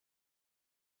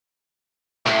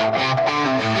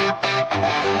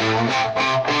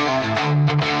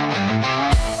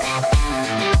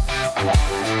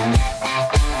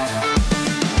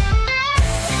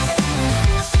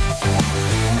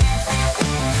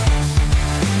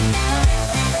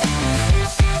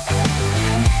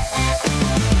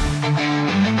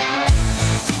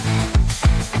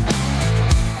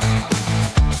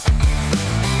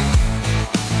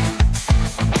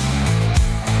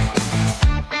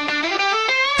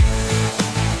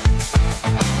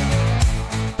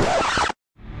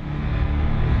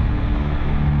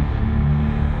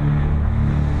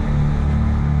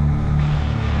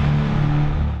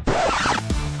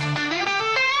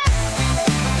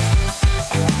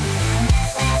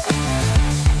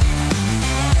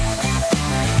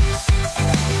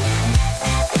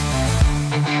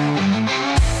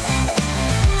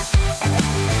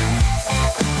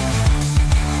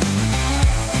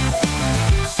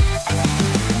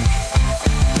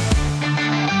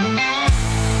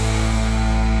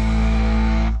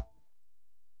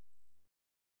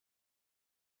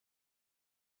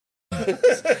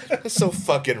It's so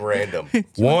fucking random.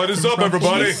 What is up,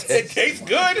 everybody? It tastes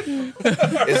good.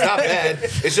 It's not bad.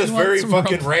 It's just very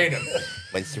fucking random.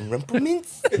 Want some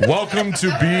rumplements? Welcome to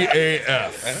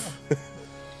BAF.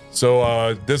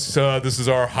 So this is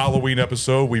our Halloween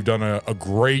episode. We've done a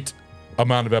great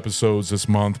amount of episodes this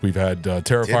month. We've had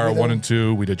Terrifier 1 and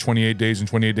 2. We did 28 days and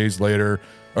 28 days later.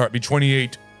 Or it'd be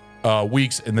 28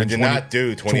 weeks and then we did not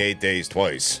do 28 days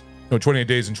twice. No, 28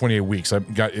 days and 28 weeks. I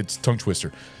got it's tongue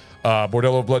twister.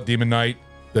 Bordello of Blood, Demon Knight,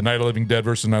 The Night of Living Dead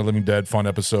versus Night of Living Dead, fun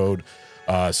episode.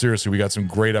 Seriously, we got some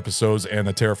great episodes, and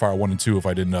the Terrifier 1 and 2, if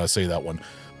I didn't say that one.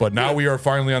 But now we are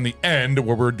finally on the end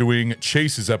where we're doing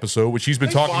Chase's episode, which he's been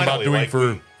talking about doing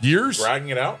for years. Dragging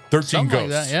it out? 13 Something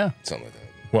Ghosts. like that, yeah. Something like that.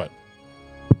 What?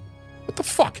 What the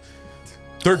fuck?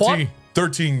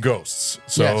 13 Ghosts.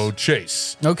 So, Yes.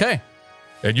 Chase. Okay.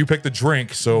 And you picked the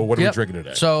drink, so what are we drinking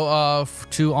today? So,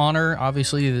 to honor,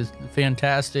 obviously, the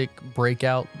fantastic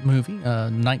breakout movie,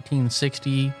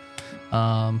 1960,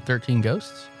 13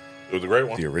 Ghosts. It was a great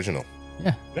one. The original.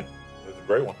 Yeah. Yeah, it was a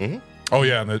great one. Mm-hmm. Oh,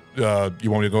 yeah, and you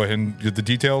want me to go ahead and get the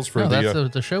details for No,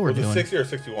 that's the show we're Was it doing. 60 or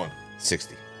 61?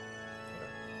 60.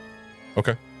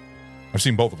 Okay. I've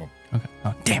seen both of them. Okay.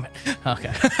 Oh, damn it.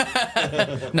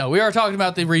 Okay. No, we are talking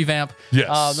about the revamp. Yes.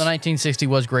 The 1960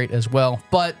 was great as well.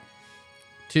 But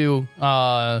to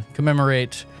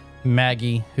commemorate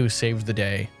Maggie, who saved the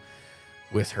day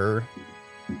with her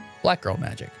black girl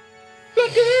magic.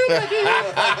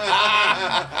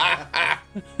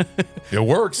 It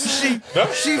works. She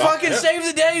fucking saved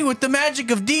the day with the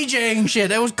magic of DJing shit.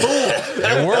 That was cool.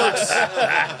 It works.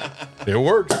 It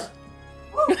works.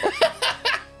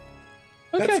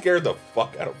 That scared the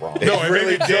fuck out of Ron. No, it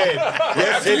really made me did. jump.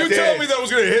 Yes, After it you did. told me that was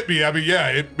going to hit me, I mean, yeah,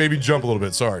 it made me jump a little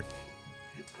bit. Sorry.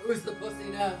 Who's the pussy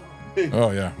now?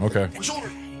 Oh, yeah. Okay.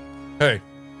 Hey,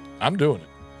 I'm doing it.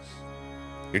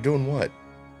 You're doing what?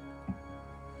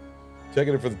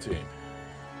 Taking it for the team.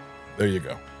 There you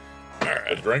go.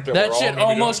 A drink that That we're all shit gonna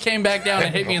be almost came back down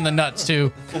and hit me in the nuts,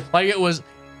 too. Like it was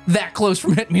that close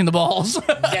from hitting me in the balls.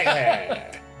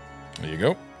 There you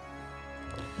go.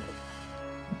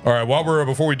 All right,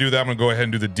 before we do that, I'm going to go ahead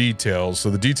and do the details.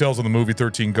 So the details of the movie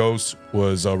 13 Ghosts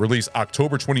was released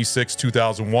October 26,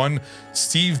 2001.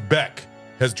 Steve Beck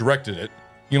has directed it.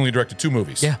 He only directed 2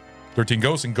 movies. Yeah. 13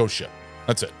 Ghosts and Ghost Ship.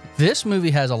 That's it. This movie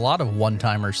has a lot of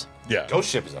one-timers. Yeah. Ghost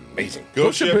Ship is amazing.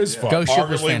 Ghost Ship is fun. Ghost Ship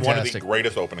was Arguably one of the fantastic.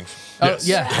 greatest openings. Yes.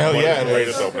 Yeah. Hell One of yeah, the it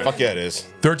greatest is. openings. Fuck yeah, it is.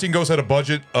 13 Ghosts had a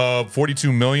budget of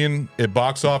 $42 million. At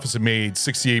box office, it made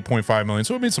 $68.5 million.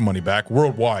 So it made some money back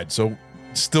worldwide. So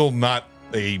still not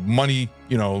a money,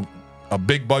 a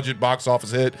big budget box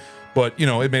office hit, but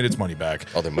it made its money back.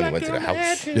 All their money went to the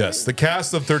house. Yes, the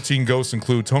cast of 13 Ghosts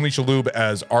include Tony Shalhoub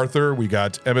as Arthur. We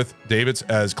got Emmett Davids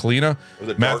as Kalina, It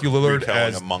was a Matthew dark Lillard retelling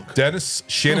as of Monk. Dennis,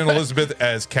 Shannon Elizabeth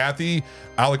as Kathy,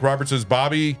 Alec Roberts as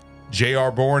Bobby,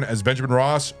 J.R. Bourne as Benjamin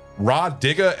Ross, Rod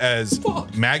Digga as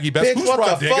Maggie Best. Bitch, Who's what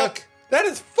Rod the Digga? fuck? That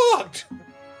is fucked.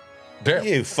 Damn.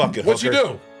 You fucking What'd you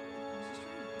hooker. do?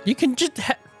 You can just...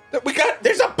 We got.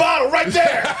 There's a bottle right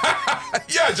there.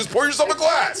 Yeah, just pour yourself a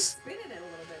glass. Spinning it a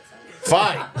little bit.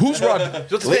 Fine. Who's Rod?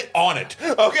 Just sit on it.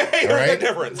 Okay, here's right. the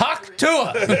difference. Hawk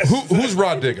Tua. Who's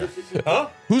Rod Digga? Huh?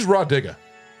 Who's Rod Digga?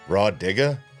 Rod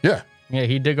Digga? Yeah, Yeah,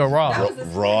 he did go raw.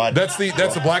 Rod. that's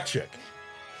the black chick.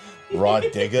 Rod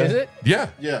Digga? Is it? Yeah,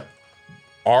 Yeah.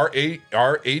 R-H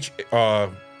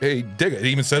Digga. It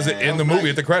even says it in the movie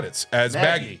at the credits as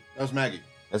Maggie. That was Maggie.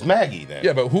 That's Maggie then.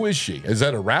 Yeah, but who is she? Is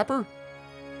that a rapper?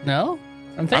 No?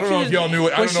 I don't know if y'all knew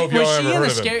it. I don't know if y'all was ever she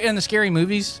heard of it. in the scary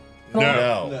movies?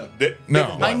 No.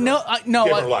 No. I know.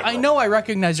 Give her a black I girl. know. I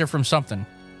recognize her from something.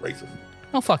 Racist.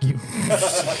 Oh, fuck you.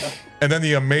 And then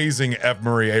the amazing F.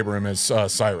 Murray Abraham as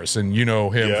Cyrus, and you know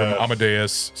him from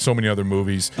Amadeus, so many other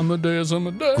movies. Amadeus.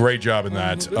 Great job in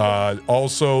that.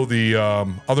 Also, the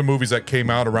other movies that came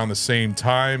out around the same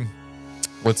time.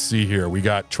 Let's see here. We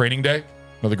got Training Day,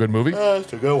 another good movie.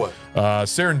 That's a good one.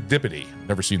 Serendipity,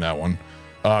 never seen that one.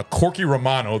 Corky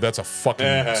Romano, that's a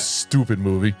fucking stupid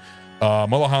movie.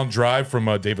 Mulholland Drive from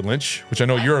David Lynch, which I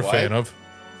know you're a fan of.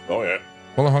 Oh, yeah.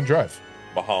 Mulholland Drive.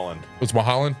 Mulholland. Was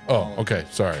Mulholland? Oh, okay.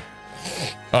 Sorry.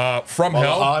 From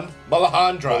Hell.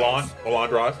 Mulholland Drive. Mulholland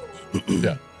Drive.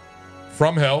 Yeah.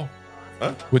 From Hell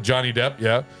with Johnny Depp.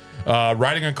 Yeah.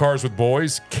 Riding on Cars with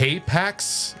Boys.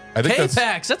 K-Pax. I think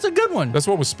K-Pax. That's a good one. that's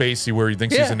what was Spacey, where he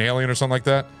thinks he's an alien or something like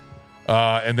that.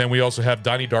 And then we also have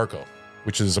Donnie Darko,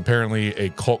 which is apparently a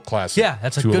cult classic. Yeah,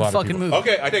 that's a to good lot of fucking people. movie.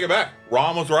 Okay, I take it back.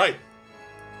 Ron was right.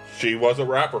 She was a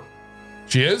rapper.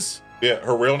 She is? Yeah,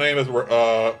 her real name is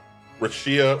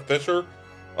Rashia Fisher,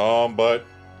 but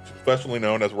she's professionally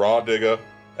known as Raw Digga,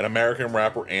 an American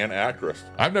rapper and actress.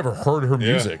 I've never heard her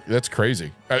music. That's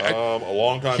crazy. A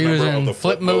longtime She was member of in the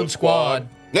Flip Mode Squad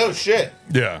No shit.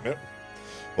 yeah. Yep.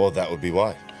 Well, that would be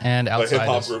why. and A hip hop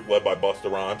Outsiders. group led by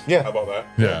Busta Rhymes. Yeah. How about that?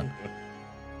 Yeah.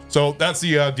 So that's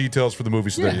the details for the movie.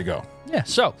 So there you go. Yeah,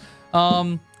 so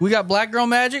we got Black Girl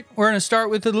Magic. We're going to start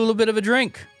with a little bit of a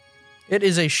drink. It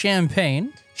is a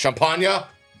champagne. Champagne.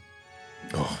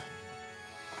 Oh.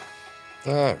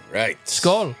 All right.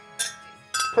 Skull.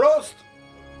 Prost.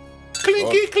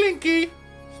 Clinky, clinky.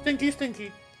 Stinky,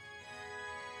 stinky.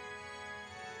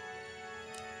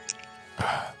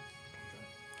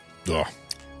 Ugh.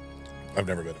 I've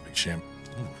never been a big champ.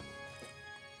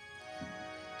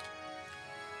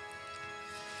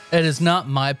 It is not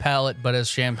my palate, but as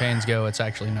champagnes go, it's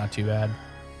actually not too bad.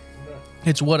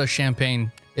 It's what a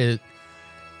champagne is.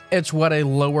 It's what a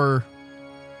lower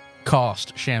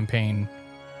cost champagne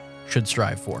should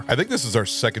strive for. I think this is our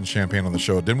second champagne on the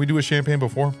show. Didn't we do a champagne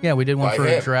before? Yeah, we did one By for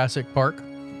him. Jurassic Park.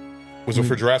 Was it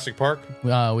for Jurassic Park?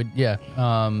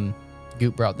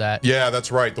 Goop brought that. Yeah,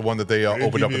 that's right. The one that they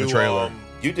opened up in the trailer.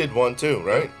 You did one too,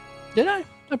 right? Did I?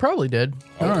 I probably did.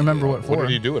 I don't remember what for. What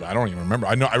did he do it? I don't even remember.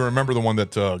 I know. I remember the one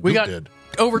that We Goop got did.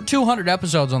 over 200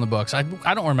 episodes on the books. I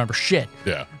don't remember shit.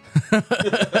 Yeah.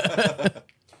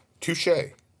 Touche.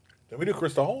 Did we do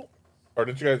Crystal? Or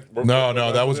did you guys?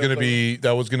 No, that was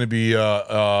gonna be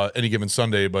Any Given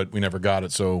Sunday, but we never got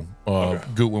it. So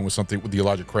Goot went with something with the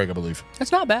Elijah Craig, I believe.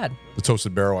 That's not bad. The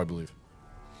Toasted Barrel, I believe.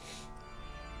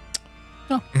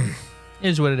 No. It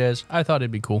is what it is. I thought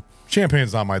it'd be cool.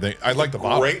 Champagne's not my thing. I like the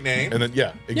bottle. Great name. And then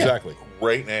exactly.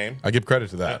 Great name. I give credit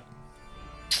to that.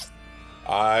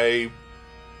 I'm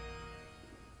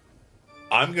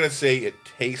gonna say it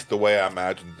tastes the way I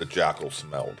imagined the Jackal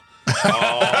smelled.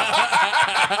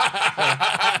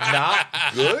 Not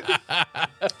good.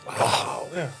 Wow.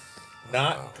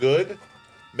 Not good.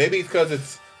 Maybe it's because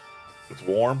it's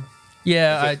warm.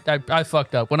 Yeah, I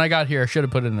fucked up. When I got here, I should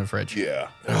have put it in the fridge. Yeah.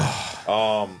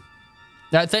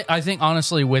 I think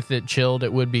honestly, with it chilled,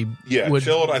 it would be would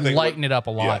chilled. I think lighten it up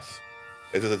a lot. Yes.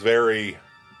 It's very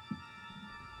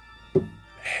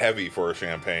heavy for a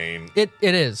champagne. It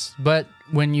is, but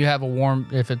when you have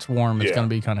if it's warm, it's going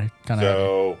to be kind of heavy.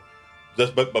 So,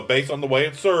 but based on the way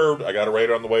it's served, I got to rate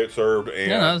it on the way it's served, and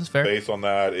no, that's fair. Based on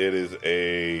that, it is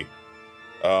a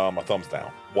thumbs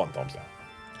down. One thumbs down.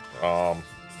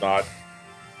 It's not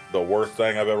the worst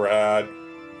thing I've ever had,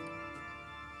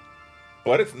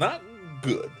 but it's not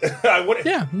good. I wouldn't.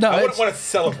 Yeah, no, I wouldn't want to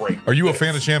celebrate. Are you a this.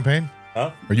 fan of champagne?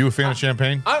 Huh? Are you a fan of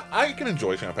champagne? I can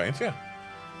enjoy champagnes. Yeah.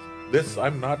 This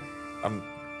I'm not.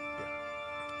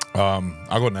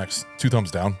 I'll go next. 2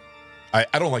 thumbs down. I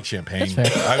don't like champagne.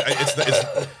 That's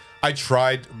fair. I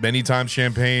tried many times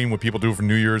champagne. When people do it for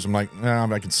New Year's, I'm like, nah,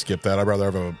 I can skip that. I'd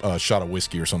rather have a shot of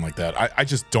whiskey or something like that. I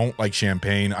just don't like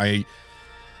champagne.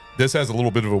 This has a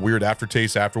little bit of a weird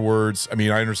aftertaste afterwards. I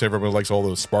mean, I understand everybody likes all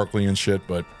those sparkling and shit,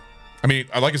 but I mean,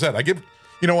 like I said,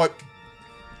 you know what?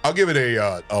 I'll give it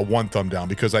a 1 thumb down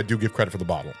because I do give credit for the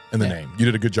bottle and the name. You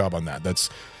did a good job on that. That's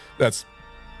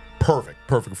perfect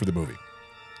for the movie.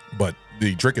 But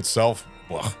the drink itself,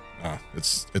 well,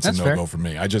 it's a no-go for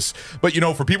me. But you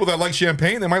know, for people that like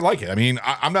champagne, they might like it. I mean,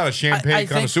 I'm not a champagne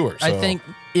connoisseur. So. I think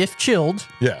if chilled,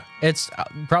 it's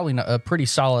probably a pretty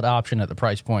solid option at the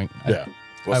price point. Yeah.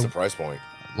 What's the price point?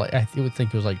 Like I would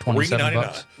think it was like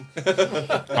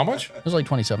 $27. How much? It was like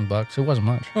 $27. It wasn't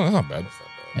much. Oh, that's not bad.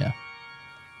 Yeah.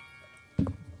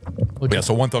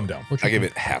 So 1 thumb down. I give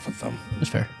it half a thumb. That's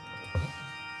fair.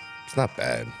 It's not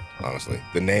bad, honestly.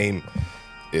 The name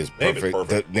is Name is perfect.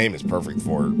 perfect. The name is perfect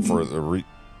for the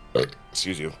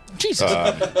excuse you. Jesus.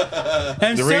 I'm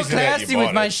the so reason that you classy with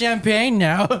bought my it. champagne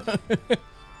now.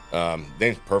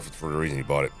 Name's perfect for the reason you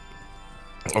bought it.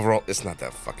 Overall, it's not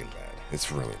that fucking bad.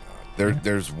 It's really not.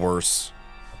 There's worse.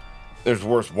 There's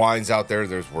worse wines out there.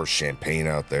 There's worse champagne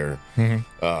out there.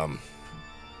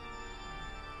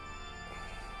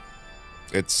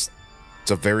 It's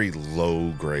a very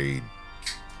low grade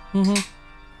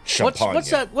champagne.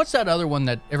 What's that other one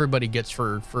that everybody gets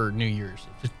for New Year's?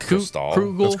 Cristal. That's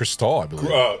Krugel? Cristal, I believe.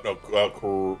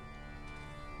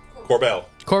 Corbel.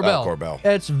 Corbel. Corbel.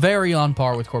 It's very on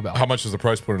par with Corbel. How much is the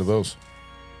price point of those?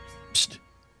 Psst,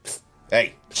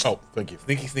 Hey, Oh, thank you.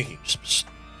 Sneaky. psst,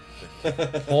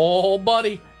 psst. Oh,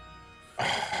 buddy. I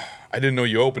didn't know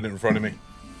you opened it in front of me.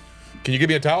 Can you give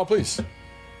me a towel, please?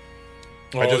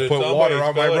 I just did put somebody water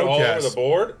on my spill it all over roadcast. the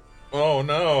board? Oh,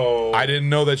 no. I didn't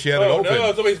know that she had it Oh, open.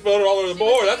 no. Somebody spilled it all over the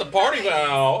board. That's a party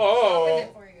foul. Oh.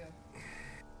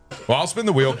 Well, I'll spin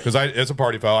the wheel because it's a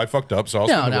party foul. I fucked up, so I'll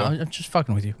spin the wheel. I'm just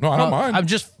fucking with you. No, I don't mind. I'm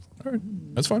just. All right,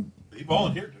 that's fine. He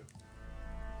volunteered to.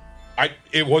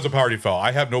 It was a party foul.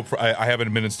 I have I have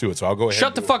admittance to it, so I'll go ahead.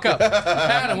 Shut the fuck up.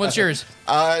 Adam, what's yours?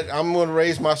 I'm going to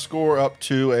raise my score up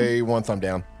to a 1 thumb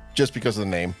down, just because of the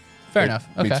name. Fair It enough.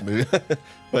 meets Okay. the mood.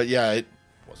 But yeah, it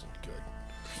wasn't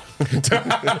good.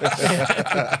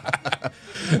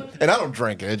 And I don't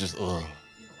drink it. It just, ugh.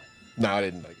 No, I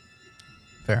didn't like it.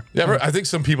 Fair. Yeah, I think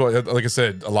some people, like I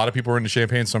said, a lot of people are into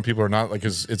champagne. Some people are not. Like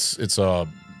it's a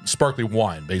sparkly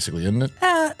wine, basically, isn't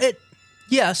it?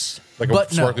 Yes, Like but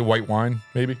a sparkly white wine,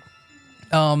 maybe.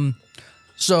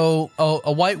 So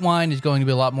a white wine is going to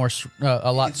be a lot more,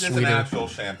 a lot It's just an sweeter. actual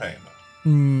champagne,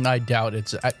 though. I doubt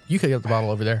it's. You could get the bottle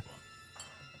over there.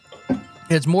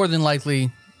 It's more than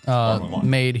likely wine.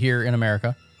 made here in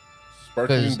America,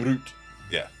 Sparkling 'Cause- Brut.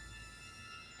 Yeah.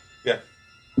 Yeah.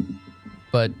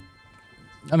 but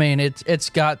I mean it's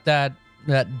got that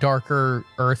darker,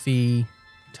 earthy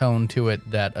tone to it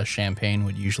that a champagne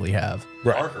would usually have.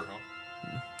 Right. Darker, huh?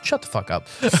 Shut the fuck up.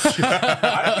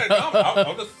 I don't know.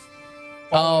 I'll just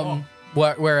follow along.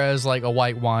 Whereas like a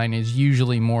white wine is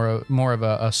usually more of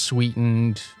a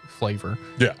sweetened flavor.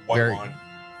 Yeah. White very- wine.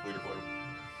 Sweeter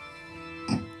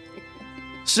flavor.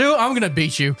 Sue, I'm gonna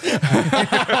beat you. I'm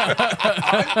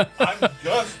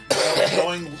just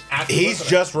going active he's listening.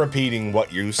 just repeating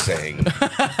what you're saying.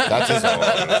 That's his own.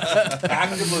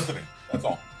 active listening. That's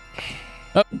all.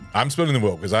 I'm spinning the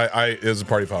wheel because it's a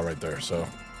party foul right there. So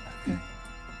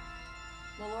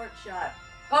Malort shot.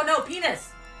 Oh no,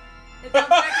 penis. It bounced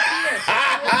back to penis.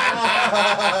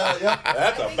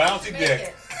 That's a bouncy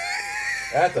dick.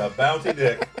 That's a bouncy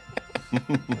dick.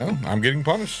 well, I'm getting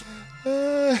punished.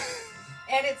 And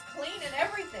it's clean and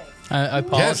everything. I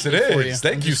Yes, it for is.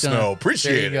 Thank I'm you, just gonna- Snow.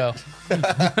 Appreciate there you it. go.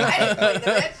 I didn't clean the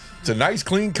bitch. It's a nice,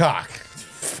 clean cock.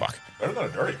 Fuck. Better than a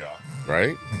dirty cock.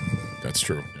 Right? That's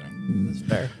true. Yeah. That's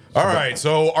fair. All right.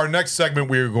 So our next segment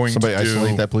we are going Somebody to do.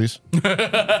 isolate that, please.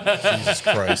 Jesus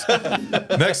Christ.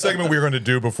 Next segment we're going to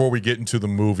do before we get into the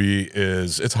movie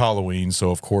is it's Halloween,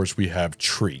 so of course we have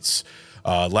treats.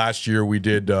 Last year we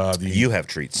did You have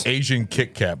treats. Asian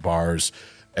Kit Kat bars,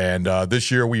 and this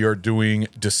year we are doing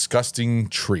disgusting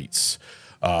treats.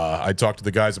 I talked to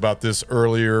the guys about this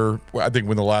earlier, I think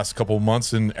in the last couple of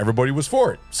months, and everybody was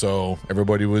for it. So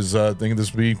everybody was thinking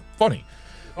this would be funny.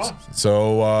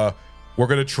 So we're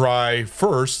going to try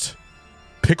first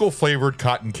pickle-flavored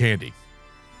cotton candy.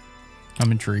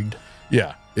 I'm intrigued.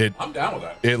 Yeah, I'm down with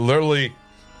that. it literally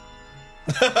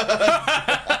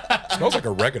smells like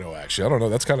oregano, actually. I don't know.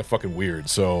 That's kind of fucking weird.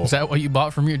 So Is that what you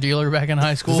bought from your dealer back in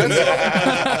high school? does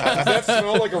that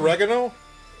smell like oregano?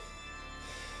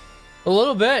 A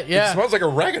little bit, It yeah. smells like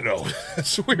oregano.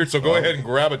 It's weird. So go ahead and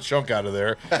grab a chunk out of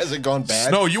there. Has it gone bad?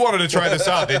 Snow, you wanted to try this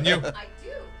out, didn't you? I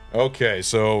do. Okay,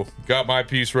 so got my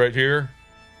piece right here.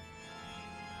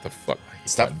 The fuck? I hate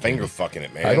Stop cotton finger candy. fucking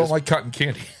it, man. I don't like cotton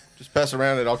candy. Just pass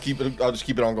around it. I'll just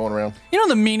keep it on going around. You know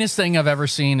the meanest thing I've ever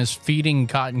seen is feeding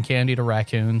cotton candy to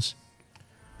raccoons.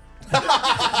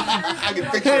 I can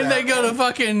picture And they go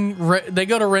to they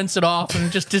go to rinse it off and it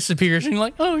just disappears. And you're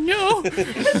like, oh no.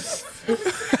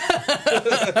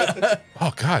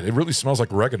 Oh god, it really smells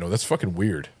like oregano. That's fucking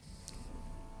weird.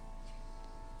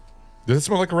 Does it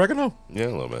smell like oregano? Yeah, a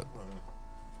little bit.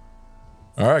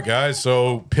 All right, guys.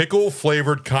 So pickle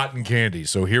flavored cotton candy.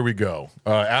 So here we go.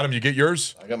 Adam, you get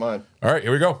yours. I got mine. All right,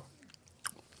 here we go.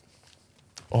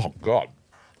 Oh god,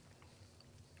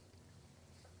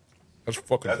 that's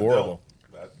fucking That's horrible.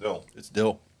 dill. That's dill. It's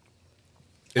dill.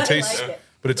 It tastes, like it.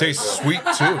 but it tastes sweet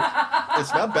too.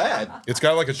 It's not bad. It's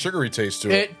got like a sugary taste to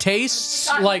it. It tastes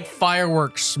like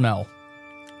fireworks smell.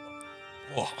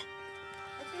 Oh,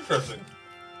 That's interesting.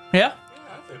 Yeah?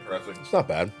 That's interesting. It's not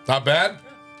bad. not bad.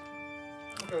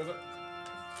 Okay with it.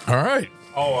 All right.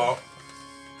 Oh,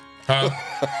 Huh?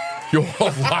 You'll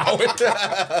allow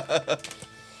it?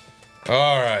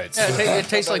 All right. Yeah, it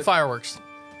tastes like fireworks.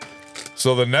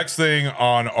 So the next thing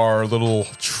on our little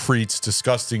treats,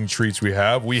 disgusting treats we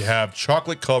have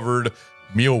chocolate-covered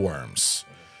mealworms.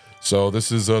 So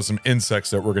this is some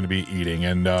insects that we're going to be eating.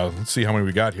 And let's see how many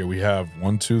we got here. We have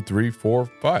 1, 2, 3, 4,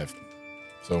 5.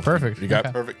 So Perfect. You got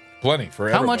Okay. Perfect. plenty for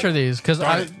How everybody. much are these? Because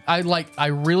I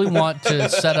really want to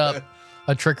set up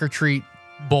a trick or treat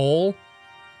bowl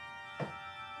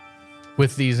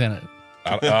with these in it.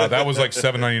 That was like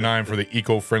 $7.99 for the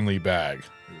eco-friendly bag.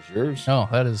 Here's yours. Oh,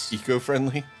 that is.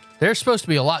 Eco-friendly. They're supposed to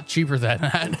be a lot cheaper than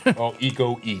that. Oh,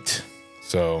 eco-eat.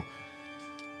 So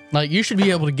Like you should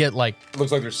be able to get like it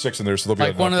looks like there's 6 in there, so there'll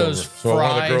be like one of enough those over. So one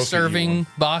of the fry girls can eat serving one.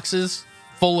 boxes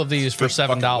full of these for Good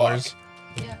fucking $7.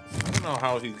 I don't know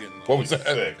how he's getting. What was that?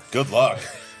 Sick. Good luck.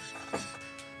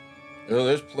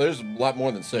 Oh, there's a lot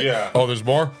more than 6. Yeah. Oh, there's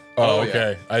more? Oh, Oh, yeah.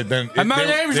 okay. And my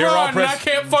name's they were all Ron, and I pressed-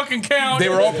 can't fucking count. They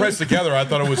were all pressed together. I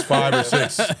thought it was 5 or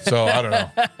 6. So I don't know.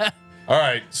 All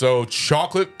right. So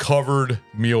chocolate covered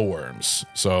mealworms.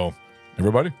 So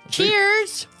everybody. let's see.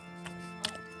 Cheers.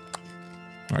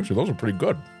 Actually, those are pretty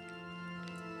good.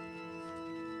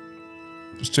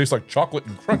 Just tastes like chocolate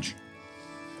and crunch.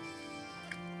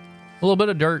 A little bit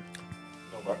of dirt.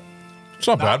 It's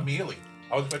not Not bad. mealy.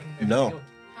 I was expecting No.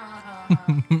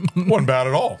 Wasn't bad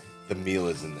at all. The meal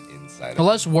is in the inside.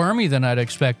 Less wormy than I'd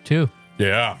expect too.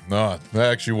 Yeah, no,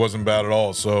 that actually wasn't bad at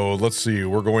all. So let's see.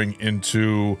 We're going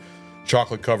into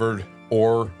chocolate covered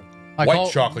or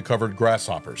white chocolate covered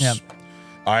grasshoppers. Yeah.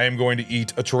 I am going to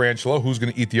eat a tarantula. Who's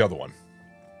going to eat the other one?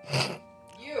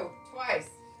 You, twice.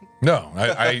 No,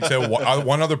 I said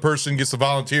one other person gets to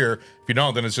volunteer. If you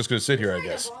don't, then it's just going to sit here, I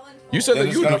guess. You said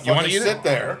that you want to eat sit it?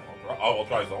 there. I'll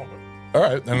try some. All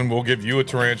right, then we'll give you a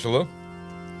tarantula.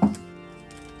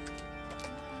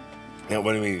 Yeah,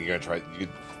 what do you mean you're gonna try? You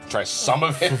try some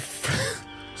of it?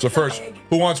 So first,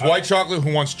 who wants white chocolate?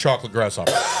 Who wants chocolate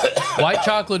grasshopper? White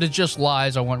chocolate is just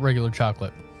lies. I want regular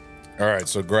chocolate. All right,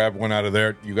 so grab one out of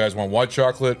there. You guys want white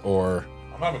chocolate or?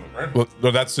 I'm having a drink. Well,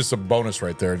 no, that's just a bonus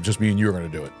right there. Just me and you are going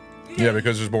to do it. Yeah,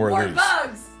 because there's more More of these.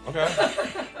 bugs.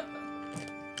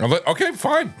 Okay. Okay,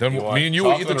 fine. Then You want me and you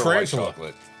will eat the chocolate or white tarantula.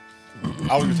 chocolate?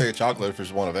 I was gonna take a chocolate if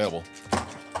there's one available.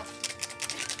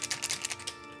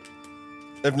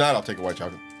 If not, I'll take a white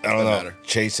chocolate. I don't know. Matter.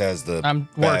 Chase has the. I'm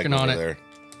bag working on over it.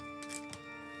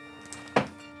 There.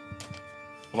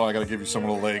 Hold on, I got to give you some of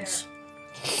the legs.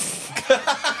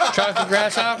 Chocolate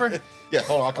grasshopper. Yeah,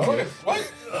 hold on, I'll come get it.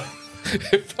 What?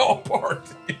 It fell apart.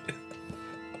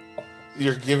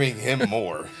 You're giving him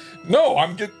more. No,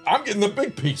 I'm getting the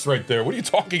big piece right there. What are you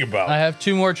talking about? I have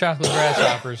 2 more chocolate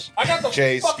grasshoppers. I got the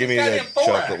Chase, fucking give me the goddamn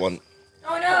thorax. chocolate one.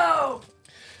 Oh no.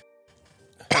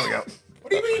 There we go. What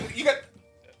do you mean? You got?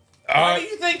 Why do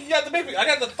you think you got the baby? I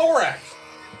got the thorax.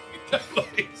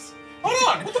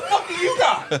 Hold on. What the fuck do you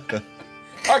got?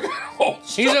 I got a whole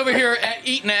He's over here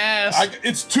eating ass.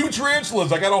 it's 2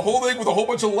 tarantulas. I got a whole thing with a whole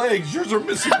bunch of legs. Yours are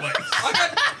missing legs.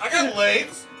 I got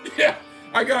legs. Yeah,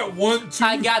 I got 1, 2.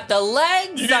 I got the You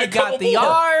legs. need I a got couple the more.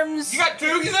 arms. You got 2.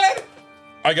 You said?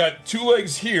 I got 2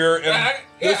 legs here, and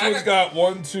this I one's got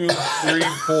 1, 2, 3,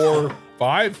 4,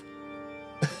 5.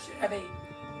 Should have 8.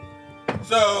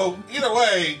 So either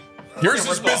way, Yours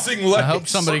is missing legs. I hope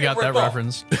somebody got that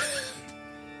reference.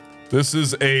 This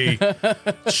is a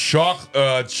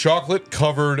chocolate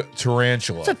covered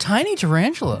tarantula. It's a tiny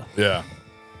tarantula. Yeah,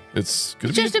 it's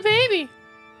gonna Just a baby.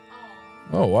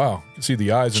 Oh wow, you can see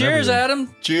the eyes. Cheers, and everything.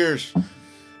 Adam. Cheers.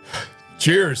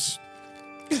 Cheers.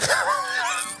 Ew, you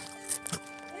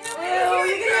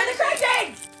can hear the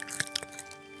crunching.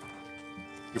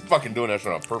 You're fucking doing that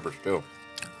shit on purpose too.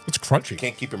 It's crunchy.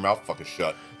 Can't keep your mouth fucking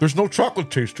shut. There's no chocolate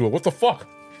taste to it. What the fuck?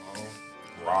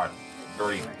 Rod,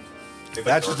 dirty.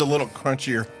 That's just a little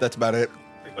crunchier. That's about it.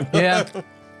 Yeah.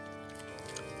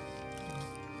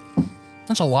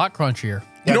 That's a lot crunchier.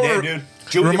 You know Goddamn, what dude. it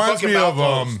Chew with your reminds fucking me mouth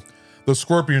of closed. the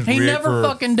scorpions He we ate never for.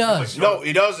 fucking does. No,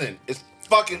 he doesn't. It's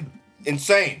fucking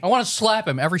insane. I want to slap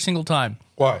him every single time.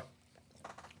 Why?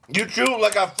 You chew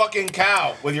like a fucking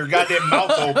cow with your goddamn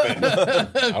mouth open.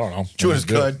 I don't know. Chewing is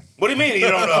good. What do you mean you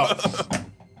don't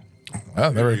know?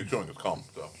 Never. You're chewing this cum,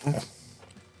 so.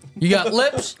 You got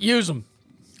lips? Use them.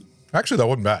 Actually, that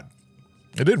wasn't bad.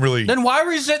 It didn't really. Then why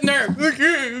were you sitting there?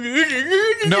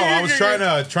 No, I was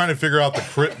trying to figure out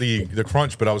the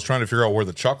crunch, but I was trying to figure out where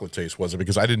the chocolate taste was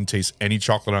because I didn't taste any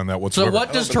chocolate on that So whatsoever.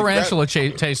 what does tarantula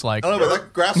taste like? I don't know, but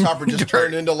that grasshopper just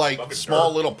turned into like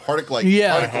small little particles.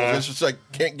 Yeah. It's just like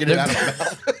can't get it out of my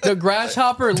mouth. The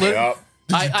grasshopper. Yep.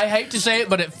 I hate to say it,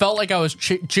 but it felt like I was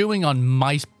chewing on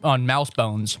mouse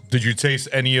bones. Did you taste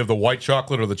any of the white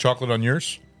chocolate or the chocolate on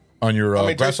yours? on your I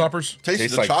mean, grasshoppers? Tastes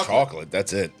Tastes the like chocolate.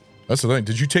 That's it. That's the thing.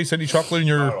 Did you taste any chocolate in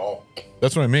your? Not at all.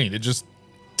 That's what I mean. It just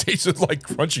tasted like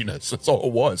crunchiness. That's all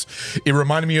it was. It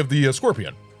reminded me of the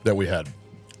scorpion that we had.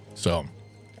 So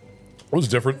it was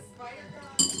different.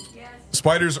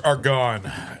 Spiders are gone.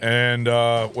 And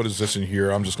what is this in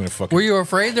here? I'm just gonna fucking. Were you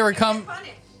afraid they were come?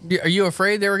 Are you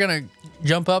afraid they were gonna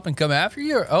jump up and come after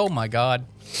you? Or, oh my god!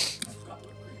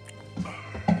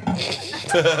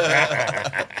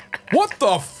 What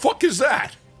the fuck is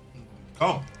that?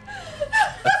 Come.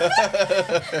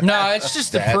 No, it's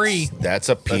just the pre. That's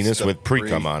a penis the with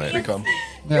pre-cum on it. Pre-cum.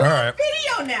 All right.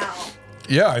 Video now.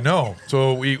 Yeah, I know.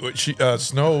 So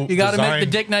Snow. You got to make the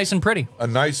designed dick nice and pretty. a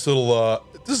nice little.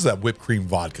 This is that whipped cream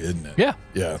vodka, isn't it? Yeah.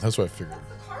 Yeah, that's what I figured.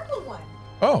 Caramel one.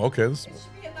 Oh, okay. This, It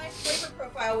should be a nice flavor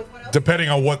profile with what else. depending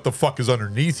on what the fuck is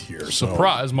underneath here. So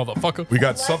Surprise, motherfucker. we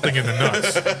got something in the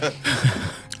nuts.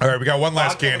 All right, we got one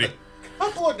last candy.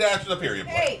 Couple of dashes of period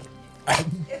blood. Hey.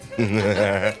 It's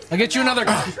gonna I'll get you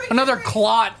another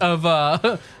clot of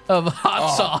hot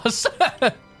sauce.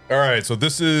 All right, so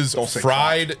this is Don't say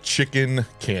fried chicken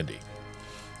candy.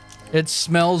 It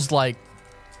smells like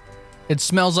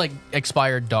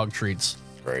expired dog treats.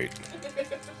 Great.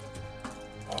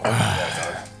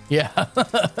 Yeah.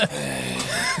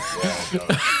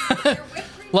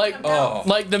 like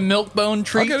the milk bone I'll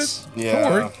treats. get it. Yeah.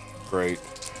 Don't worry. Great.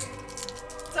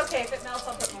 It's okay. If it melts,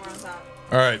 I'll put more on top.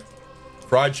 All right,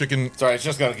 fried chicken. Sorry, it's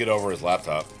just gonna get over his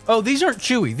laptop. Oh, these aren't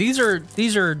chewy. These are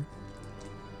These are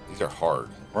hard.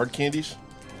 Hard candies.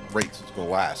 Great. It's going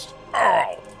to last.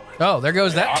 Oh, there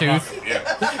goes that I'm not, tooth.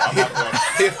 yeah, I'm not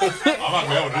going to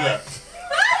be able to do that.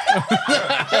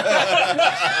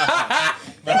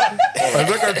 I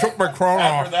think I took my crown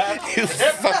After off.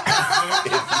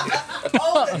 that,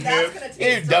 Oh, then that's gonna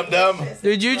taste You dum-dum.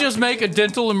 Did you just make a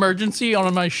dental emergency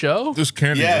on my show? This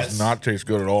candy Yes. does not taste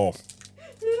good at all.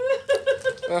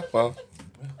 Well,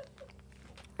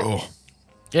 Oh,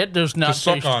 It does not Just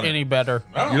suck taste on it. any better.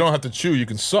 you don't have to chew. You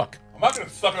can suck. I'm not going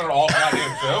to suck on it all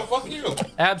goddamn show. Fuck you.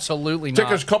 Absolutely Take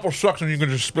a not. couple sucks and you can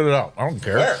just spit it out. I don't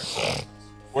care.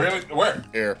 Where? Where?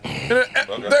 Here.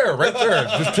 There, right there.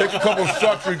 Just take a couple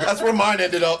sucks. You That's where mine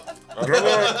ended up.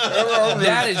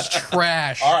 That is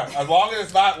trash. All right, as long as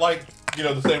it's not like,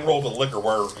 the same rules of liquor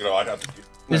where, I'd have to.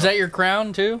 Is that your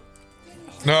crown too?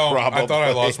 No, I Probably. thought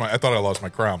I lost my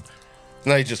crown.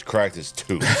 no, he just cracked his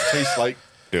tooth Tastes like,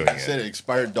 doing I said, it. an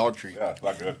expired dog treat. Yeah, it's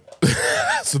not good.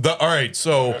 So all right.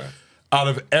 So out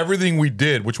of everything we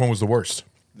did, which one was the worst?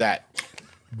 That.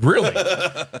 Really? So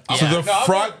the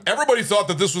fried. Everybody thought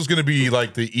that this was going to be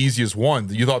like the easiest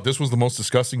one. You thought this was the most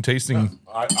disgusting tasting.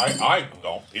 I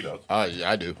don't. He does.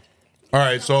 I do. All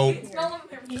right. So Smell them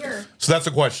from here. that's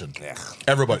a question.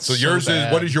 Everybody. So yours is.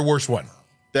 bad. What is your worst one?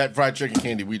 That fried chicken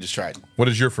candy we just tried. What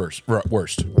is your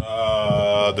worst?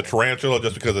 The tarantula,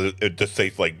 just because it just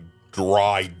tastes like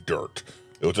dry dirt.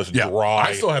 It was just Yeah, dry.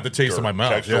 I still have the taste in my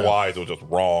mouth, Texture wise, it was just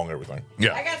wrong. Everything. I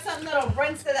Yeah. got something that'll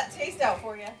rinse that taste out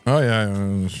for you. Oh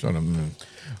yeah. Shut up.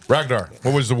 Ragnar,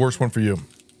 what was the worst one for you?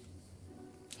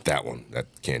 That one, that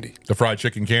candy. The fried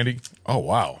chicken candy. Oh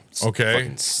wow. Okay.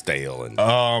 Fucking stale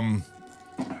and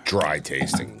dry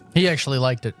tasting. He actually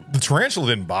liked it. The tarantula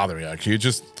didn't bother me actually. It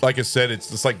just like I said, it's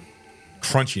just like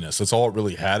crunchiness. That's all it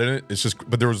really had in it. It's just,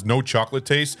 but there was no chocolate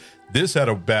taste. This had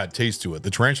a bad taste to it.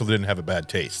 The tarantula didn't have a bad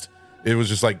taste. It was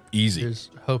just like easy. He's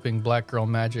hoping Black Girl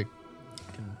Magic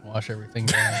can wash everything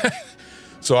down.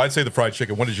 So I'd say the fried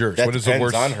chicken. What is yours? That What is the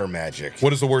depends worst? on her magic.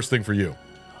 What is the worst thing for you?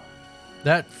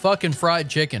 That fucking fried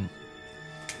chicken.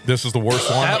 This is the worst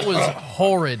one. That was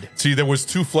horrid. See, there was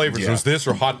two flavors. Yeah. There was this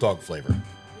or hot dog flavor.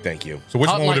 Thank you. So which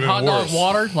Hot, one would like have hot been dog worse?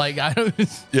 water. Like I don't.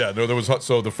 Yeah, no, there was hot.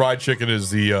 So the fried chicken is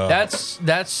the.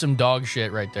 That's some dog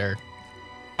shit right there.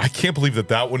 I can't believe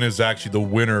that one is actually the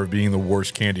winner of being the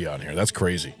worst candy on here. That's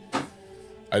crazy.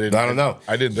 I don't know.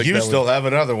 I didn't think You that still was, have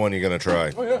another one you're gonna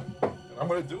try. Oh yeah, I'm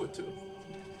gonna do it too.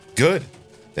 Good.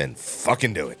 Then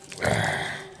fucking do it.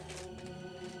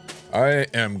 I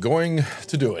am going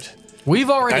to do it. We've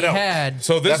already I know. had.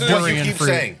 So this That's is what you durian keep fruit.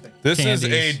 saying. this is a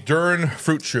candies. Dern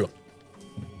fruit chew.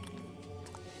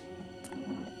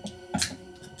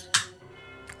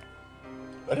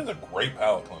 That is a great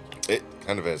palate cleanser. It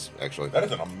kind of is, actually. That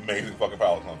is an amazing fucking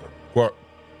palate cleanser. What?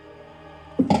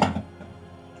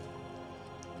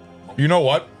 You know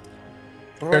what?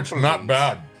 It's not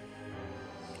bad.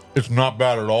 It's not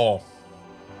bad at all.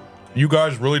 You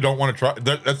guys really don't want to try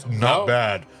that? That's not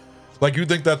bad. Like you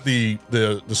think that the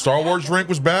Star Wars drink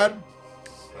was bad?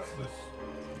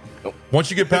 Once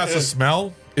you get past the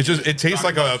smell, it tastes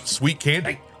like a sweet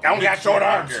candy. I only got short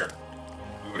arms. Here.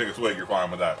 You take a swig, you're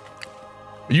fine with that.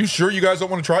 Are you sure you guys don't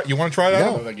want to try it? You want to try that?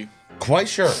 No. No, thank you. Quite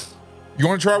sure. You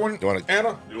want to try one? You want to?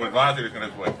 Anna? You want glass or just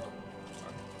gonna wait?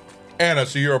 Anna,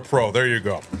 so you're a pro. There you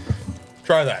go.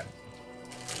 Try that.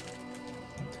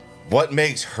 What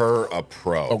makes her a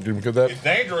pro? Oh, did we get that? It's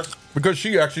dangerous. Because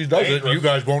she actually does it, and you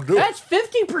guys won't do it. That's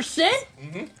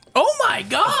 50%? Oh my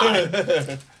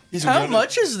God. He's How gonna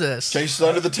much is this? Chase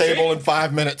under the table in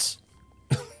 5 minutes.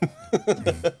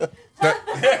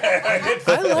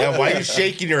 Yeah, why are you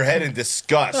shaking your head in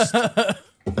disgust? You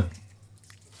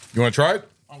want to try it?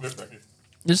 I'm good, thank you.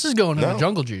 This is going in No. the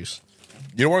jungle juice.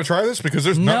 You don't want to try this? Because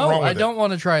there's nothing No, wrong with I don't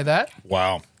want to try that. it.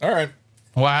 Wow. All right.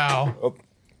 Wow.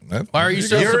 That- Why are you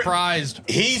so You're- surprised?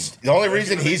 He's the only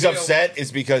reason he's upset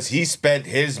is because he spent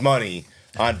his money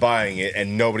on buying it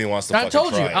and nobody wants to I fucking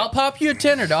told you, try I'll it. pop you a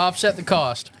tenner to offset the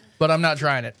cost, but I'm not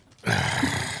trying it.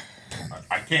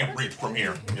 I can't reach from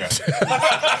here. Yeah.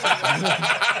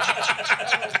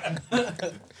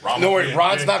 No worries,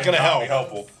 Ron's not gonna help. Be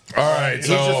helpful. All right. He's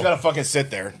So just gonna fucking sit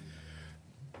there.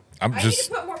 I'm I need just.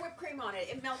 to put more whipped cream on it.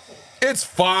 It melted. It's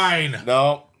fine.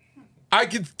 No, I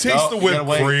can taste No, the you whipped gotta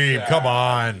wait. cream. Come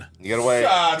on. you gotta wait.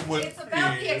 God, with It's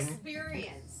about me. the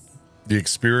experience. The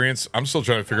experience. I'm still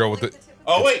trying to figure out what the.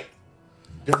 Oh wait,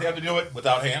 does he have to do it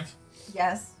without hands?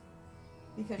 Yes.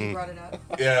 Because you brought it up.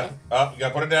 Yeah. You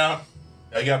gotta put it down.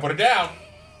 Yeah, you gotta put it down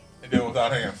and do it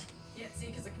without hands. Yeah, see,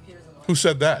 because the computer's on. Who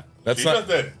said that? That's She not. just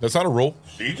did. That's not a rule.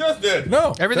 She just did.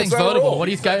 No. Everything's that's not a votable. rule. What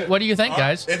do you guys? What do you think,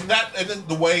 guys? Isn't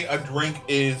the way a drink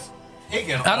is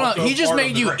taken? I don't know. also He just part of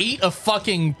made the you drink? eat a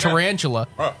fucking tarantula.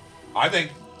 I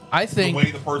think I the think way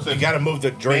the person You gotta move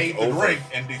the drink made the over. drink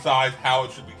and decides how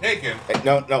it should be taken. Hey,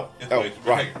 no, It's the way it should be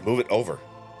Ron, taken. move it over.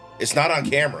 It's not on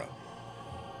camera.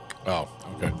 Oh.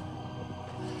 Okay.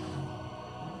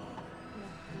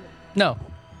 no.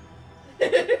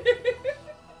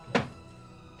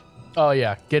 Oh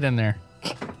yeah, get in there.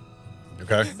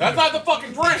 Okay. That's not the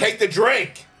fucking drink. Take the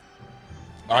drink.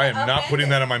 I am not putting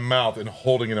that in my mouth and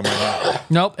holding it in my mouth.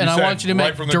 Nope. And You I said want you to right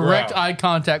make from the direct ground. eye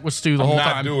contact with Stu the I'm whole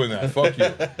not time. doing that. Fuck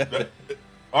you.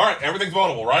 All right, everything's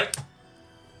votable, right?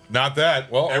 Not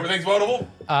that. Well, Everything's votable.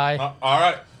 I All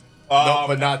right. No,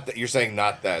 but not. You're saying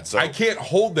not that. So I can't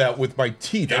hold that with my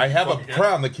teeth. Yeah, I you have a fucking can.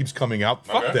 crown that keeps coming out.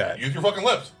 Fuck Okay. that. Use your fucking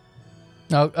lips.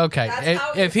 Oh, okay. That's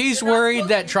how If he's you're not worried supposed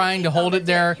that to trying to eat hold them, it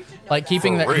there, you should know like that.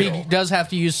 keeping For that, he real. does have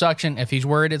to use suction. If he's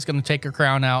worried it's going to take your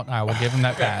crown out, I will give him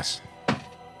that pass.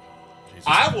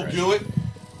 I will do it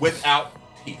without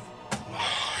teeth.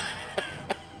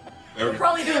 There We're we go.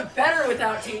 probably doing better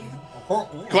without teeth. Come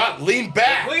on, lean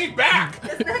back. Lean back.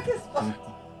 His neck is fucked.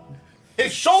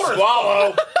 His shoulders.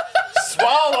 Swallow.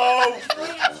 Swallow.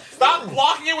 Stop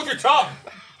blocking it with your tongue.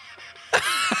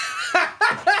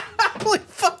 Holy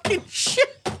fucking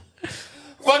shit.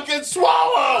 Fucking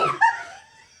swallow.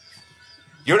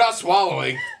 You're not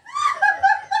swallowing.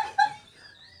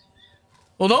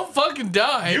 Well, don't fucking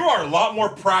die. You are a lot more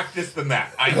practiced than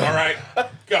that. All right.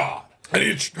 God. I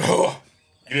need. You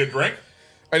need a drink?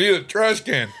 I need a trash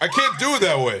can. I can't do it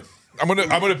that way. I'm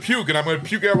gonna puke, and I'm gonna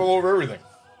puke out all over everything.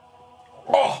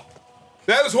 Oh,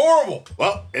 that is horrible.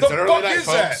 Well, it's The an early fuck night, is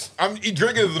folks. that? I'm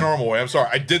drinking it the normal way. I'm sorry.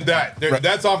 I did that. There,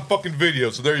 that's on fucking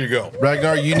video. So there you go.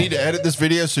 Ragnar, you need to edit this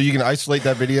video so you can isolate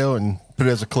that video and put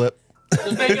it as a clip.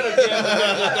 Just make it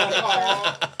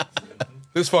a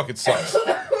This fucking sucks.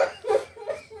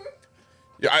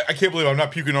 Yeah, I can't believe I'm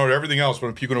not puking over everything else, but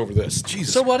I'm puking over this.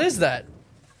 Jesus. So what is that?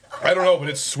 I don't know, but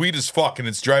it's sweet as fuck, and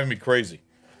it's driving me crazy.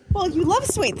 Well, you love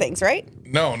sweet things, right?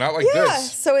 No, not like Yeah.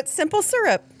 this. So it's simple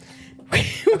syrup.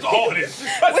 That's all it is.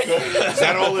 That's good. Is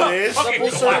that all it is? Fucking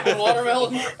clap.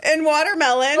 Watermelon. And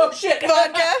watermelon. Oh, shit.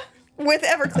 Vodka with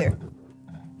Everclear.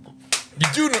 You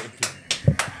do know.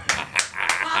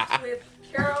 Topped with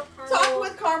caramel. Topped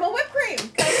with caramel whipped cream.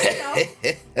 'Cause, you know,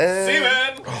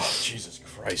 Seaman. Oh, Jesus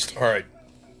Christ. All right.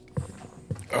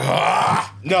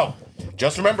 No.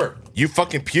 Just remember, you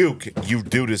fucking puke, you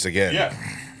do this again. Yeah.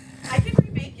 I can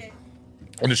remake it.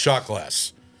 In the shot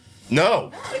glass.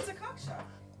 No. It's a cock shot.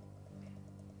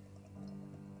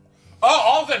 Oh,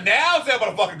 all of a sudden now it's able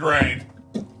to fucking drain.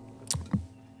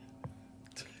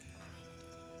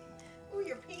 Ooh,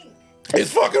 you're pink.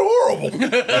 It's fucking horrible.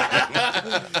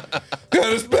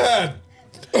 That is bad.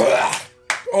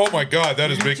 Oh my God, that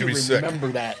is making me sick. Remember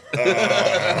that.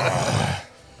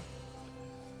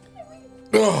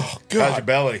 Oh How's your God,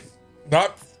 belly?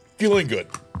 not feeling good.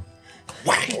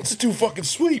 Wow, it's too fucking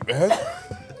sweet, man.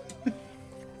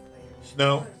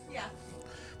 Snow. Yeah.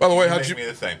 By the way, Make how'd you? me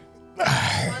the same. Want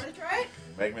to try?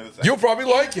 Make me the same. You'll probably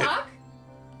like it. Cock?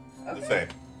 The same.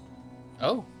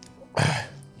 Oh.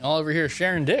 All over here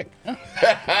sharing dick. Huh.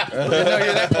 Didn't know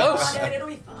you're that close. It'll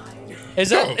be fine. Is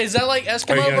that like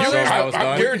Eskimo Are you gonna show Brothers? us how it's I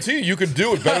done? guarantee you can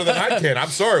do it better than I can. I'm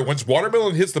sorry. Once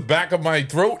watermelon hits the back of my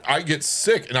throat, I get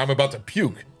sick and I'm about to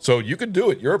puke. So you can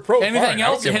do it. You're a pro. Fine. Anything I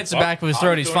don't else that give a hits the fuck. back of his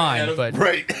throat, he's fine. But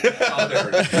Right.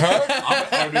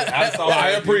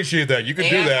 I appreciate that. You can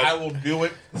do that. I will do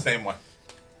it the same way.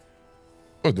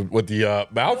 With the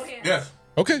mouth? Yes.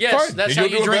 Okay, yes, fine. that's And how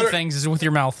you'll you do it drink better. things is with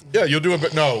your mouth. Yeah, you'll do it,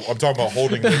 but no, I'm talking about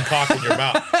holding the cock in your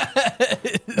mouth.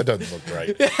 That doesn't look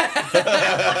right.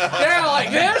 Yeah, like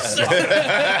this.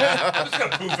 I'm just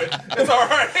gonna poof it. It's all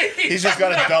right. He's just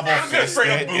got a double I'm gonna fist straight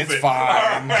up it. poof It's it.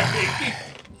 fine. All right.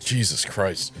 Jesus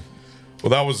Christ. Well,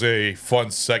 that was a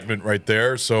fun segment right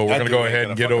there. So we're I going to do go make ahead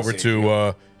it and a get fucking over scene,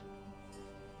 to,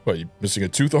 what, you missing a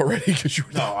tooth already? Because you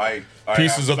No, I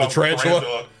Pieces have of the some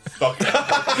tarantula? stuck in.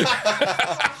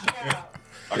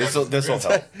 This will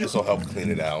help. This will help clean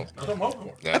it out. That's what I'm hoping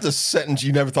for. That's a sentence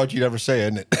you never thought you'd ever say,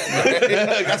 isn't it?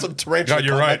 I got some tarantula God,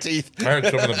 you're on my right. teeth. I had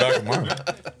some in the back of mine.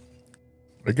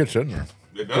 It gets in there.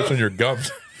 It Gets does. in your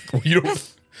gums. You don't.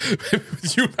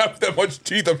 If you have that much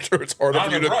teeth, I'm sure it's harder Not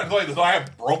for you in the to. front. So I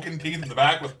have broken teeth in the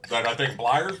back with that I think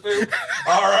pliers do.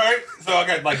 All right, so I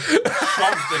got like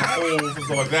chunks and holes and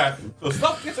stuff like that. So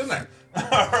stuff gets in there.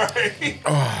 All right.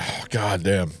 Oh, God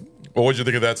damn. Well, what'd you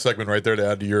think of that segment right there to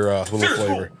add to your little Serious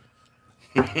flavor?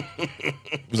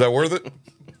 Was that worth it?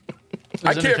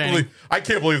 I can't entertaining.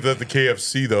 believe that the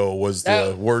KFC though was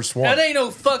the worst one. That ain't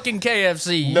no fucking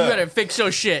KFC. You better fix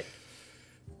your shit.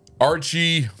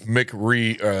 Archie Mc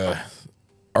The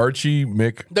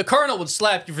Colonel would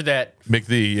slap you for that.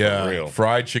 real.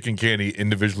 fried chicken candy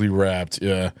individually wrapped.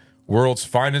 World's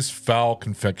finest foul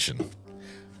confection.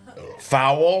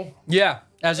 Foul. Yeah,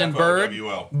 as in bird.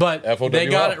 FOWL. But FOWL, they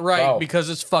got it right foul. because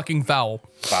it's fucking foul.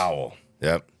 Foul.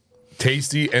 Yep.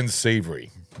 Tasty and savory.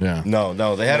 Yeah. No,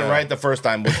 they had it right the first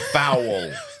time with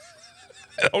foul.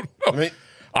 I don't know.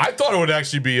 I thought it would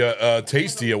actually be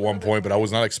tasty at one point, but I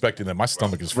was not expecting that. My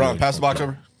stomach is Ron, feeling. pass the box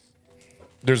over.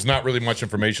 There's not really much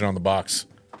information on the box.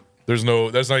 There's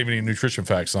not even any nutrition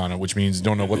facts on it, which means you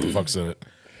don't know what the fuck's in it.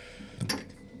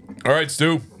 All right,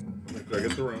 Stu. I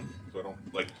get the room so I don't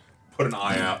like put an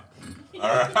eye out. All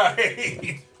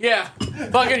right. Yeah.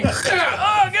 Fucking.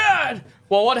 Oh, God.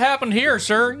 Well, what happened here,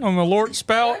 sir? On the Lord That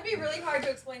spout? would be really hard to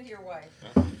explain to your wife.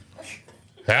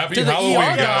 Happy To the Halloween,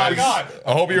 ER guys. God.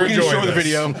 I hope you're You can enjoying show the this.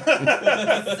 video.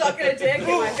 Sucking a dick in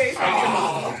my face.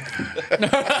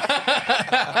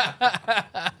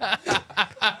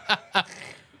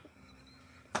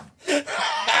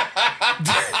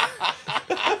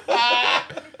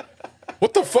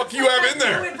 What the fuck you have in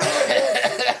there?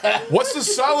 What's the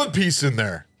solid piece in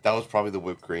there? That was probably the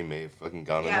whipped cream may have fucking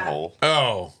gone in the Yeah. hole.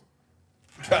 Oh.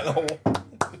 Yay!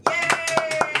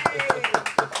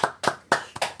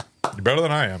 You're better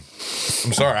than I am.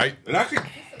 I'm sorry. It actually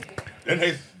didn't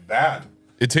taste bad.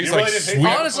 It tastes You really like didn't taste sweet.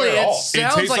 bad. Honestly, At it all.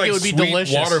 sounds tastes like it would be sweet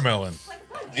delicious. watermelon.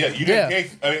 Yeah, you Yeah. didn't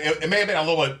taste. I mean, it may have been a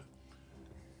little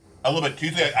bit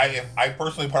too thick. I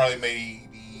personally probably maybe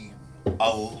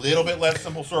a little bit less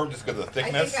simple syrup just because of the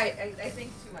thickness. I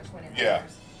think too much went in Yeah, there.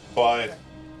 but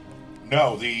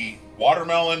no, the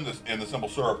watermelon and the simple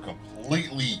syrup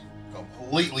completely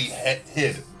hid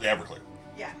the Everclear.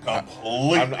 Yeah.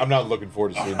 Completely. I'm not looking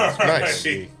forward to seeing this. Nice.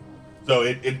 So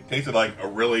it tasted like a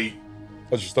really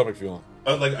How's your stomach feeling?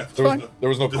 like There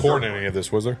was no dessert. corn in any of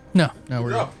this, was there? No,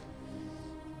 we're No.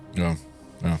 No.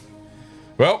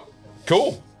 Well,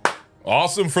 cool.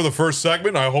 Awesome for the first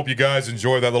segment. I hope you guys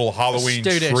enjoy that little Halloween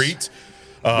Let's do this. treat.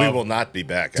 We will not be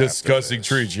back. after Disgusting this.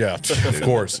 treats, yeah, of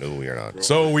course. No, we are not.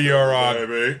 So we are on.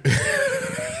 Baby.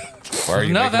 Why are you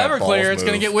enough making my balls Everclear. It's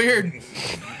gonna move? get weird.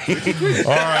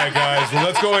 All right, guys. Well,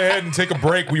 let's go ahead and take a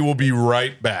break. We will be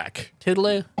right back.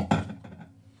 Toodaloo.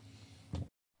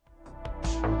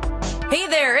 Hey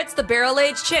there, it's the Barrel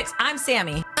Age Chicks. I'm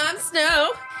Sammy. I'm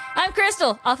Snow. I'm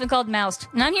Crystal, often called Moused,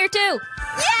 and I'm here too.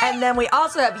 And then we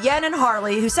also have Yen and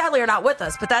Harley, who sadly are not with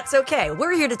us, but that's okay.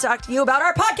 We're here to talk to you about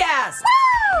our podcast.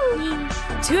 Woo!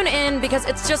 Tune in because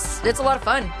it's a lot of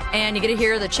fun. And you get to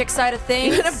hear the chick side of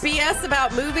things. You're gonna BS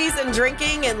about movies and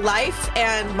drinking and life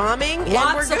and momming. and we're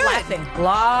Lots of good. laughing.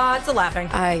 Lots of laughing.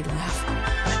 I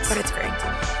laugh, but it's great.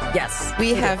 Yes.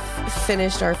 We have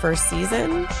finished our first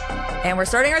season. And we're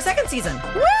starting our second season.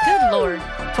 Good lord.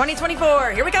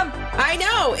 2024. Here we come. I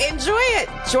know. Enjoy it.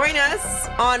 Join us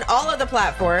on all of the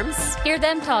platforms. Hear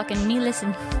them talk and me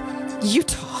listen. You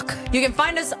talk. You can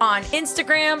find us on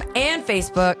Instagram and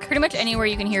Facebook. Pretty much anywhere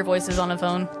you can hear voices on a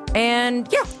phone. And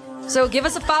yeah, so give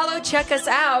us a follow. Check us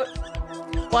out.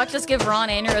 Watch us give Ron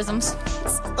aneurysms.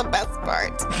 This is the best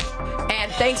part.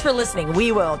 And thanks for listening.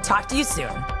 We will talk to you soon.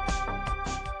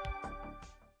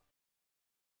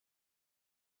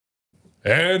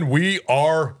 And we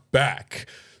are back.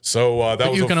 So that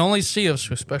was You can only see us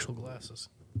with special glasses.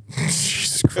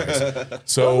 Jesus Christ.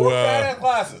 So Badass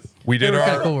glasses. we did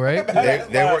Kind our. of cool, right?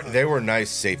 They were nice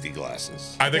safety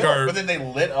glasses. I think Yeah, our. but then they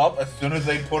lit up as soon as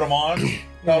they put them on.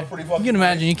 That was pretty fucking. You can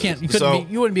imagine nice.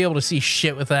 you wouldn't be able to see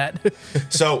shit with that.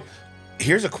 So,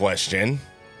 here's a question.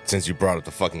 Since you brought up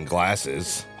the fucking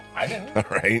glasses, I didn't. all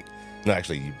right? No,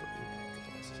 actually, you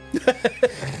brought up the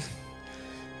glasses.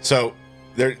 So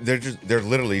they're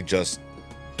literally just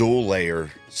dual layer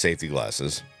safety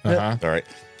glasses. Uh-huh. All right,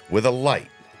 with a light.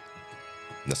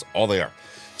 And that's all they are.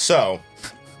 So,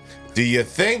 do you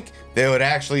think they would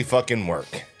actually fucking work?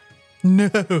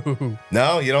 No.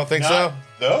 No, you don't think so? Not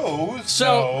those.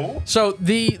 So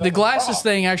the glasses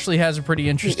thing actually has a pretty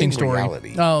interesting In story.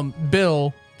 reality.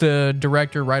 Bill, the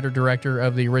writer-director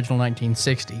of the original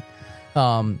 1960,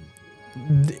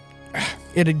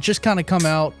 it had just kind of come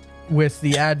out with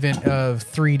the advent of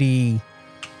 3D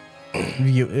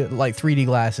view, like 3D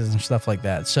glasses and stuff like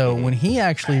that. So when he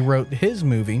actually wrote his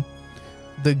movie,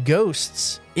 the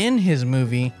ghosts in his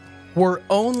movie were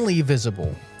only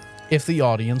visible if the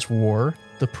audience wore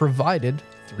the provided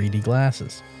 3D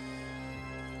glasses.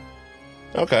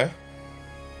 Okay.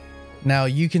 Now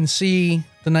you can see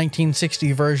the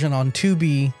 1960 version on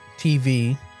Tubi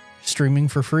TV streaming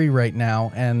for free right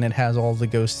now, and it has all the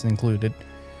ghosts included.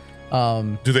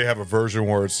 Do they have a version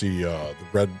where it's the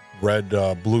red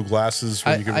blue glasses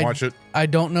where you can watch it? I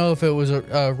don't know if it was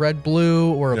a red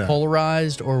blue or a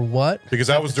polarized or what. Because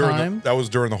that was during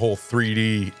the whole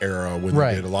 3D era when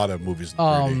they did a lot of movies in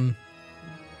 3D.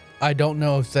 I don't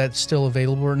know if that's still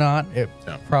available or not. It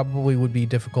probably would be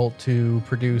difficult to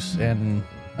produce, and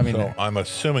I mean, So I'm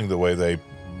assuming the way they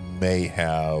may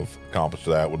have accomplished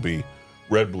that would be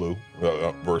red blue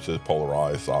versus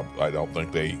polarized. I don't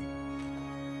think they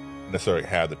necessarily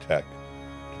had the tech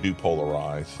to do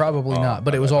polarized. probably not.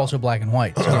 But it was also black and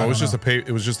white. So No, it was just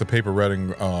the paper red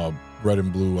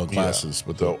and blue glasses. Yeah.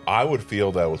 But So I would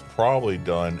feel that was probably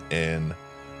done in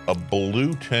a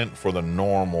blue tint for the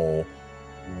normal,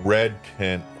 red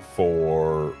tint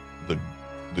for the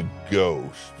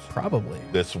ghost. probably.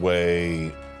 This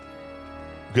way,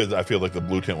 because I feel like the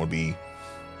blue tint would be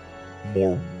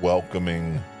more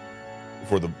welcoming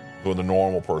for the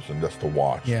normal person just to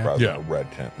watch, rather than a red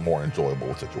tint, more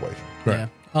enjoyable situation. Right.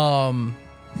 Yeah.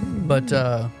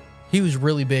 But he was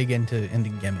really big into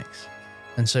gimmicks.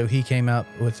 And so he came up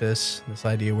with this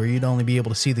idea where you'd only be able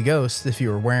to see the ghosts if you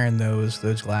were wearing those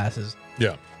glasses.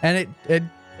 yeah. And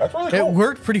That's really cool. it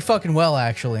worked pretty fucking well,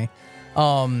 actually.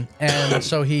 And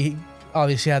so he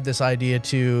obviously had this idea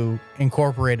to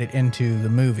incorporate it into the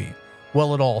movie.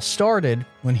 Well, it all started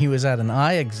when he was at an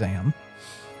eye exam,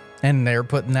 and they're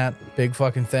putting that big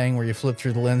fucking thing where you flip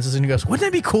through the lenses, and he goes, "Wouldn't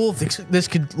that be cool if this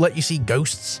could let you see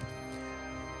ghosts?"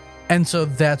 And so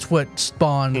that's what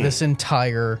spawned this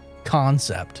entire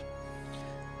concept.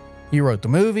 He wrote the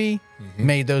movie,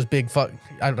 made those big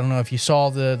I don't know if you saw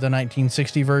the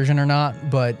 1960 version or not,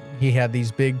 but he had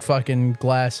these big fucking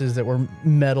glasses that were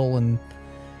metal, and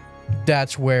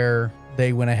that's where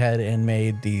they went ahead and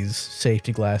made these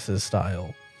safety glasses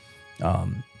style.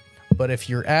 But if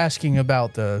you're asking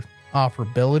about the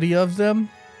operability of them,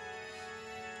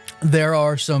 there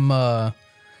are some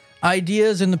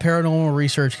ideas in the paranormal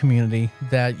research community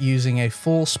that using a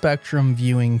full spectrum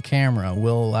viewing camera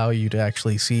will allow you to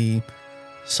actually see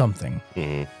something.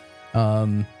 It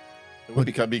would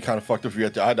be kind of fucked up if you're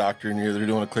at the eye doctor and they're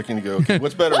doing a click and you go, okay,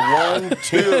 what's better, 1,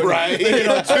 2, right?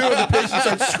 Then, 2, and the patient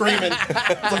starts screaming.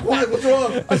 It's like, what? What's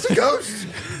wrong? It's a ghost.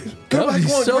 Go back to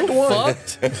He's one. so Go back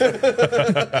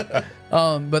to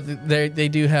one. But they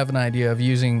do have an idea of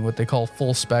using what they call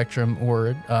full spectrum,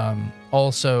 or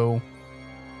also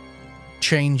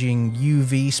changing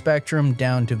UV spectrum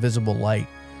down to visible light,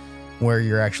 where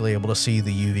you're actually able to see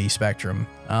the UV spectrum.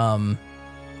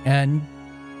 And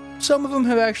some of them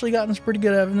have actually gotten some pretty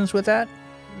good evidence with that.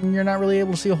 You're not really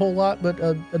able to see a whole lot, but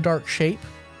a dark shape,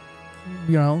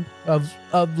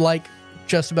 of like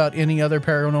just about any other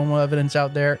paranormal evidence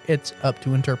out there. It's up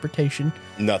to interpretation.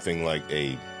 Nothing like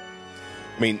I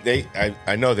mean,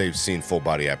 I know they've seen full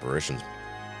body apparitions,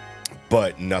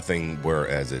 but nothing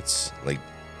whereas it's like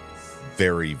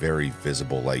very, very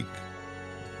visible like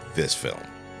this film.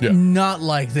 Yeah. Not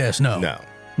like this, no.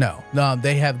 No.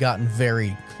 They have gotten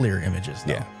very clear images,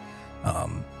 though. Yeah.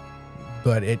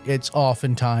 But it's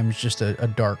oftentimes just a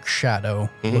dark shadow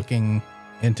looking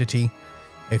entity,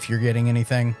 if you're getting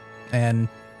anything. And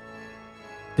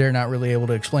they're not really able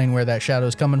to explain where that shadow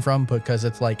is coming from because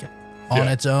it's like on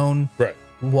its own, Right.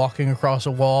 walking across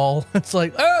a wall. It's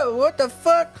like, oh, what the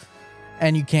fuck?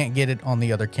 And you can't get it on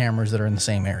the other cameras that are in the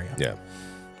same area. Yeah.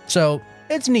 So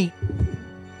It's neat.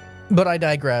 But I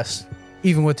digress.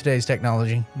 Even with today's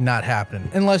technology, not happening.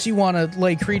 Unless you want to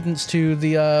lay credence to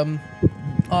the,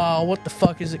 what the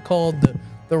fuck is it called?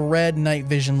 The red night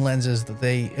vision lenses that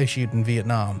they issued in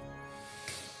Vietnam.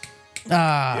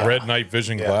 Red night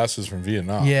vision glasses from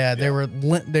Vietnam. Yeah, they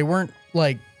weren't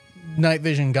like night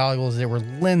vision goggles. They were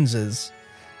lenses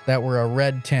that were a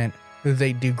red tint.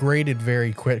 They degraded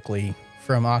very quickly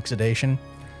from oxidation,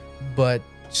 but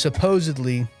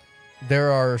supposedly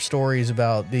there are stories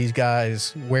about these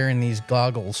guys wearing these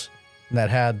goggles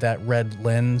that had that red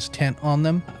lens tint on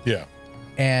them. Yeah.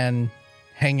 And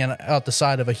hanging out the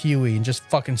side of a Huey and just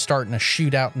fucking starting to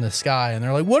shoot out in the sky. And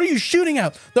they're like, what are you shooting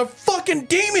at? The fucking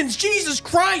demons, Jesus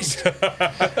Christ.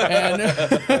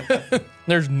 And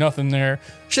there's nothing there.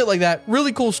 Shit like that.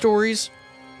 Really cool stories.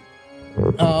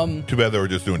 Too bad they were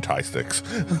just doing tie sticks.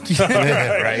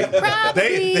 Right?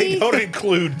 They don't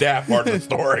include that part of the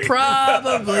story.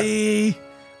 Probably.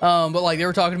 But like they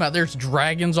were talking about, there's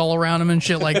dragons all around them and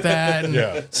shit like that. And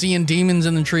Yeah. seeing demons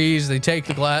in the trees. They take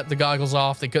the goggles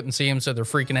off. They couldn't see them, so they're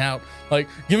freaking out. Like,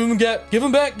 give them back.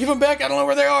 I don't know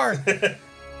where they are.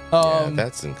 Yeah,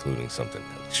 that's including something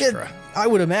extra. I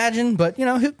would imagine, but you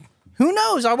know, who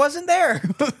knows? I wasn't there.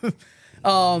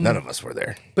 None of us were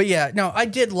there. But yeah, no, I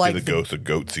did like The ghost of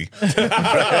Goatsy.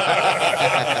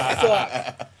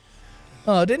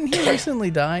 didn't he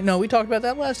recently die? No, we talked about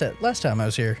that last time I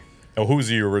was here. Oh, who's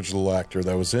the original actor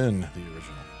that was in the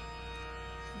original?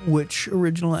 Which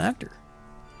original actor?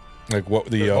 Like what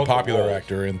the popular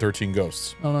actor in 13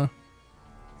 Ghosts? I don't know.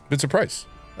 Vincent Price.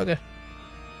 Okay.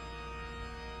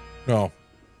 No,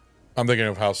 I'm thinking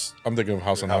of House. I'm thinking of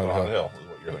House on House on Haunted the Hill. Hill is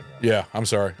what you're thinking of. Yeah, I'm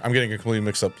sorry. I'm getting completely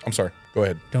mixed up. I'm sorry. Go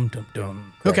ahead. Dum dum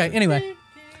dum. Okay. Anyway,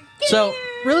 so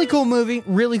really cool movie,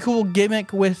 really cool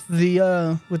gimmick with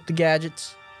the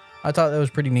gadgets. I thought that was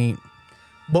pretty neat.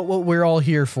 But what we're all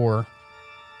here for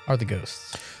are the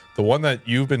ghosts. The one that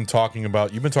you've been talking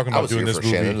about. You've been talking I about was doing here this for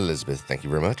movie. Shannon Elizabeth. Thank you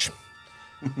very much.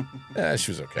 Yeah,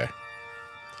 she was okay.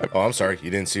 Oh, I'm sorry. You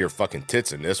didn't see her fucking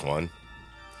tits in this one.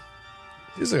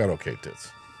 She's got okay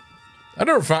tits. I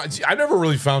never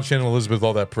really found Shannon Elizabeth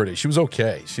all that pretty. She was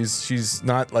okay. She's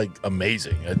not like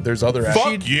amazing. There's other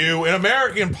Fuck you! In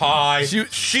American Pie,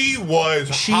 she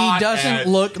was. She hot doesn't as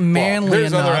look manly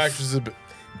There's enough. other actresses.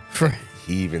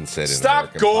 He even said it.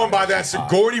 Stop going by that So,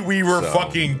 Sigourney Weaver So-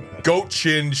 fucking goat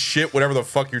chin shit, whatever the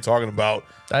fuck you're talking about.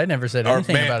 I never said Or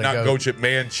anything man, about not a goat goat. chin,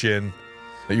 man chin.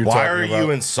 That you're Why talking are about.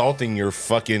 you insulting your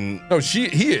fucking? No, he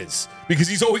is because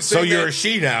he's always So saying you're that. a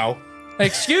she now.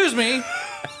 Excuse me.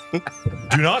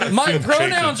 Do not. My assume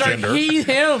pronouns Chase's are gender. he,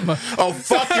 him. Oh,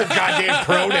 fuck your goddamn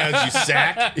pronouns, you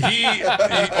sack. he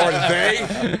or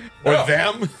they or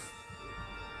them.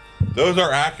 Those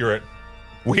are accurate.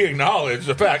 We acknowledge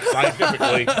the fact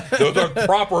scientifically. Those are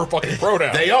proper fucking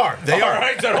pronouns. They are. They All are.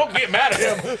 right, so don't get mad at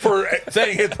him for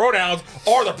saying his pronouns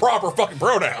are the proper fucking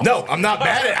pronouns. No, I'm not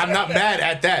mad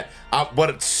at that.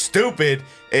 What's stupid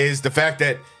is the fact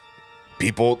that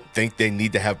people think they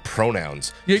need to have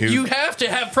pronouns. You have to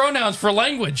have pronouns for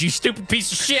language, you stupid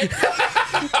piece of shit.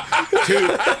 You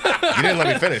didn't let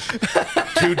me finish.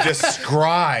 To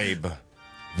describe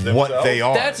what they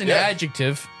are. That's an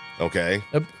adjective. Okay.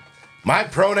 Yep. My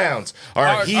pronouns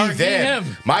are he, are he, them.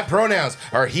 him. My pronouns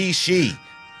are he, she.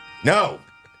 No,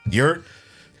 you're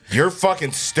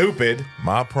fucking stupid.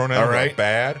 My pronouns All right. are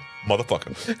bad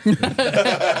motherfucker.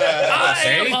 I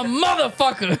am a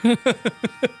motherfucker.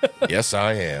 Yes,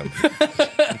 I am.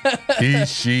 He,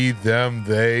 she, them,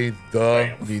 they,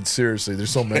 the. I mean, seriously,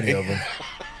 there's so many of them.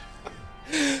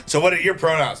 So what are your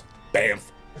pronouns? Bamf.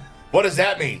 What does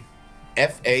that mean?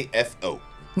 FAFO.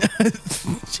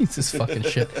 Jesus fucking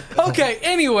shit. Okay,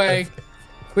 anyway,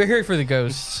 we're here for the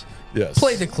ghosts. Yes.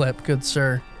 Play the clip, good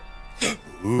sir.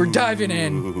 We're diving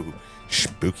in. Ooh,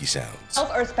 spooky sounds.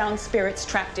 12 earthbound spirits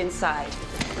trapped inside.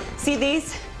 See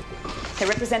these? They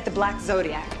represent the Black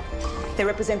Zodiac. They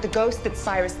represent the ghost that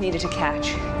Cyrus needed to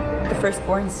catch. The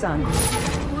firstborn son.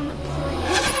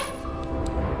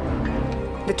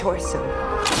 The torso.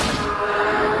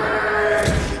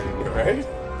 Right?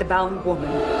 The bound woman.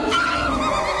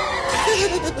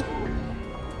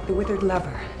 The withered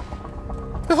lover.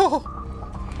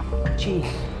 Jean.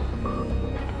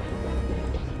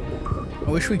 I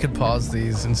wish we could pause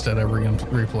these instead of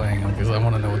replaying them because I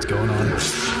want to know what's going on.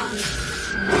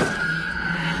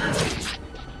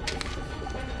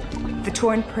 The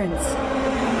torn prince.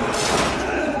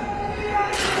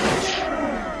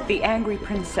 The angry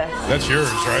princess. That's yours,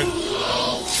 right?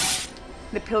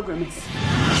 The pilgrimess.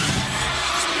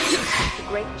 The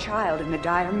great child and the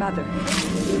dire mother.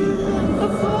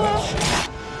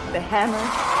 The hammer.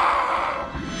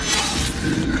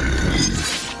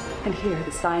 And here,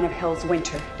 the sign of Hell's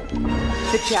winter.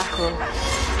 The Jackal.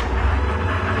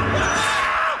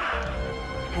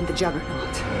 And the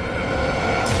Juggernaut.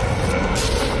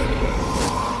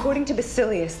 According to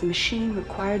Basilius, the machine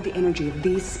required the energy of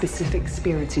these specific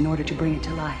spirits in order to bring it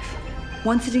to life.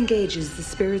 Once it engages, the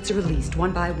spirits are released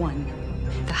one by one.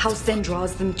 The house then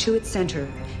draws them to its center.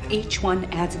 Each one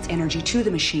adds its energy to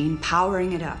the machine,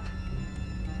 powering it up.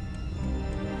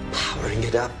 Powering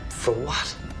it up for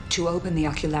what? To open the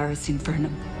Ocularis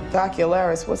Infernum. The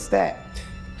Ocularis, what's that?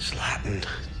 It's Latin.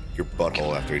 Your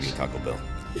butthole after eating Taco Bell.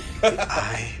 The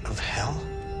Eye of Hell?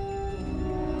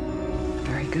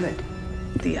 Very good.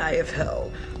 The Eye of Hell.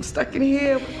 I'm stuck in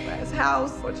here with a glass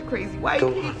house, bunch of crazy white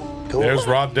people. There's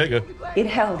Rob Digga. In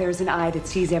hell, there's an eye that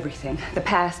sees everything. The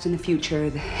past and the future,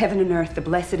 the heaven and earth, the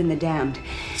blessed and the damned.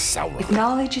 Sauron. If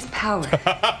knowledge is power,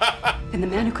 then the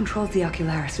man who controls the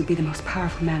Ocularis would be the most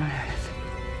powerful man on earth.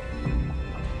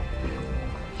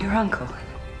 Your uncle.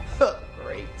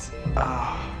 Great.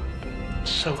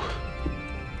 So,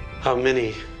 how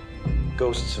many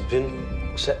ghosts have been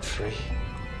set free?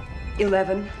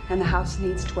 11, and the house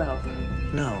needs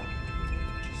 12. No.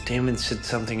 Damon said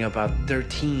something about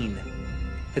 13.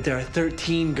 That there are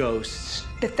 13 ghosts.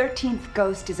 The 13th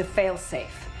ghost is a failsafe.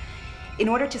 In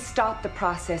order to stop the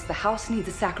process, the house needs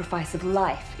a sacrifice of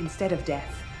life instead of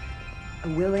death. A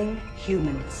willing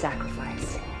human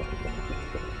sacrifice.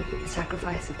 The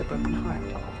sacrifice of the broken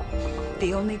heart.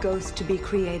 The only ghost to be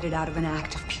created out of an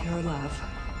act of pure love.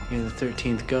 You're the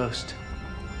 13th ghost.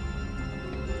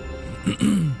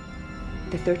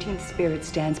 The 13th spirit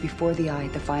stands before the eye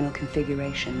at the final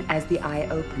configuration. As the eye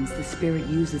opens, the spirit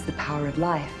uses the power of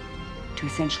life to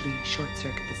essentially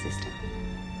short-circuit the system.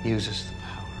 Uses the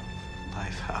power of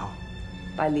life. How?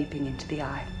 By leaping into the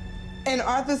eye. And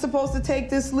Arthur's supposed to take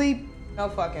this leap? No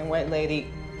fucking way, lady.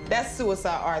 That's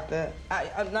suicide, Arthur.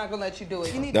 I'm not gonna let you do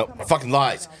it. You need No, to come fucking up with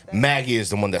lies. something else. Maggie is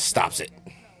the one that stops it.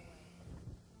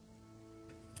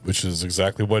 Which is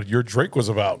exactly what your Drake was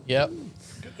about. Yep.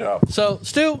 Good job. So,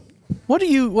 Stu, what are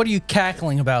you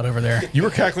cackling about over there? You were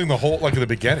cackling the whole, like, at the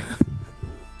beginning.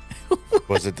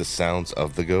 Was it the sounds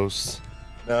of the ghosts?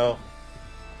 No.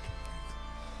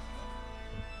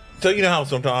 So you know how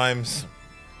sometimes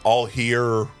I'll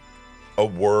hear a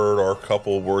word or a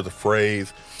couple of words, a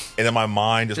phrase, and then my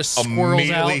mind just squirrels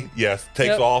immediately, out. yes,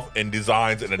 takes off and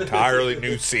designs an entirely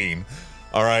new scene.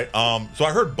 All right. So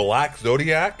I heard Black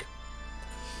Zodiac,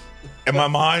 and my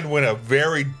mind went a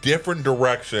very different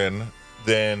direction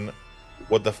than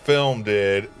what the film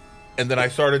did. And then I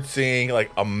started seeing like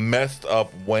a messed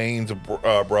up Wayne's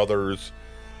brothers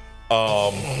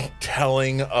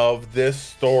telling of this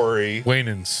story.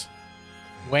 Waynans.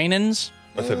 Waynans?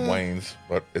 I said Wayne's,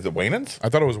 but is it Waynans? I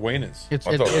thought it was Waynans.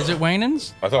 Is it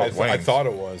Waynans? I thought it was I Wayne's. thought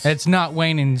it was. It's not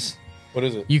Waynans. What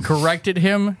is it? You corrected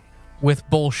him with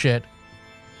bullshit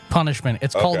punishment.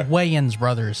 It's called Okay. Wayans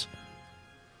Brothers.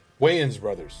 Wayans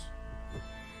brothers.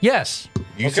 Yes.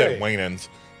 You Okay. said Waynans,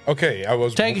 Okay, I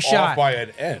was Take a off shot. by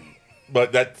an N.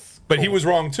 but that's. But he was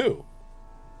wrong too.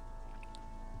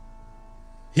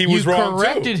 He was You wrong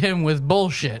corrected too. him with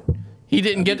bullshit. He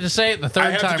didn't get to say it the I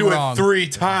third had time to do wrong. it 3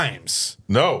 times.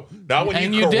 No, not when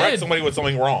And you you correct did. somebody with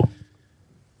something wrong.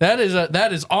 That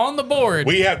is on the board.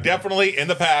 We have definitely in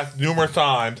the past numerous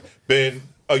times been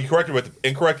you corrected with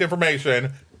incorrect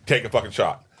information. Take a fucking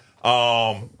shot.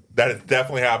 That has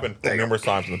definitely happened numerous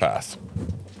times in the past.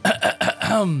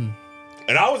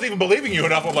 And I was even believing you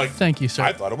enough. I'm like, Thank you, sir.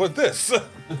 I thought it was this.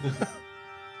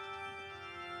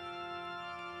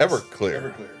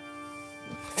 Everclear.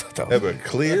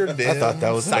 Everclear. I thought that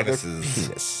was another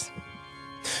penis.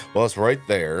 Well, it's right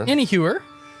there. Anywhoer.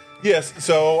 Yes.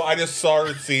 So I just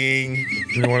started seeing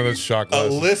You're one of those shot a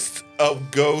glasses. list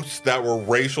of ghosts that were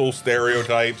racial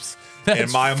stereotypes. That's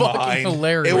in my fucking mind,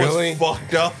 hilarious. it was Really?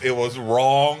 fucked up. It was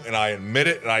wrong, and I admit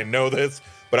it, and I know this.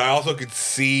 But I also could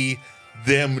see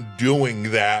them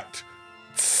doing that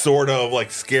sort of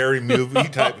like scary movie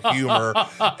type humor,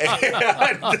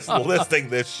 and just listing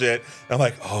this shit. And I'm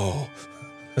like, oh,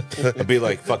 It'd be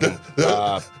like fucking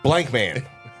Blank Man.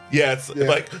 yes,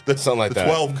 like Something like the that.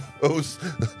 12 ghosts,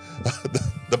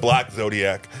 the Black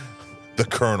Zodiac, the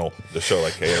Colonel, the show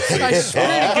like KFC. I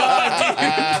swear to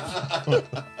God, dude.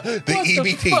 The What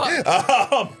the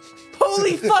EBT.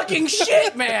 Holy fucking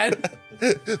shit, man.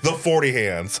 The 40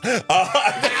 hands.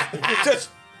 Just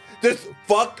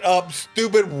fucked up,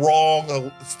 stupid,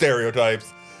 wrong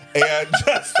stereotypes, and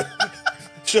just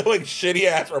showing shitty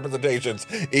ass representations,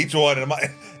 each one. And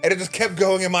it just kept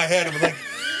going in my head. I was like,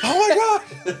 oh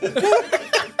my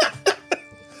God.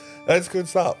 That's good.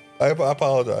 Stop. I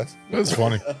apologize. That's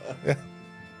funny.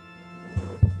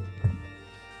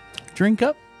 Drink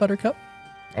up, Buttercup.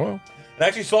 Oh, And I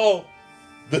actually saw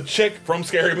the chick from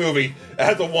Scary Movie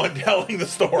as the one telling the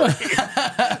story.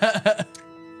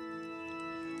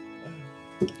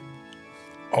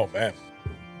 oh man.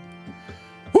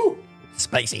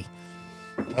 Spicy.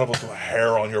 I'll put some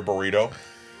hair on your burrito.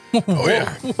 Oh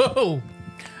yeah. Whoa.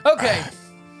 Okay.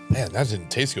 Man, that didn't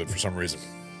taste good for some reason.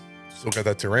 Still got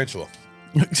that tarantula.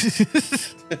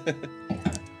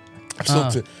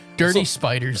 Dirty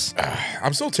spiders.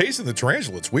 I'm still tasting the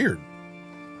tarantula. It's weird.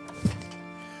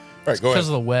 All right, go Because ahead.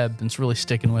 of the web, it's really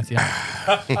sticking with you.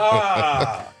 Sticking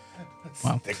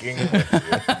with you.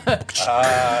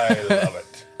 I love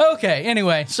it. Okay,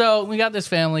 anyway, so we got this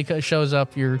family shows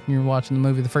up. You're watching the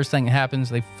movie. The first thing that happens,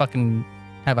 they fucking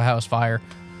have a house fire.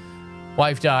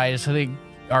 Wife dies. So they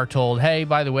are told, hey,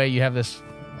 by the way, you have this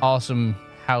awesome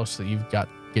house that you've get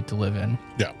to live in.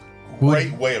 Yeah.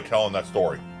 Great way of telling that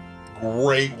story.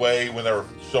 Great way when they're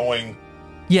showing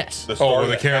Yes. the story when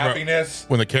the of camera, happiness.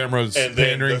 when the camera's And then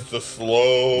pandering. just the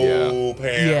slow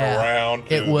pan around.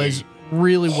 To It was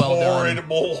really well done.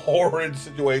 Horrid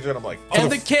situation. I'm like, And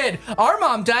the kid, our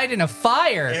mom died in a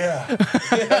fire. yeah.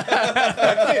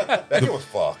 That kid was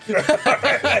fucked.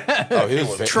 Oh, he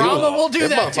was Trauma will do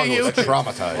that to motherfucker you. was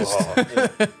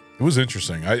traumatized. It was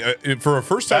interesting. For a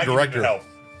first-time director.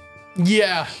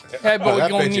 Yeah. That boy that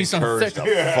gonna bitch need some encouraged thick.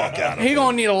 the fuck out of He it.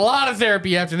 gonna need a lot of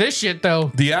therapy after this shit,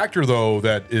 though. The actor, though,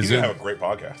 that is He's in gonna have a great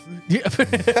podcast.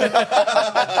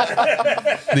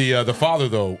 the father,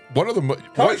 though. What are the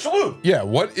Tony Shalhoub. Yeah,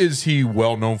 what is he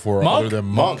well known for Monk? other than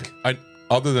Monk?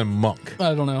 Other than Monk.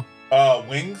 I don't know.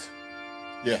 Wings.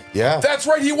 Yeah. That's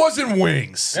right. He was in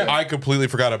Wings. Yeah. I completely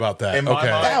forgot about that. In my mind,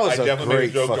 That was I a definitely made a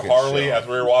great joke to fucking Harley show. as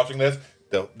we were watching this.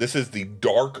 This is the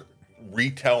dark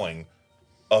retelling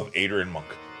of Adrian Monk.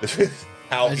 This is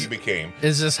how he became.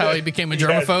 Is this how he became a Yes,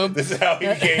 germaphobe? this is how he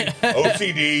became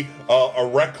OCD, a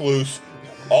recluse.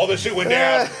 All this shit went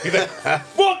down. He's like,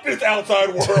 fuck this outside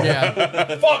world.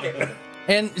 Yeah. Fuck it.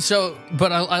 And so,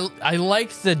 but I like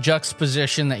the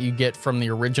juxtaposition that you get from the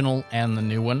original and the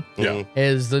new one. Yeah.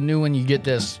 Is the new one you get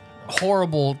this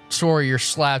horrible story you're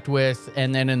slapped with,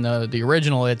 and then in the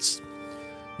original, it's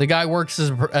the guy works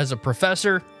as a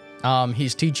professor.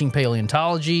 He's teaching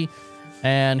paleontology,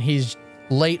 and he's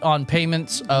late on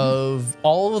payments of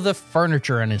all of the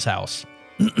furniture in his house.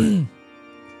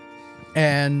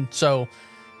 And so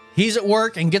he's at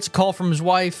work and gets a call from his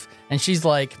wife, and she's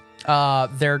like,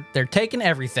 they're taking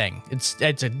everything.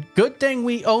 It's a good thing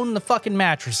we own the fucking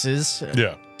mattresses.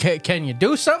 Yeah. Can you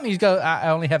do something? He's go, I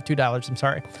only have $2. I'm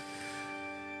sorry.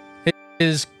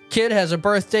 His kid has a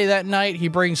birthday that night. He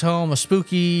brings home a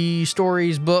spooky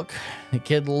stories book. The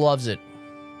kid loves it.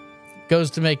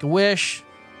 Goes to make a wish.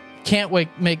 Can't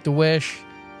make the wish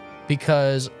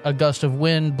because a gust of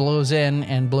wind blows in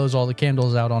and blows all the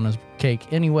candles out on his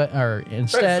cake anyway, or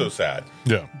instead. That's so sad.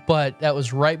 Yeah. But that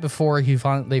was right before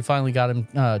they finally got him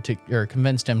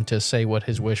convinced him to say what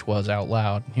his wish was out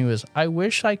loud. He was, I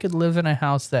wish I could live in a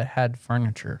house that had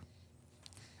furniture.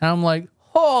 And I'm like,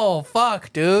 oh,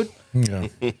 fuck, dude. Yeah.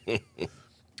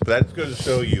 That's going to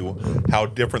show you how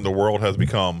different the world has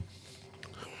become.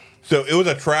 So it was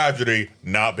a tragedy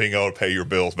not being able to pay your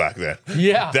bills back then.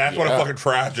 Yeah. That's what a fucking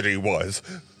tragedy was.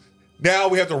 Now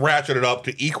we have to ratchet it up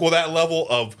to equal that level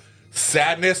of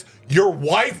sadness. Your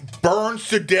wife burns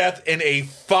to death in a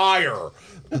fire.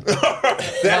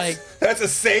 That's the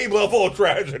same level of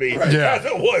tragedy as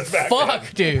it was back then.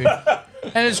 Fuck, dude.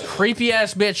 And this creepy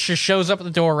ass bitch just shows up at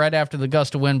the door right after the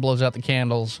gust of wind blows out the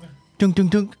candles. Dunk,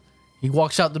 dunk, dunk. He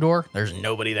walks out the door. There's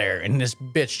nobody there. And this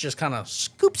bitch just kind of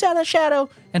scoops out of the shadow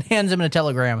and hands him a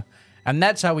telegram. And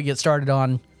that's how we get started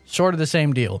on sort of the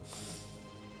same deal.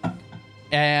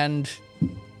 And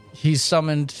he's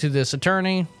summoned to this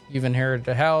attorney. You've inherited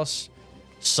a house.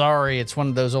 Sorry, it's one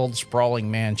of those old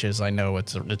sprawling mansions. I know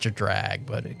it's a drag,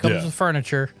 but it comes with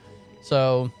furniture.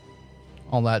 So,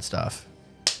 all that stuff.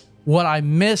 What I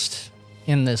missed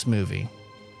in this movie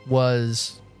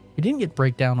was we didn't get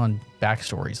breakdown on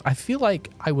backstories. I feel like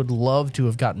I would love to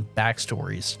have gotten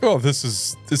backstories. Well,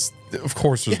 this. Of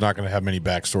course, there's not going to have many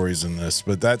backstories in this,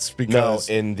 but that's because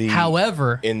in the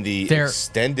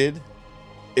extended.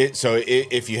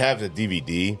 If you have the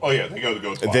DVD, oh yeah, they go to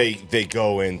Ghost Box. They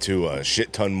go into a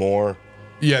shit ton more.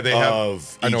 Yeah, they have.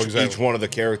 Of I know each exactly. one of the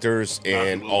characters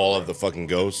and all of the fucking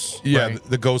ghosts. Yeah,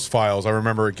 the ghost files. I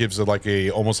remember it gives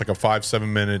it almost like a 5-7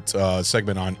 minute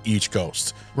segment on each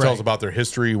ghost. It tells about their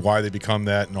history, why they become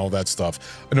that, and all that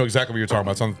stuff. I know exactly what you're talking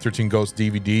about. It's on the 13 Ghosts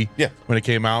DVD. Yeah, when it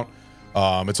came out.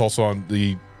 It's also on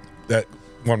that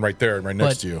one right there, right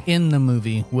next to you. In the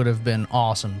movie would have been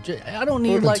awesome. I don't need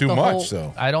Would've been like too the much, whole.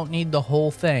 though. I don't need the whole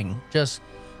thing. Just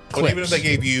But even if they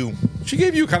gave you She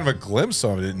gave you kind of a glimpse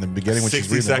of it in the beginning when she's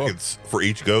 60 reading the book. seconds for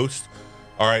each ghost.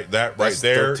 All right, that right That's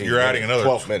there, 13 you're adding minutes, another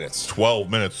 12 minutes. 12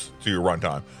 minutes to your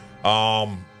runtime.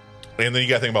 And then you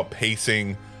got to think about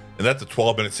pacing, and that's a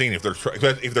 12-minute scene. If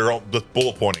they're all just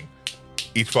bullet pointing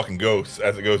each fucking ghost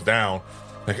as it goes down,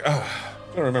 like I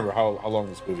don't remember how long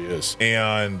this movie is.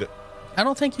 And I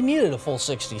don't think you needed a full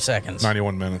 60 seconds.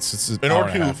 91 minutes. It's an in hour order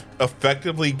and a to half.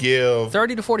 effectively give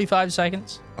 30 to 45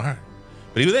 seconds. All right.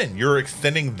 But even then, you're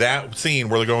extending that scene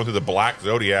where they're going through the Black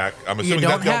Zodiac. I'm assuming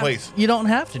that's the place. You don't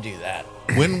have to do that.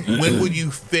 When would you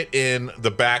fit in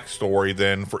the backstory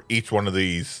then for each one of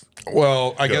these?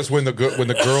 Well, I guess when the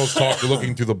girls talk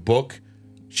looking through the book,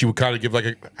 she would kind of give like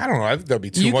a, I don't know, I think that'd be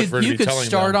too much for her to You be could telling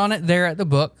start them. on it there at the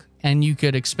book, and you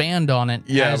could expand on it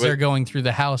Yeah, as but- they're going through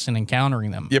the house and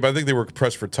encountering them. Yeah, but I think they were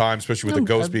pressed for time, especially with the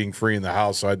ghost being free in the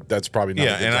house. So that's probably not.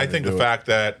 Yeah, a good and time I to think do the it. fact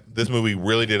that this movie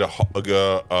really did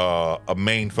a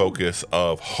main focus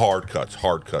of hard cuts.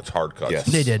 Yes.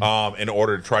 They did. In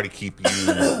order to try to keep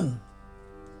you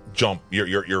jump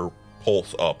your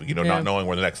pulse up, Yeah. not knowing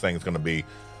where the next thing is going to be,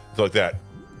 so like that.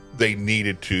 They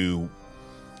needed to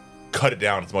cut it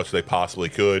down as much as they possibly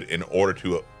could in order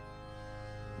to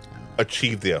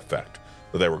achieve the effect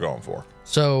that they were going for.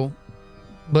 So,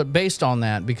 but based on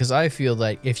that, because I feel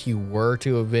that if you were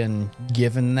to have been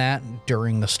given that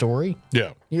during the story,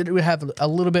 Yeah. you would have a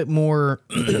little bit more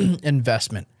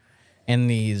investment in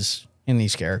these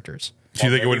characters. Do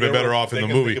you think it would have been better off in the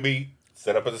movie? It could be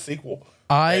set up as a sequel.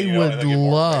 I would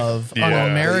love an Yeah.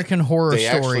 American Horror They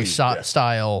Story actually-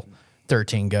 style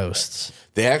 13 Ghosts.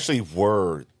 They actually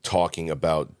were talking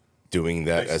about doing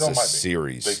that They as still a might be.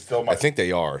 series. They still might I think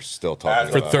they are still talking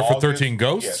about For it. 13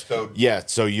 Ghosts? Yeah,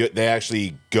 so they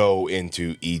actually go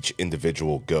into each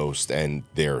individual ghost and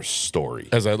their story.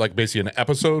 As like basically an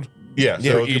episode? Yeah, so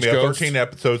For it's each gonna be a ghost? 13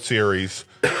 episode series.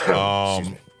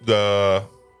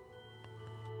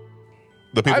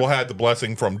 The people had the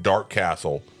blessing from Dark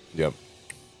Castle. Yep.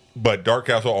 But Dark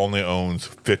Castle only owns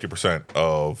 50%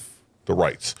 of the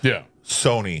rights. Yeah.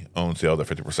 Sony owns the other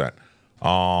 50%.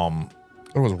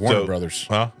 It was Warner Brothers.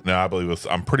 Huh? No, I believe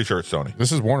I'm pretty sure it's Sony.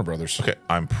 This is Warner Brothers. Okay,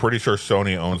 I'm pretty sure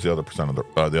Sony owns the other percent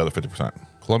of the other 50%.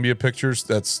 Columbia Pictures.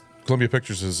 Columbia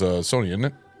Pictures is Sony, isn't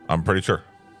it? I'm pretty sure.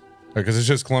 Because it's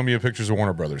just Columbia Pictures and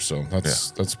Warner Brothers, so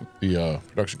that's the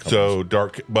production company. So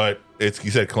but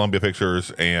you said Columbia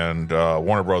Pictures and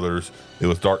Warner Brothers. It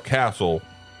was Dark Castle,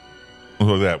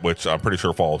 look at that, which I'm pretty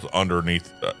sure fell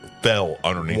underneath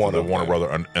the Warner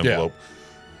Brother envelope. Yeah.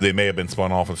 They may have been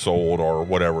spun off and sold or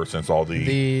whatever since all the.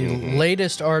 The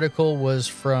latest article was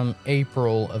from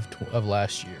April of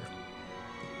last year.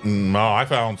 No, I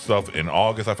found stuff in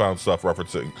August. I found stuff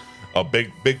referencing a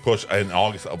big push in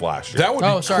August of last year. That would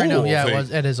be sorry, no, cool yeah,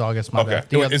 if it is August. My bad.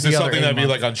 Is this something that'd be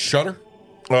like on Shudder?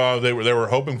 They were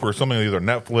hoping for something either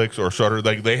Netflix or Shudder.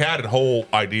 They had a whole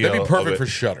idea. That'd be perfect of for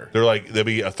Shudder. They're like there'd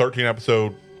be a 13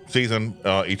 episode season,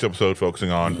 each episode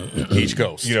focusing on each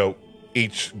ghost.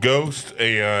 Each ghost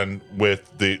and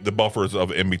with the buffers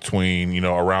of in between,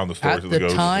 around the stories At of the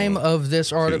ghosts. the time of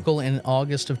this article in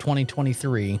August of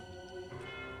 2023,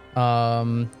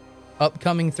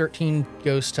 upcoming 13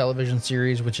 Ghost television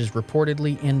series, which is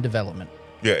reportedly in development.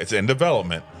 Yeah, it's in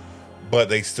development, but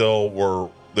they still were.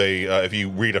 If you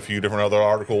read a few different other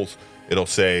articles, it'll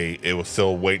say it was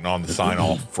still waiting on the sign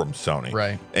off from Sony.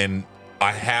 Right. And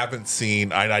I haven't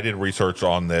seen. I did research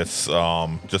on this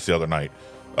just the other night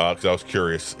because I was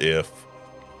curious if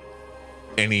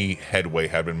any headway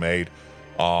had been made.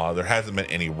 There hasn't been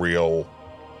any real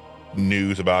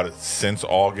news about it since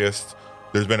August.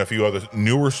 There's been a few other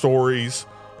newer stories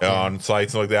on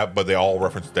sites and like that, but they all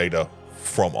reference data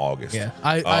from August. Yeah,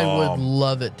 I would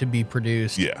love it to be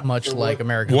produced much like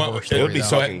American Horror Story. It would be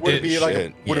fucking Would it be like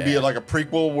shit. it be like a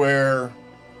prequel where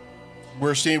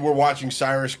we're watching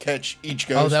Cyrus catch each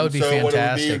ghost? Oh, that would be What it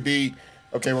fantastic. would be,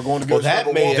 okay, we're going to Well, ghost that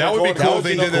number may- one. that would be cool if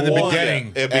they did it in the Number one.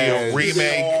 beginning. It'd be a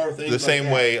remake things the like same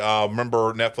that. way.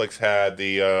 Remember Netflix had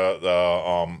the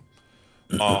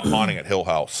Haunting at Hill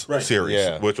House series,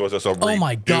 Yeah. which was just a Oh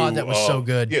my God, that was so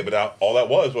good. Yeah, but all that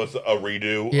was a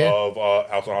redo of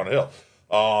House on Haunted Hill.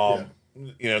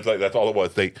 It's like that's all it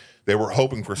was. They were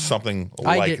hoping for something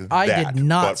like that. I did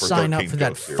not but for sign up 13 for that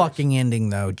Ghost series. fucking ending,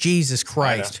 though. Jesus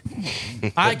Christ.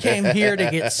 I came here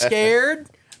to get scared.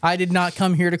 I did not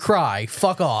come here to cry.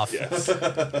 Fuck off. Yes.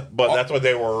 But that's what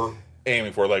they were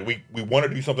aiming for. Like we want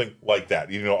to do something like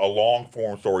that. A long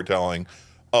form storytelling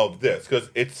of this because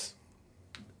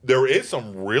there is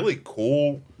some really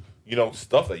cool,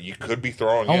 stuff that you could be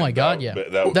throwing. Oh my God, yeah.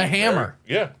 The hammer.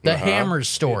 The hammer's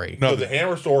story. No, the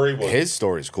hammer story was his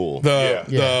story's cool.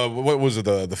 What was it?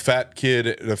 The fat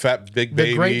kid, the fat big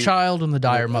baby, the great child, and the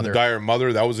dire mother. The dire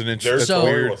mother. That was an interesting. Their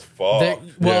story was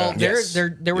fucked.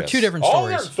 There were two different All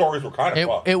stories. their stories were kind of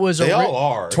fucked. It was they all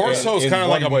are. Torso's kind of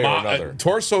like a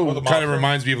Torso kind of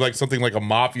reminds me of like something like a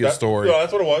mafia story. Yeah,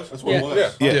 that's what it was. That's what it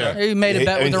was. Yeah. He made a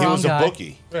bet with the wrong guy. He was a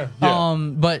bookie.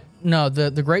 But no,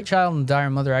 the great child and the dire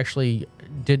mother actually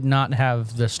did not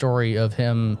have the story of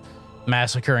him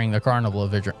massacring the carnival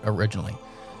originally.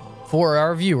 For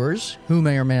our viewers who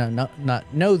may or may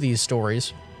not know these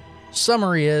stories,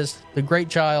 summary is the great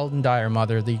child and dire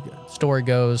mother. The story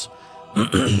goes,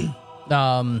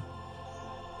 dire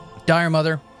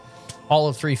mother, all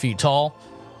of 3 feet tall.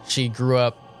 She grew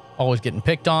up always getting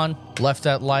picked on, left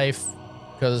that life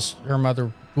because her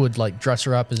mother would like dress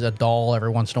her up as a doll every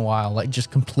once in a while, like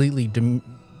just completely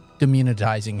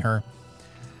demonetizing her.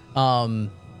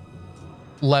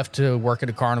 Left to work at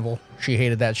a carnival. She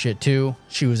hated that shit too.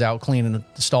 She was out cleaning the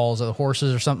stalls of the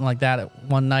horses or something like that at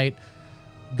one night.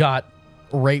 Got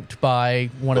raped by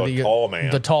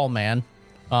the tall man,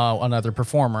 another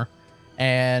performer,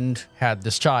 and had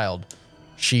this child.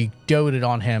 She doted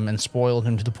on him and spoiled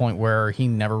him to the point where he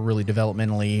never really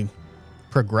developmentally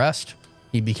progressed.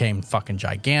 He became fucking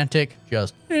gigantic,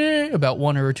 just about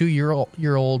 1 or 2 year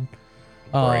old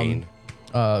brain,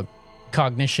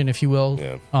 cognition, if you will.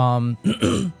 Yeah.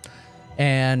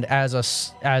 And as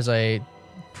a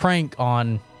prank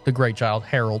on the great child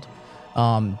Harold,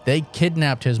 they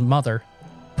kidnapped his mother,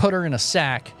 put her in a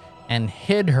sack, and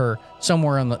hid her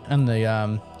somewhere in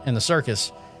the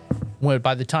circus. When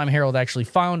by the time Harold actually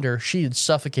found her, she had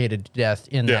suffocated to death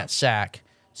in that sack.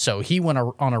 So he went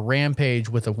on a rampage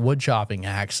with a wood chopping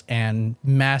axe and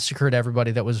massacred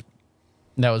everybody that was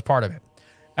part of it.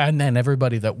 And then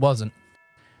everybody that wasn't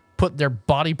put their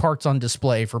body parts on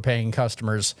display for paying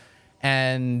customers,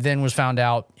 and then was found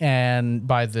out and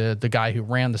by the guy who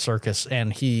ran the circus,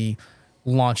 and he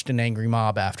launched an angry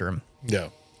mob after him. Yeah.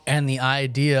 And the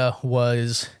idea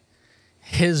was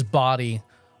his body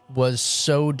was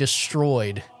so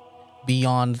destroyed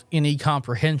beyond any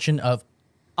comprehension of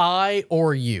I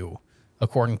or you,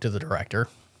 according to the director.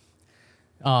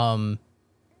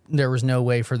 There was no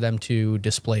way for them to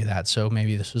display that. So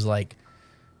maybe this was like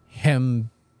him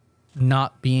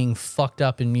not being fucked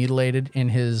up and mutilated in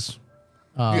his...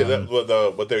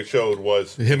 what they showed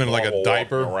was him in like a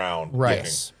diaper around. Right.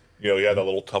 Yes. He had that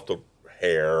little tuft of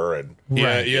hair and he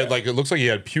had like, it looks like he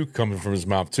had puke coming from his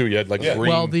mouth too. He had like green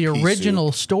Well, the pea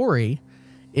original soup. story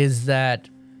is that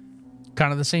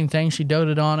kind of the same thing. She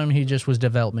doted on him. He just was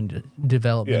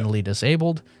developmentally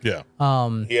disabled. Yeah.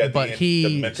 he had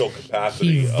the mental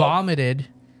capacity. He vomited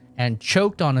and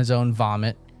choked on his own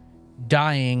vomit,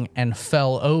 dying, and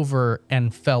fell over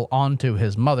and fell onto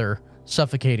his mother,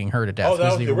 suffocating her to death.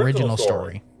 That was the original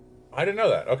story. I didn't know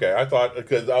that. Okay, I thought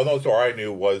because the only story I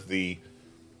knew was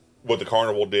what the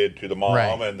carnival did to the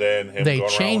mom, and then him they going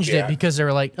around changed with the it because they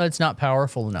were like, oh, it's not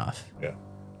powerful enough. Yeah.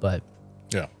 But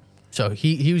yeah. So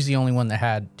he was the only one that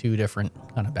had two different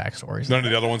kind of backstories. None of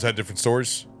the other ones had different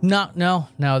stories? No.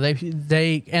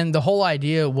 They and the whole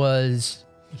idea was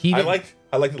I liked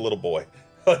the little boy.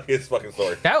 His fucking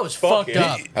story. That was fucked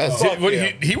up.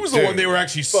 He was the one they were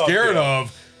actually scared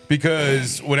of,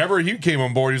 because whenever he came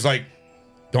on board, he was like,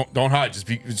 Don't hide.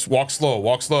 Just walk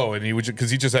slow. And he would,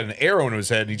 because he just had an arrow in his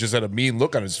head, and he just had a mean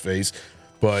look on his face.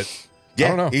 But I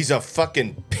don't know. He's a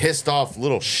fucking pissed off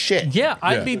little shit. Yeah,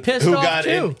 I'd be pissed who off got too.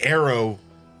 an arrow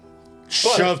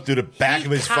shoved through the back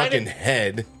of his fucking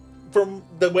head. From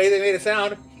the way they made it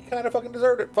sound, he kind of fucking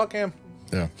deserved it. Fuck him.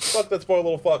 Yeah. Fuck that spoiled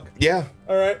little fuck. Yeah.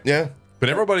 All right. Yeah. But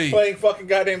everybody playing fucking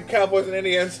goddamn cowboys and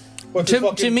Indians.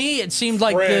 To me, it seemed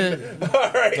like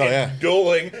all right,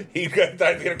 dueling. He got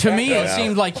to me, it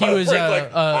seemed like he was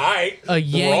a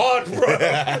yank.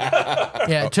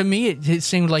 Yeah, to me, it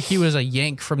seemed like he was a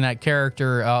yank from that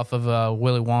character off of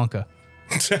Willy Wonka.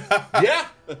 Yeah,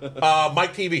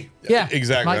 Mike TV. Yeah,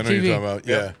 exactly. Mike I know what you're talking about.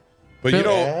 Yeah. But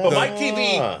but Mike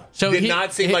TV did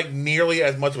not seem like nearly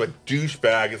as much of a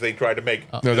douchebag as they tried to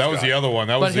make. No, that was the other one.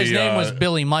 That was his name was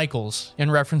Billy Michaels, in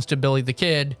reference to Billy the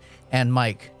Kid and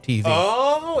Mike TV.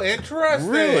 Oh, interesting.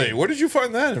 Really? Where did you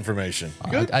find that information?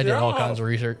 I did all kinds of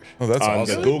research. Oh, that's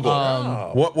awesome. Google.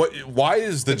 Why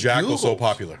is the Jackal so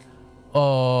popular?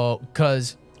 Oh,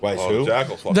 because the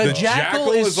Jackal's the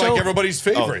Jackal is like everybody's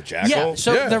favorite. Jackal? Yeah.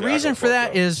 So the reason for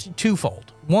that is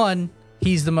twofold. One,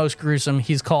 he's the most gruesome.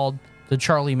 He's called the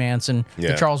Charlie Manson,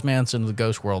 the Charles Manson of the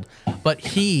ghost world. But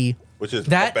which is a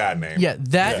bad name. Yeah,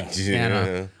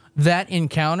 that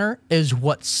encounter is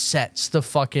what sets the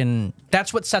fucking.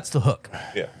 That's what sets the hook.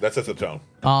 Yeah, that sets the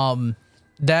tone.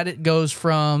 That it goes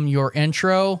from your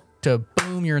intro to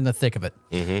boom, you're in the thick of it.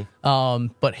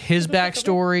 But his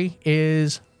backstory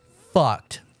is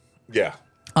fucked. Yeah.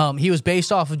 He was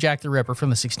based off of Jack the Ripper from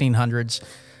the 1600s.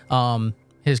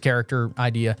 His character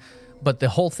idea, but the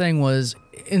whole thing was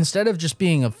instead of just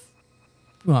being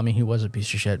well, I mean, he was a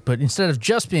piece of shit, but instead of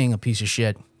just being a piece of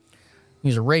shit, he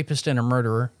was a rapist and a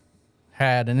murderer,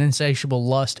 had an insatiable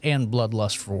lust and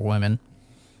bloodlust for women,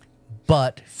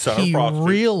 but he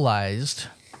realized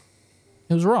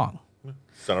it was wrong.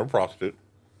 Son of a prostitute.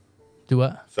 Do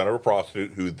what? Son of a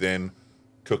prostitute who then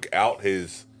took out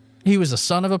his... He was a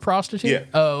son of a prostitute? Yeah.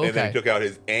 Oh, okay. And then he took out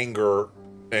his anger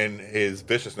and his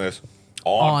viciousness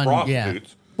on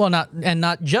prostitutes. Yeah. Well,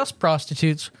 not just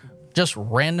prostitutes, just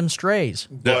random strays.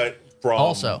 But from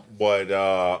also what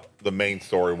the main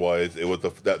story was, it was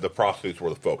the prostitutes were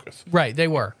the focus. Right, they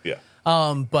were. Yeah.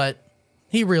 But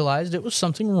he realized it was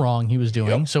something wrong he was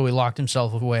doing, so he locked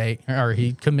himself away, or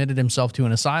he committed himself to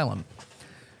an asylum.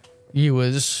 He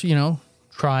was,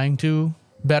 trying to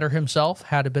better himself,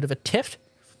 had a bit of a tiff,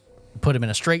 put him in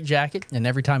a straitjacket, and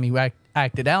every time he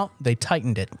acted out, they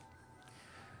tightened it.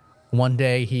 One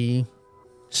day he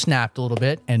snapped a little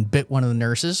bit and bit one of the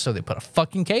nurses, so they put a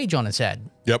fucking cage on his head.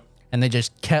 Yep. And they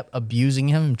just kept abusing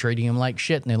him and treating him like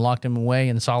shit, and they locked him away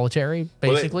in solitary,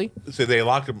 basically. So they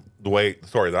locked him the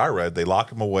story that I read, they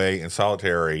locked him away in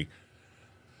solitary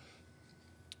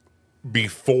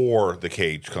before the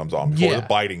cage comes on, before the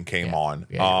biting came on.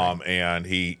 Yeah, and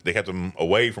they kept him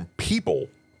away from people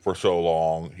for so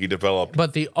long, he developed...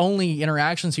 But the only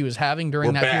interactions he was having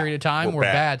during that period of time were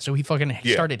bad, so he fucking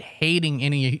started hating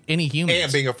any humans.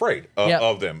 And being afraid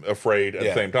of them, afraid at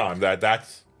the same time.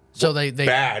 That's so they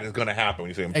bad is going to happen when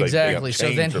you see him. Exactly. So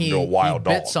then he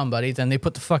bit somebody, then they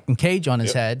put the fucking cage on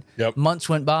his head. Months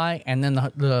went by, and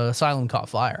then the asylum caught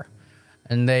fire.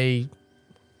 And they...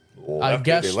 I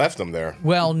guess they left him there.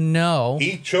 Well, no.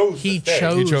 He chose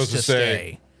to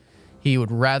stay. He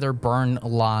would rather burn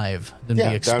alive than be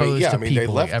exposed to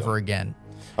people ever again.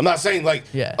 I'm not saying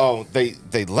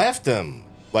they left him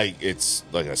like it's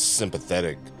like a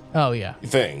sympathetic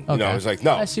thing. Okay. It's like,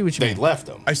 no, I see what you mean. They left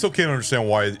him. I still can't understand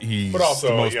why he's but also,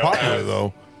 the most popular,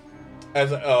 though.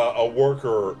 As a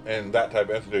worker in that type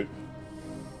of institute,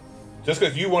 just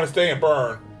because you want to stay and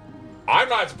burn, I'm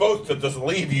not supposed to just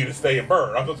leave you to stay and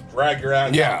burn. I'm supposed to drag your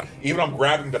ass out. Even I'm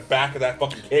grabbing the back of that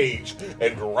fucking cage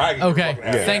and dragging your fucking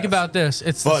ass. Think about this.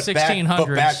 It's the 1600s.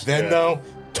 But back then, though,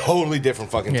 totally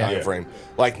different fucking time frame.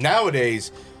 Like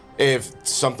nowadays, if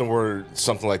something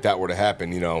like that were to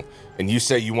happen, and you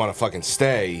say you want to fucking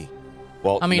stay,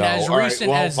 well, I mean, as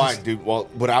recent as fine, dude. Well,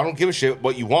 but I don't give a shit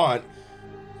what you want.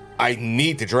 I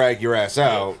need to drag your ass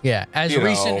out. Yeah, as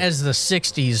recent as the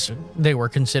 60s, they were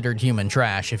considered human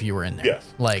trash if you were in there. Yes.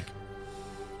 Like,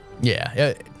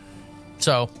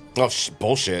 so. Oh,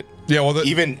 bullshit. Yeah, well,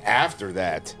 even after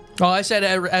that. Oh, I said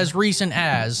as recent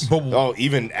as.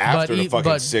 Even after the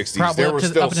fucking 60s, there were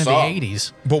still up into some. The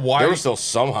 80s. But why? There were still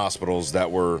some hospitals that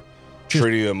were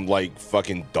treating him like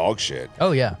fucking dog shit.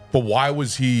 Oh, yeah. But why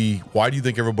do you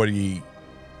think everybody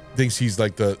thinks he's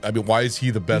like why is he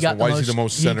the best one? Why is he the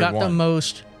most centered one? He got the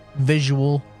most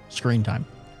visual screen time.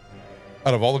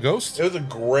 Out of all the ghosts? It was a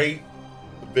great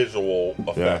visual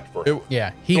effect for him.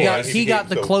 He got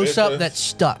the close-up that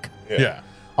stuck. Yeah.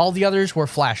 All the others were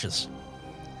flashes.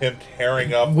 Him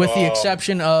tearing up... With the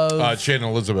exception of... Shannon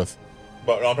Elizabeth.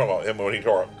 But I'm talking about him when he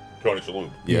tore up Tony Shalhoub.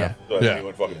 Yeah. So he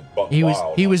went fucking buck he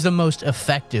wild. was the most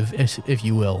effective, if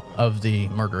you will, of the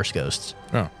murderous ghosts.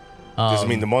 Oh. I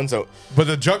mean, the ones that... But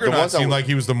the Juggernaut seemed like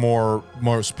he was the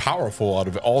most powerful out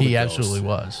of all the ghosts. He absolutely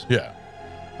was. Yeah.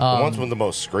 The ones with the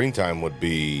most screen time would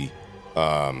be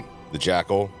the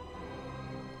Jackal.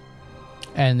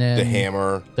 And then... The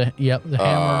Hammer. The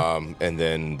Hammer. And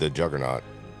then the Juggernaut.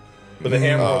 But the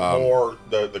Hammer was more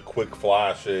the quick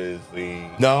flashes,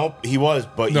 No, he was,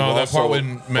 but that part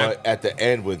when but at the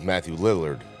end with Matthew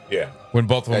Lillard. Yeah. When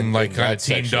both of them kind of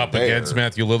teamed up against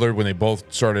Matthew Lillard when they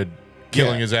both started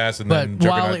killing his ass, and then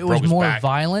Juggernaut while it broke was his more back.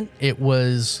 violent, it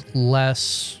was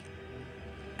less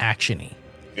actiony.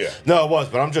 Yeah. No, it was,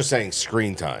 but I'm just saying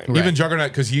screen time. Even Juggernaut,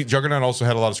 because Juggernaut also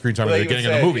had a lot of screen time at the beginning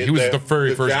of the movie. He was the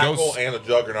very first Jackal ghost. And the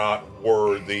Juggernaut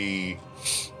were the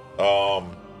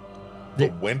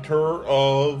winter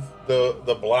of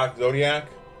the Black Zodiac.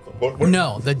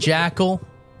 No, the Jackal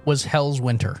was Hell's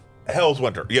Winter. Hell's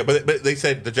Winter. Yeah, but they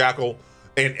said the Jackal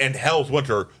and Hell's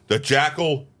Winter, the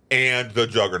Jackal and the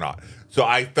Juggernaut. So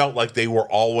I felt like they were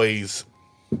always...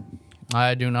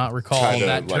 I do not recall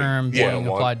that term being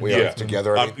applied to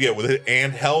together. With it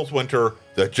and Hell's Winter,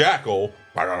 the Jackal,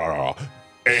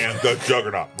 and the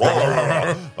Juggernaut.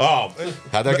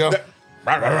 How'd that go?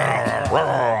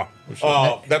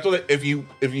 That's what if you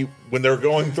when they're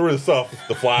going through the stuff,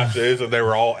 the flashes, and they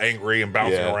were all angry and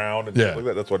bouncing around and stuff like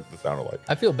that. That's what it sounded like.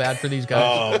 I feel bad for these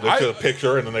guys. They showed a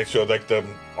picture, and then they showed like the.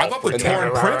 I thought the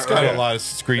Torn Prince got a lot of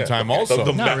screen time also.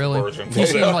 The Not meth really. version. You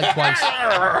see him like twice.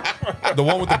 The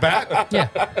one with the bat?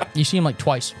 Yeah, you see him like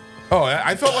twice. Oh,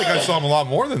 I felt like I saw him a lot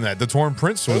more than that. The Torn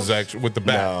Prince was actually with the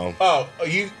bat. No. Oh,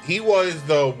 he was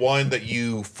the one that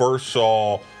you first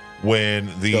saw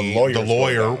when the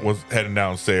lawyer was heading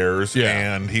downstairs,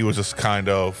 and he was just kind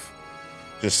of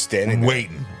just standing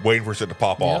waiting for shit to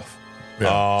pop off.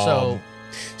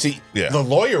 See, the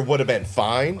lawyer would have been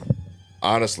fine.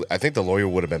 Honestly, I think the lawyer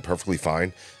would have been perfectly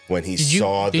fine when he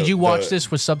saw. Did you watch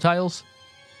this with subtitles?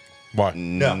 What?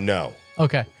 No.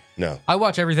 Okay. No. I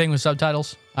watch everything with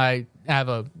subtitles. I have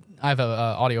a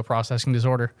audio processing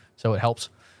disorder, so it helps.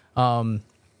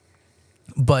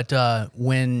 But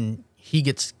when he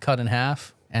gets cut in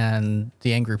half and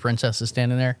the angry princess is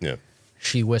standing there,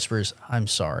 she whispers, "I'm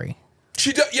sorry."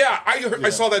 She does. Yeah, I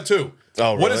saw that too.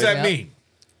 Oh, what does really? that mean?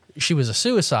 She was a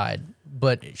suicide,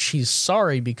 but she's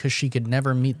sorry because she could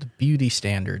never meet the beauty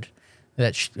standard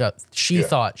that she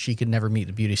thought she could never meet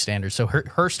the beauty standard. So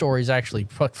her story is actually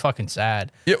fucking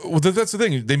sad. Yeah, well, that's the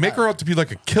thing. They make her out to be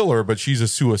like a killer, but she's a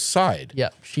suicide. Yeah,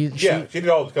 she did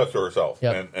all the cuts to herself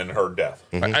Yep. and her death.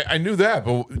 I knew that,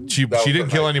 but she didn't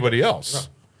kill anybody else.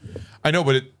 No. I know,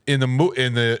 but in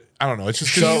the I don't know. It's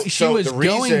just she was the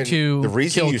reason, going to the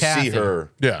reason kill you Kathy. see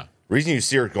her, reason you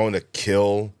see her going to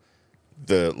kill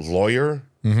the lawyer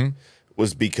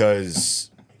was because.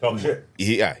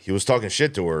 He was talking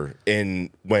shit to her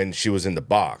when she was in the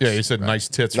box. Yeah, he said nice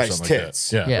tits or something like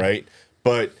that. Yeah. Right?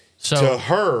 But to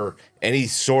her, any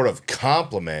sort of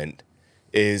compliment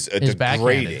is degrading.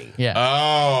 Backhanded. Yeah.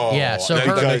 Oh. Yeah, so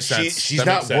because she's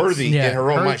not worthy in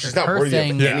her own mind. She's not worthy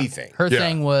of anything. Her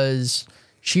thing was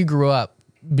she grew up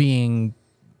being,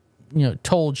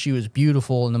 told she was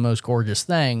beautiful and the most gorgeous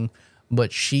thing,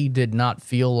 but she did not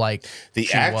feel like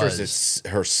the actress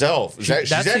herself.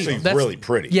 She's actually really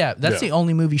pretty. Yeah, that's the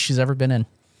only movie she's ever been in.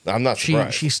 I'm not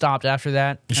surprised. She stopped after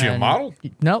that. Is she a model?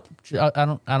 Nope.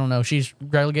 I don't know. She's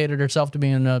relegated herself to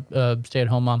being a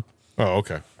stay-at-home mom. Oh,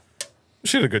 okay.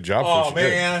 She did a good job. Oh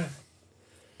man,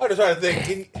 I was trying to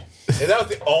think. If that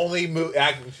was the only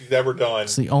acting she's ever done.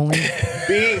 It's the only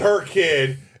being her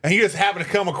kid, and you just happen to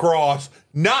come across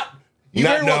You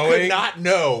very well could not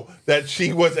know that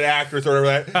she was an actress or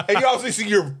whatever. And you also see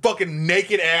your fucking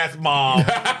naked ass mom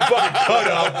fucking cut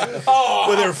up. Oh,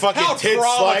 with her fucking tits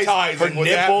sliced, her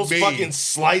nipples fucking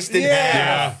sliced in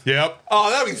half. Yeah. Yep. Oh,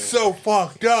 that'd be so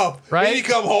fucked up. Right? Then you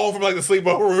come home from like the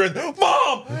sleepover and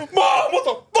Mom, what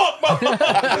the fuck, Mom?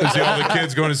 You see all the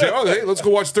kids going to say, "Oh, hey, let's go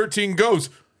watch 13 Ghosts."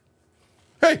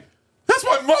 Hey, that's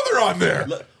my mother on there.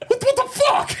 What the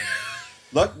fuck?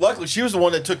 Luckily, she was the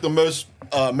one that took the most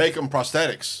makeup and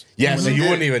prosthetics. Yeah, so you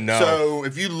wouldn't even know. So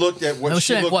if you looked at what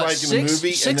she looked like in the movie,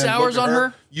 and 6 then hours looked at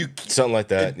on her, something like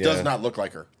that. It does not look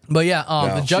like her. But yeah,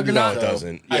 the Juggernaut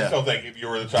doesn't. I still think if you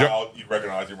were the child, you'd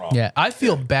recognize your mom. Yeah, I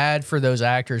feel bad for those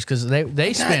actors because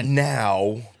they spent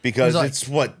now because It's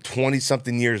like- it's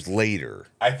 20-something years later.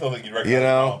 I still think you'd recognize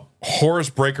your mom. Horace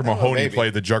Breaker Mahoney maybe.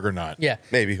 played the Juggernaut. Yeah.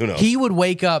 Maybe, who knows? He would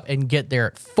wake up and get there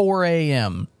at 4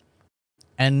 a.m.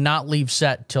 and not leave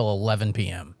set till 11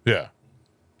 p.m. Yeah.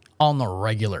 on the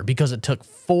regular because it took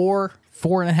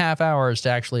 4.5 hours to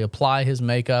actually apply his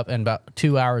makeup and about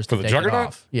 2 hours to the take it Juggernaut?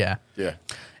 off. Yeah. Yeah.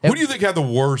 Who do you think had the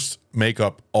worst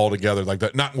makeup altogether? Like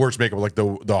the not worst makeup, but like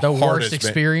the The hardest worst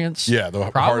experience? Yeah,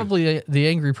 probably the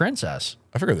Angry Princess.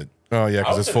 I figured that. Oh yeah,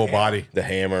 because it's full body. The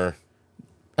hammer.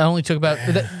 It only took about.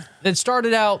 It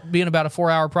started out being about a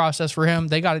 4-hour process for him.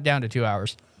 They got it down to 2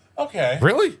 hours. Okay.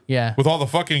 Really? Yeah. With all the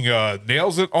fucking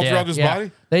nails all throughout his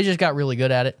body. They just got really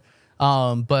good at it.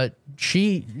 But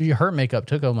her makeup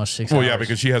took almost 6 hours. Well, yeah,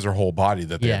 because she has her whole body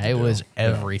that. They have to it do. was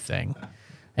everything,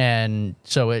 and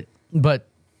so but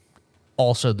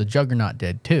also the Juggernaut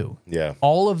did too. Yeah.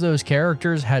 All of those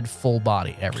characters had full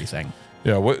body everything.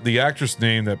 Yeah. What the actress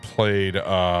name that played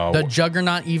The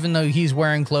Juggernaut, even though he's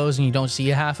wearing clothes and you don't see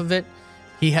half of it,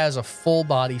 he has a full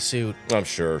body suit. I'm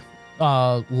sure.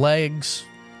 Legs,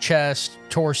 chest,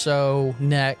 torso,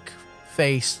 neck,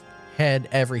 face, head,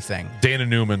 everything. Dana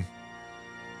Newman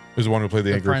is the one who played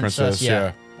the Angry Princess.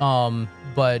 Yeah.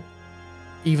 But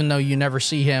even though you never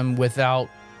see him without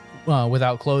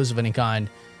clothes of any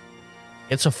kind,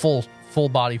 it's a full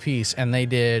body piece, and they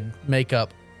did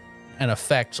makeup and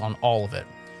effects on all of it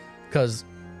because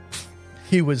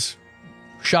he was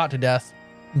shot to death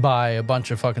by a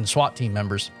bunch of fucking SWAT team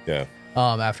members. Yeah.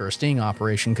 after a sting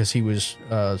operation because he was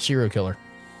a serial killer.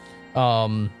 Are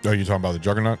you talking about the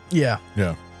Juggernaut? Yeah.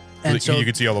 Yeah. And So you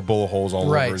could see all the bullet holes all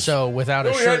over right. his... So without a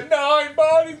We shirt, had 9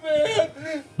 bodies,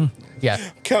 man. yeah,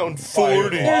 Counting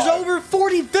 40. there's over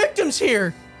 40 victims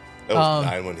here. That was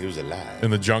 9 when he was alive. in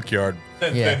the junkyard.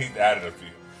 Since Yeah. then, he's added a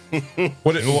few.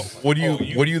 What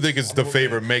do you think is the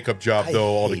favorite makeup job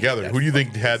though altogether? Who do you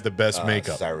think had the best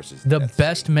makeup? Cyrus's The death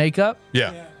best makeup.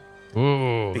 Yeah.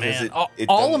 Ooh, Because man, it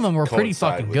all of doesn't them were pretty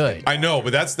coincide fucking with good. him. I know,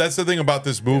 but that's the thing about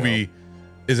this movie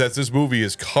is that this movie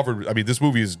is covered. I mean, this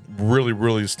movie is really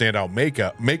standout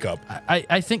makeup.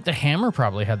 I think the Hammer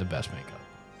probably had the best makeup.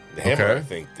 The Hammer, Okay. I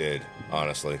think, did,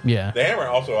 honestly. Yeah, The Hammer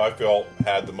also, I feel,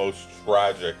 had the most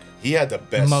tragic. He had the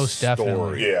best Most story.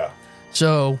 definitely. Yeah.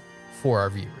 So, for our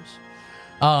viewers,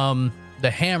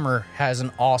 the Hammer has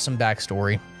an awesome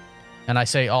backstory, and I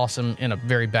say awesome in a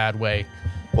very bad way.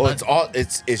 Well, it's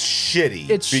shitty.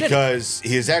 It's shitty. because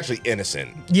he is actually innocent.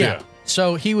 Yeah.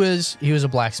 So he was a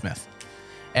blacksmith,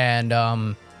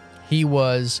 and he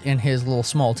was in his little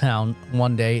small town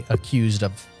one day accused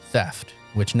of theft,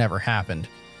 which never happened.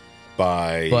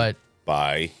 By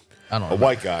I don't know. a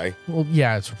white guy. Well,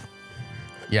 yeah,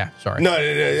 sorry. No.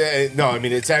 I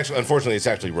mean, it's actually, unfortunately, it's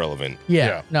actually relevant.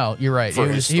 Yeah, no, you're right. For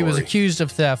He his was story. accused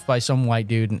of theft by some white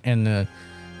dude in the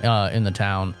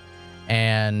town,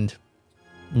 and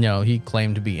he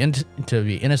claimed to be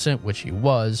innocent, which he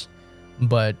was,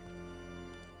 but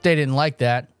they didn't like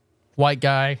that. White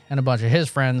guy and a bunch of his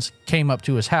friends came up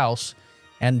to his house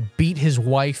and beat his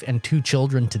wife and 2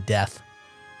 children to death,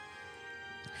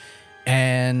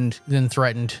 and then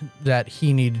threatened that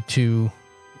he needed to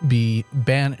be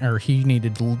banned, or he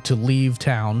needed to leave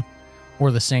town, or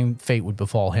the same fate would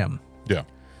befall him. Yeah.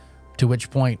 To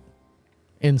which point,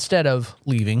 instead of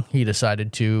leaving, he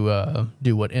decided to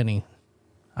do what any,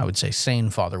 I would say,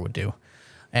 sane father would do,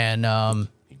 and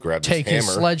He grabbed take his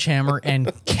hammer. sledgehammer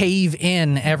and cave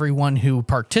in everyone who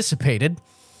participated.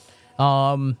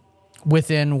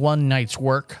 Within one night's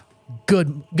work,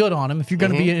 good on him. If you're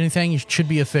going to be anything, you should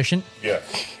be efficient. Yeah.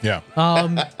 Yeah.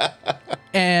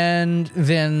 And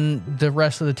then the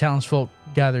rest of the townsfolk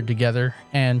gathered together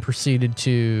and proceeded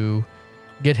to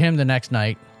get him the next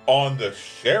night. On the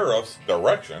sheriff's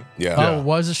direction. Yeah. Oh, it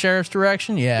was the sheriff's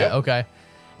direction? Yeah, Yep. okay.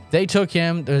 They took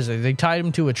him, they tied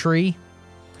him to a tree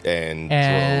And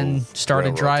drove started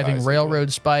railroad driving ties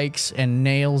railroad spikes and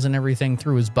nails and everything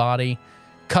through his body,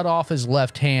 cut off his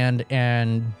left hand,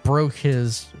 and broke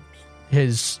his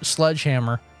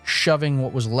sledgehammer, shoving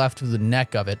what was left of the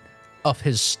neck of it up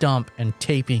his stump and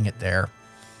taping it there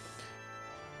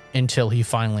until he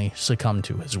finally succumbed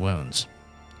to his wounds,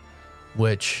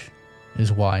 which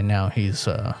is why now he's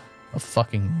a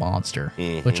fucking monster,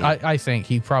 which I think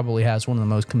he probably has one of the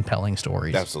most compelling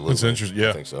stories. Absolutely. It's interesting. Yeah.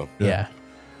 I think so. Yeah.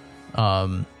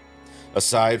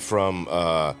 Aside from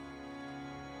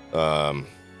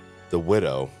the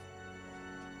widow,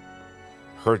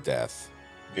 her death,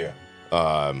 Yeah.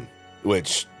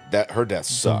 which her death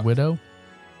The sucked. widow?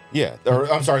 Yeah. Or,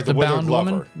 I'm sorry, the withered bound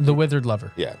lover. woman? The withered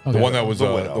lover. Yeah. Okay. The one that was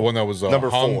The widow. Number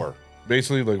hung, 4.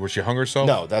 basically, like where she hung herself.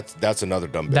 No, that's another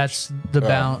dumb bitch. That's the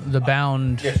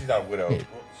bound. Yeah, she's not a widow.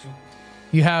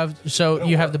 You have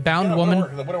the bound woman.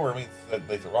 The widower means that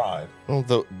they survived. Well,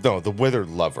 the withered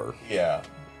lover. Yeah.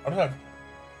 I don't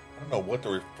know what to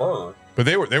refer. But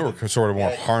they were sort of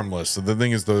more harmless. The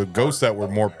thing is, the ghosts that were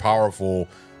more powerful,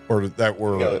 or that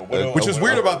were, which is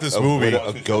weird about this movie.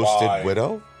 A ghosted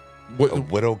widow. A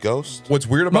widow ghost. What's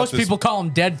weird about Most people call them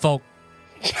dead folk.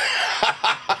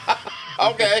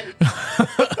 Okay.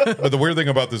 But the weird thing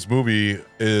about this movie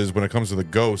is when it comes to the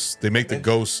ghosts, they make the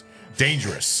ghosts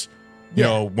dangerous. You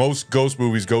know, most ghost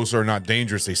movies, ghosts are not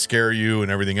dangerous. They scare you and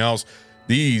everything else.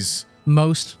 These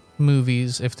Most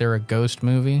movies, if they're a ghost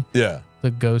movie, yeah,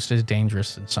 the ghost is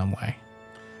dangerous in some way.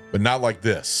 but not like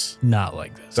this. Not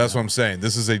like this. That's what I'm saying.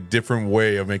 This is a different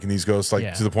way of making these ghosts,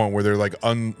 like to the point where they're like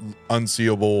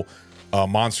unseeable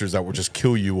monsters that will just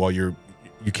kill you while you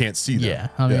can't see them. Yeah,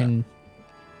 I mean,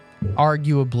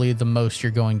 arguably the most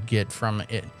you're going to get from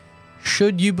it.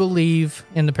 Should you believe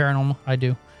in the paranormal? I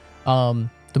do.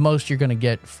 The most you're going to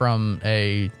get from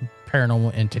a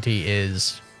paranormal entity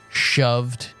is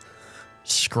shoved,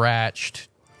 scratched.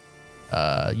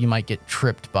 You might get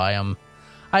tripped by them.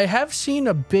 I have seen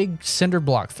a big cinder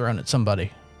block thrown at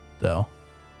somebody, though.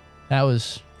 That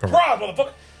was... Surprise,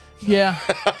 motherfucker! Yeah.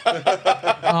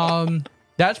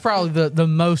 That's probably the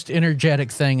most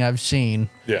energetic thing I've seen.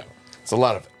 Yeah. It's a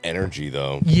lot of energy,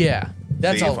 though. Yeah.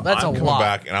 That's See, a if that's I'm a coming lot.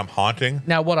 back and I'm haunting.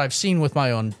 Now, what I've seen with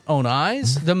my own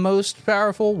eyes, the most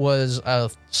powerful was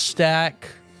a stack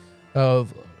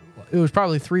of... It was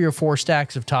probably 3 or 4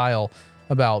 stacks of tile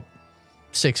about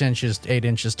 6 inches, 8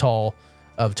 inches tall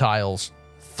of tiles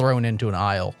thrown into an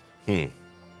aisle. See,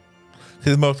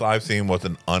 the most I've seen was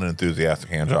an unenthusiastic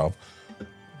hand job.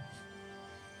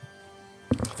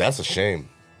 That's a shame.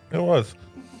 It was.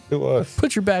 It was.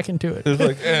 Put your back into it. It was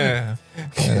like,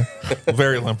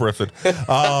 very limp-wristed.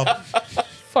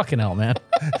 Fucking hell, man.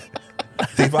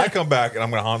 See, if I come back and I'm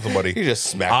going to haunt somebody, You just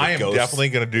smack I the am ghost. definitely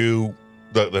going to do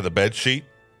the bed sheet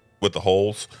with the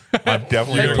holes. I'm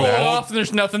definitely They doing pull it that. off and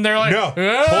there's nothing there. Like, No, pull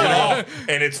it off,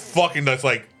 and it's fucking. That's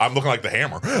like I'm looking like the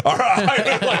Hammer. All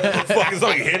right, like, fucking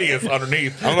something hideous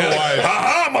underneath. I don't know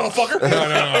why. Motherfucker. No.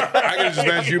 I can just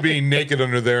imagine you being naked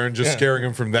under there and just scaring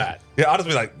him from that. Yeah, I'll just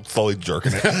be like slowly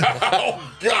jerking it. Oh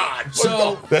God!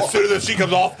 So- as soon as the sheet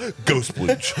comes off, ghost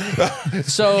splooge.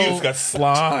 So You just got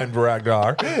slimed,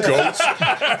 Ragnar. Ghost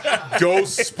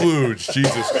splooge.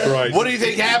 Jesus Christ. What do you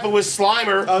think happened with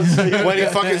Slimer when he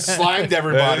fucking slimed That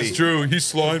everybody? is true. He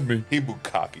slimed me. He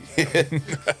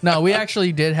bukkake. no, we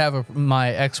actually did have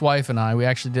my ex-wife and I. We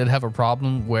actually did have a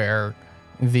problem where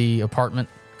the apartment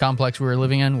complex we were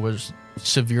living in was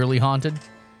severely haunted,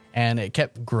 and it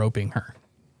kept groping her.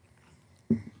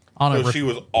 On So a she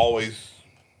was always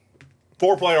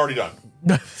foreplay already done.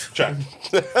 Check.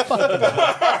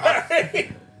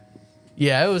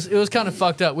 Yeah, it was kind of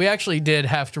fucked up. We actually did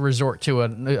have to resort to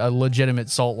a legitimate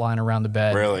salt line around the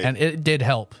bed. Really? And it did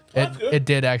help. It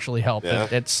did actually help. Yeah.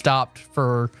 It stopped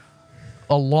for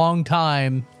a long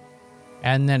time,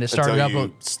 and then it started Until up.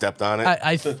 you stepped on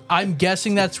it. I'm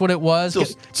guessing that's what it was.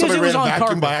 'cause Somebody it was ran a on vacuum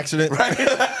carpet. by accident.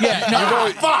 Yeah,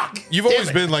 no, Fuck! You've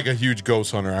always been like a huge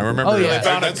ghost hunter. I remember. Oh, yeah. They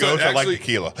found a That's ghost that liked actually-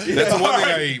 tequila. That's the one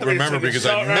thing I remember because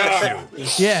I met you.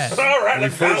 yeah, When we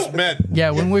first met. yeah.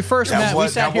 When we first met, we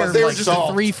was- sat that here was- They for were like just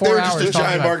 3-4 they were hours just talking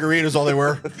giant about. margaritas, all they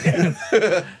were.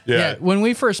 Yeah, when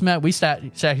we first met, we sat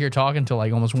here talking till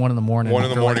like almost 1 in the morning. 1 in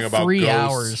the for morning like about 3 ghosts.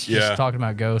 hours Yeah. just talking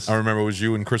about ghosts. I remember it was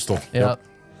you and Crystal. Yep.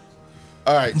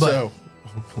 All right, But- so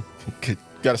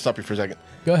got to stop you for a second.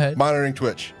 Go ahead. Monitoring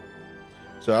Twitch.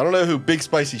 So I don't know who Big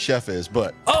Spicy Chef is,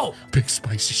 but Oh, Big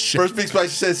spicy shit. first Big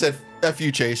Spicy said "F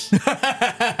you, Chase."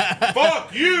 Fuck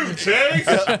you, Chase.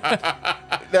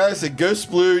 Now I said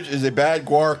Ghost Splooge is a bad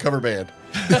guar cover band.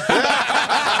 that's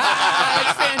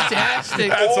fantastic.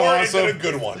 That's Or awesome. is it a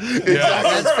good one? Yeah.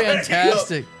 That's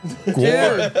fantastic.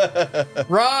 Dude.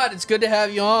 Rod, it's good to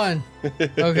have you on.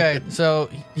 Okay, so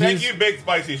Thank he's- you, Big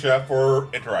Spicy Chef, for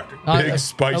interacting. Big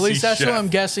spicy At least that's chef. what I'm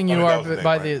guessing you I mean, are that was the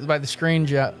by name, the screen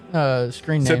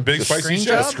screen Said name. Big The Spicy screen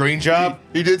Chef? A job? screen job?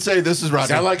 He did say this is Is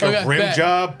Rodney. that like Okay, a rim bet.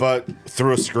 job, but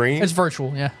through a screen? It's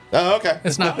virtual, yeah. Oh, okay.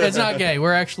 It's not gay.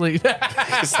 We're actually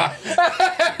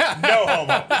No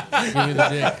homo. give me the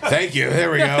dick. Thank you. There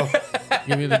we go.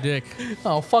 Give me the dick.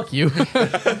 Oh, fuck you.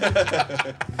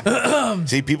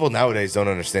 See, people nowadays don't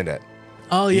understand that.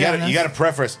 Oh You yeah. gotta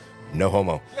preface, no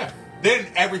homo. Then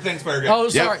everything's fair game. Oh,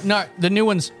 sorry. No, the new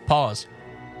one's pause.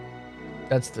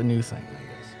 That's the new thing, I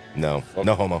guess. No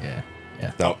homo. Yeah.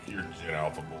 Yeah. No, You're Gen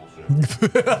Alpha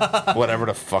bullshit. whatever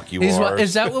the fuck you Is, are.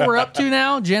 is that what we're up to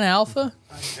now? Gen Alpha?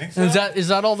 I think so. Is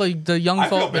that all the young I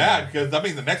feel folk? bad because that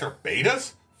means the next are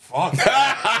betas. Fuck.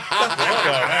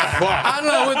 I don't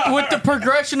know. With the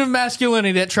progression of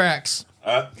masculinity that tracks.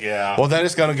 Yeah. Well, then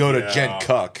it's gonna go to Yeah. Gen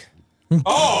Cuck.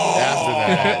 Oh, After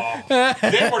that,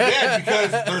 then we're dead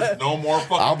because there's no more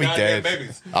fucking I'll be goddamn dead.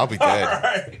 babies. I'll be dead. All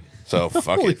right. So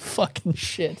fuck Holy it. fucking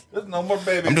shit. There's no more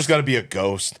babies. I'm just gonna be a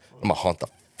ghost. I'm gonna haunt the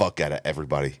fuck out of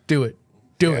everybody. Do it.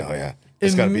 Do Oh it. yeah.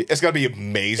 It's gonna be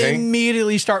amazing.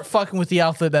 Immediately start fucking with the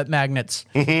alphabet magnets.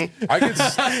 I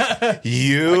can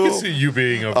You see you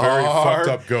being a very are fucked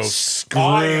up ghost.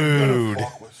 I am screwed. gonna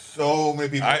fuck with so many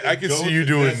people. I can see Ghosts you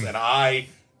doing- exist, and I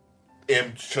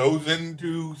am chosen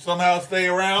to somehow stay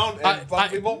around and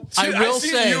fuck people. I will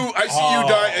say. you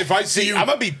die. If I see you, I'm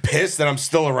gonna be pissed that I'm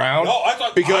still around. No, I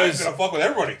thought because I was gonna fuck with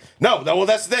everybody. no, well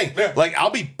that's the thing. Yeah. Like I'll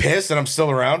be pissed that I'm still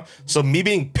around. So me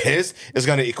being pissed is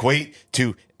gonna equate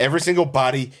to every single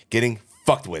body getting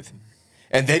fucked with.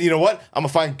 And then you know what? I'm gonna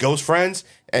find ghost friends,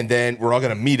 and then we're all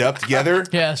gonna meet up together.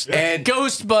 Yes. And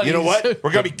Ghost buddies. You know what?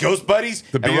 We're gonna be ghost buddies,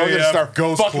 The and we're all gonna BAF start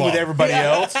Ghost fucking Club. with everybody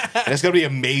else, and it's gonna be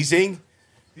amazing.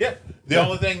 Yeah. The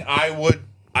only thing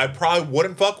I probably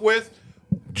wouldn't fuck with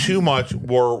too much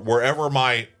were wherever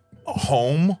my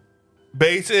home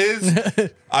base is.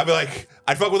 I'd be like,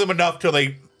 I'd fuck with them enough till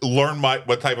they learn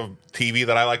what type of TV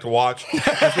that I like to watch.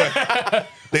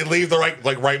 They leave the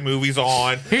right movies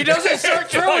on. He doesn't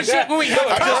start throwing shit when we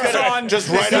have cops on. Just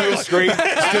right on the screen.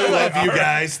 Still love you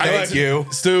guys. Thank you.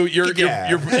 Stu, if you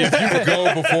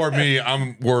go before me,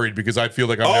 I'm worried because I feel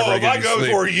like I'm never if going I to go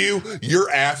sleep. for you, your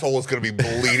asshole is going to be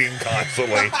bleeding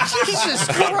constantly. Jesus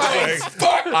Christ.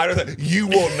 Fuck! You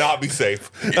will not be safe.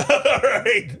 All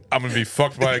right. I'm going to be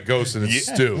fucked by a ghost, and it's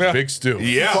Stu. Big Stu.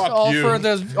 Yeah. Fuck all you. for our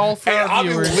I'll be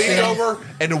viewers. leaning over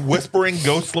and whispering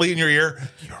ghostly in your ear,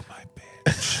 "You're my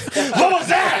bitch." What was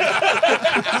that?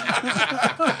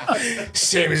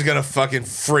 Sammy's gonna fucking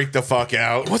freak the fuck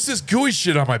out. What's this gooey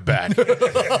shit on my back? You can't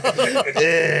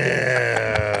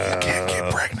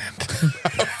get pregnant.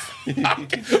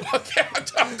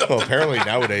 Well, apparently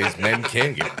nowadays men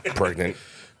can get pregnant.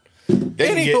 They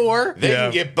Anymore.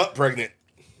 can get butt pregnant.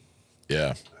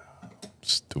 Yeah.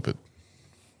 Stupid.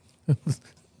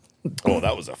 Oh,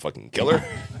 that was a fucking killer.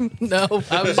 No,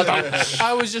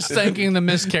 I was just thanking the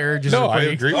miscarriages. No, are I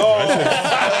pretty- agree.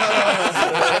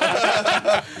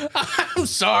 I'm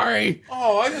sorry.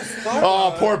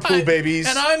 Oh, poor poo babies.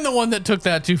 And I'm the one that took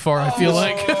that too far, I feel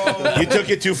like. You took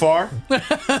it too far?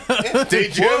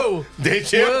 Did you? Whoa.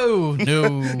 Did you? Whoa, no.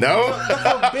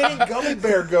 No? Benny Gummy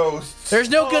Bear ghosts. There's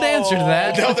no good answer to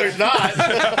that. No, there's not.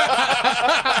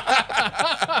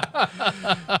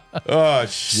 Oh,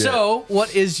 shit. So,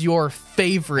 what is your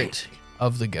favorite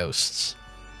of the ghosts?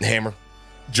 Hammer.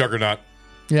 Juggernaut.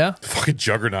 Yeah? Fucking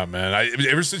Juggernaut, man.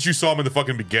 Ever since you saw him in the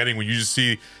fucking beginning, when you just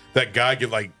see that guy get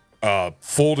like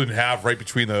folded in half right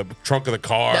between the trunk of the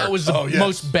car. That was the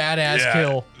most badass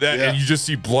kill. And you just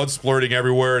see blood splurting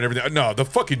everywhere and everything. No, the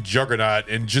fucking Juggernaut,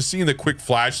 and just seeing the quick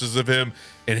flashes of him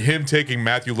and him taking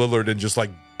Matthew Lillard and just like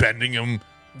bending him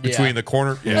between the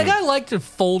corner. Yeah. That guy liked to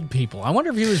fold people. I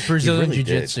wonder if he was Brazilian really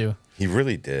Jiu-Jitsu. He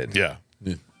really did. Yeah.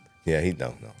 Yeah,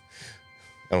 no.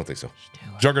 I don't think so.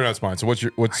 Juggernaut's mine. So what's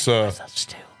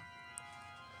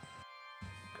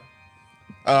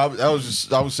I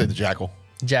would say the Jackal.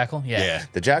 Jackal? Yeah.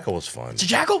 The Jackal was fun. It's a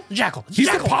Jackal? The Jackal.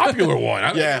 He's the popular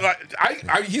one. Yeah.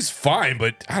 He's fine,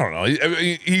 but I don't know.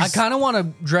 I kind of want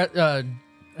to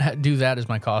do that as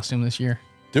my costume this year.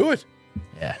 Do it.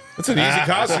 Yeah. That's an easy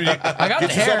costume. I got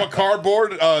Get the yourself hair. a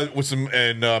cardboard with some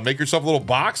and make yourself a little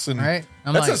box, and Right.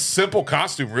 that's a simple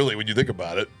costume, really, when you think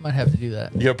about it. Might have to do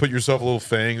that. You got to put yourself a little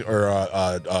fang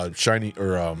or shiny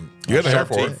or You got the hair sharp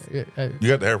for teeth. it. You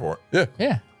got the hair for it. Yeah.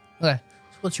 Yeah. Okay.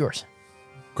 What's yours?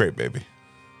 Great baby.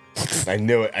 I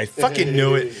knew it. I fucking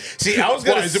knew it. See, I was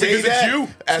gonna Why, is it say because it's that you?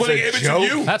 as Splitting a image joke. of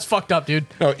you? That's fucked up, dude.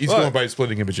 No, he's going by a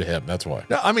splitting image of him. That's why.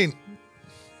 No, I mean,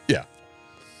 Yeah.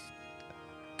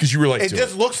 Because you relate it to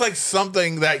just it. looks like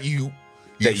something that you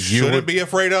That you shouldn't would- be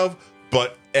afraid of,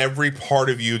 but every part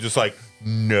of you just like,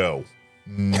 no.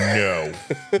 But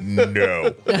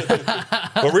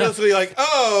realistically, like,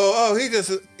 he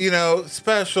just,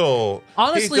 special.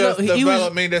 Honestly, he just though, he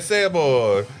developed me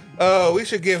disabled. Oh, we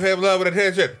should give him love and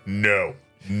attention. No.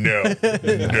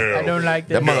 I don't like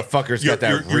That that. motherfucker's got that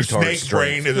your retard snake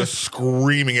strength. brain is just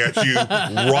screaming at you.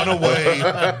 Run away,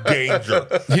 danger.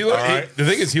 The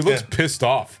thing is, he looks pissed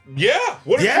off. Yeah.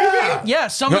 What did you mean? Yeah,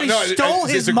 somebody stole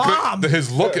his mom.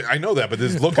 His look, I know that, but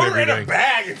his look Put and her in a everything.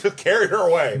 bag and just carry her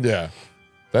away. Yeah.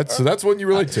 That's one you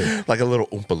relate to. Like a little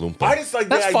Oompa Loompa. I just like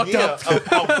That's the fucked idea up. of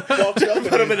how fucked up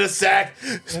Put him in a sack,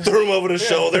 threw him over the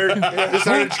shoulder, just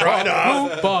started trying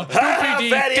to.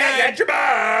 Fatty, I got your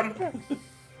mom.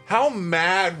 How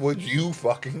mad would you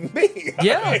fucking be?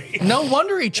 Yeah. No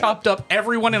wonder he chopped up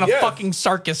everyone in a Yes. fucking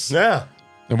circus. Yeah.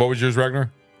 And what was yours,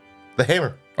 Ragnar? The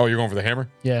hammer. Oh, you're going for the hammer?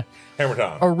 Yeah. Hammer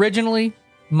time. Originally,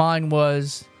 mine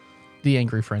was the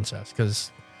Angry Princess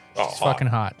because she's fucking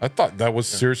hot. I thought that was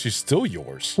seriously still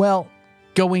yours. Well,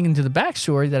 going into the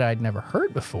backstory that I'd never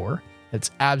heard before,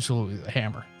 it's absolutely the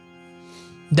hammer.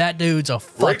 That dude's a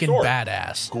fucking story.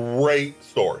 badass. Great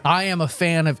story. I am a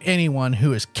fan of anyone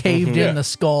who has caved in the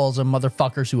skulls of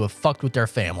motherfuckers who have fucked with their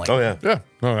family. Oh, yeah. Yeah.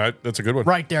 No, that's a good one.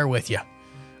 Right there with you.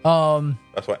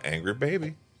 That's what angry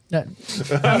baby. I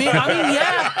mean,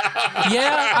 yeah.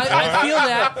 Yeah,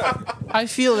 I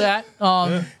feel that.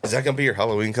 Is that going to be your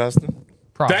Halloween costume?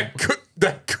 Probably.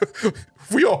 That could,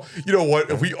 we all, you know what?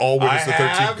 If we all witnessed the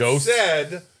 13 ghosts.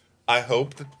 Said, I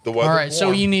hope that the weather. All right,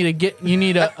 so you need a big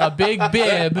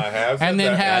bib, I have said and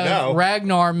then that. I have know.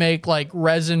 Ragnar make like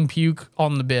resin puke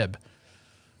on the bib.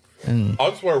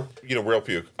 I'll just wear, real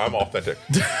puke. I'm authentic.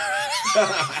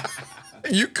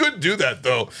 You could do that,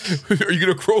 though. Are you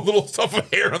going to grow a little stuff of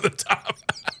hair on the top?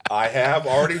 I have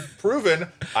already proven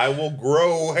I will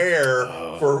grow hair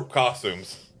for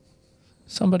costumes.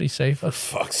 Somebody save us.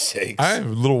 Fuck's sake. I'm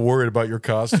a little worried about your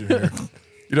costume here.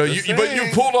 You know, but you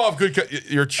pulled off good.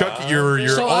 Your Chucky, your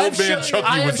So old man Chucky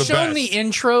I was have the shown best. the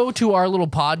intro to our little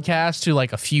podcast to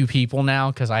like a few people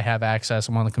now because I have access.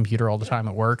 I'm on the computer all the time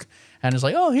at work, and it's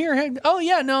like, oh here, oh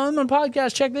yeah, no, I'm on a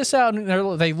podcast. Check this out.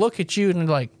 And they look at you and they're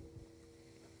like,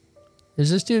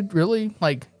 is this dude really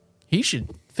like? He should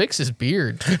fix his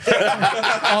beard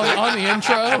on the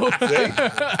intro.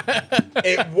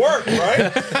 It worked,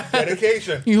 right?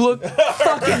 Dedication. You look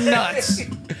fucking nuts.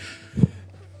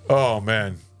 Oh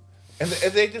man. And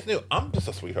they just knew I'm just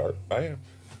a sweetheart. I am.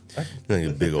 Like a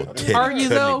big old teddy, Are you,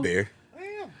 though? bear.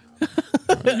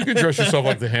 You can dress yourself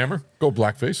like the Hammer. Go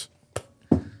blackface.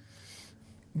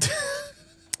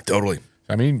 Totally.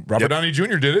 I mean, Robert Downey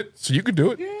Jr. did it, so you could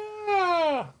do it.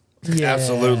 Yeah,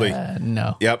 Absolutely.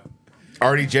 No. Yep.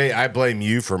 RDJ, I blame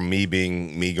you for me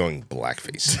going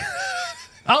blackface.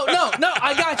 Oh no,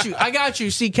 I got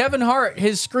you. See, Kevin Hart,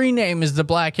 his screen name is the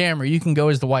Black Hammer. You can go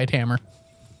as the White Hammer.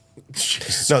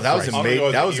 No,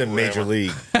 that was in Major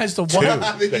League. As the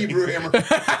what? The Hebrew hammer.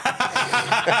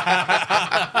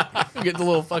 Get the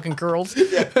little fucking curls.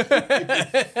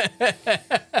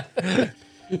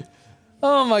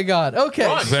 Oh my God. Okay.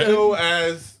 Ron, so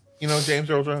as James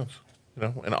Earl Jones,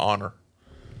 in honor.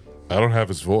 I don't have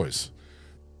his voice.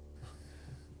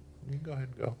 You can go ahead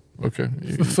and go. Okay.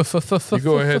 You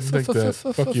go ahead and take that.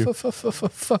 Fuck you.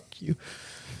 Fuck you.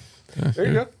 There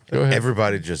you go. Go ahead.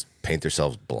 Everybody just paint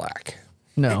themselves black.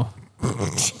 No.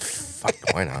 Fuck,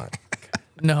 why not?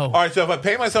 No. All right, so if I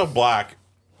paint myself black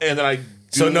and then I do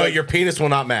So no, your penis will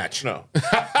not match. No.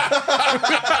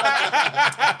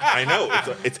 I know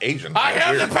it's Asian. I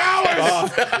have the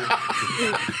powers.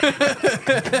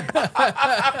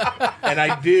 And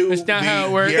I do. That's not how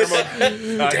it works.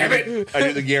 Damn it! I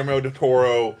do the Guillermo del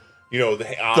Toro.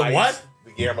 The eyes. The what?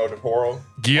 The Guillermo del Toro.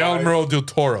 Guillermo del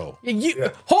Toro.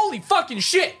 Holy fucking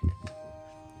shit!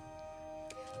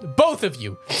 Both of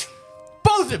you.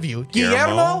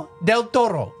 Guillermo del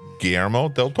Toro. Guillermo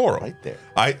del Toro. Right there.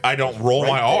 I don't roll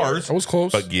my R's. I was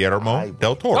close. But Guillermo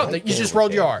del Toro. Oh, you just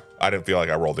rolled your R. I didn't feel like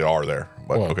I rolled the R there,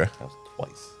 but What? okay. That was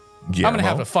twice. I'm gonna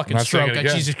have a fucking Not saying stroke. it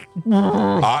again. Jesus.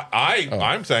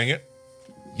 I'm saying it.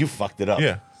 You fucked it up.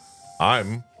 Yeah.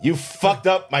 You fucked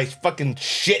up my fucking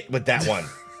shit with that one.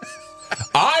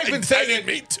 I've been saying it.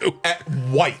 Me too. At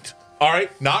white. All right,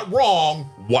 not wrong.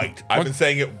 White. I've been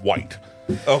saying it white.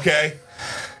 Okay.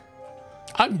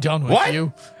 I'm done with What?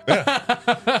 you.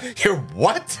 You're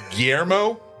what?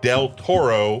 Guillermo del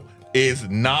Toro is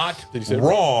not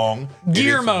wrong. It is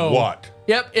Guillermo. what?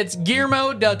 Yep, it's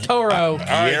Guillermo del Toro. All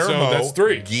right, so that's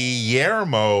 3.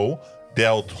 Guillermo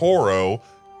del Toro.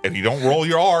 If you don't roll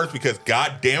your R's, because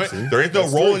God damn it, there is no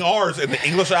rolling R's in the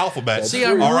English alphabet. See,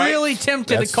 I'm all right? really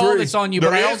tempted That's to call 3. this on you,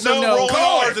 There but I is also no know rolling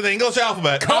R's in the English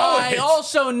alphabet. I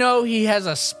also know he has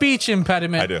a speech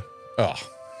impediment. I do. Oh.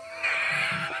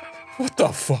 What the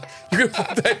fuck? You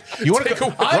want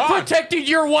to? I protected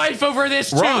your wife over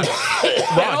this too. Ron.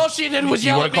 And all she did was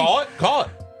You yell want at to me. call it? Call it.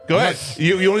 Go ahead.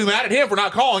 You don't be mad at him for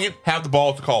not calling it. Have the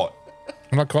balls to call it.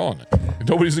 I'm not calling it.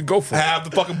 Nobody's gonna go for it. Have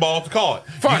the fucking balls to call it.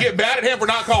 Fine. You get mad at him for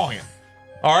not calling it.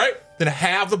 All right? Then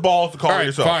have the balls to call All it right,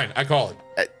 yourself. fine. I call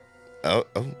it.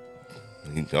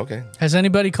 Okay. Has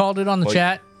anybody called it on the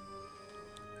chat?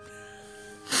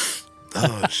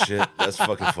 Oh shit, that's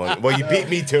fucking funny. Well, you beat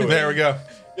me to it. There we go.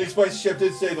 Big Spicy Chef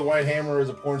did say the White Hammer is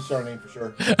a porn star name for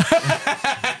sure.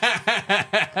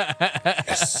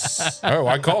 Oh,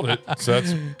 I called it. So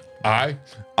that's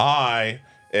I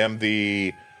am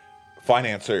the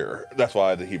financier. That's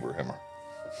why the Hebrew hammer.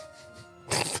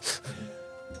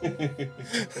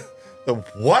 The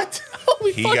what?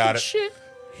 Holy He fucking got it. shit.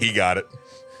 He got it.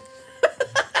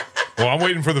 Well, I'm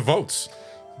waiting for the votes.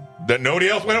 That nobody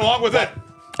else went along with it.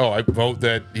 Oh, I vote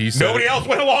that he said Nobody it. else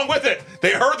went along with it.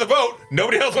 They heard the vote.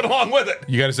 Nobody else went along with it.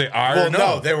 You got to say I Well, or no.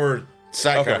 no, there were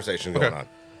side conversations going on.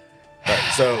 All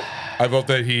right, so I vote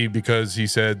that because he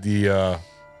said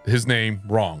his name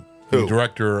wrong. Who? The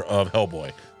director of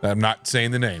Hellboy. I'm not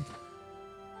saying the name.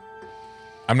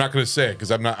 I'm not going to say it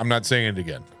because I'm not saying it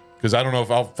again because I don't know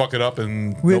if I'll fuck it up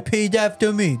and Repeat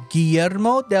after me.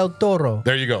 Guillermo del Toro.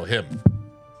 There you go, him.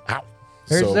 Ow.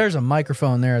 There's a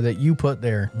microphone there that you put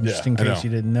there, just in I case know. you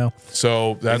didn't know.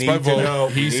 So that's my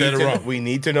vote. He said it wrong. We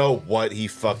need to know what he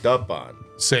fucked up on.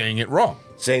 Saying it wrong.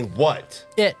 Saying what?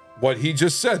 What he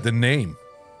just said, the name.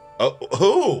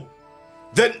 Who?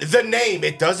 The name.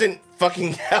 It doesn't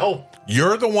fucking help.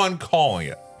 You're the one calling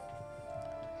it.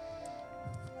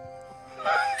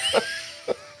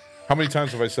 How many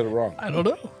times have I said it wrong? I don't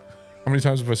know. How many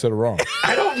times have I said it wrong?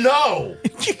 I don't know.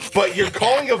 But you're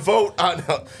calling a vote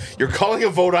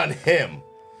on him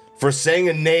for saying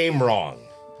a name wrong.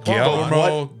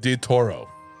 Guillermo del Toro.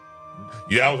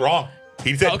 Yeah, I was wrong.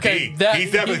 He said Okay, D. He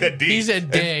definitely said D. He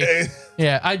said D.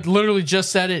 Yeah, I literally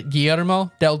just said it,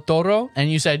 Guillermo del Toro,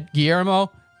 and you said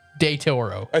Guillermo de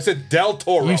Toro. I said Del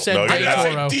Toro. You said No, de you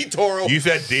didn't. Toro. D Toro. You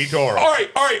said D Toro. All right.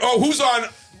 Oh, who's on?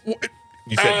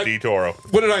 You said D Toro.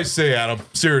 What did I say, Adam?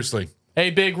 Seriously. Hey,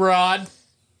 Big Rod.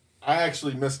 I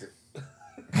actually missed it.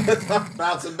 It's not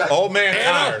bouncing back. Old man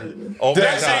tired. Old Did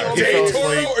I man say tired. He De fell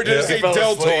Toro asleep. or did I say He fell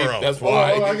Del asleep. Toro? That's Oh,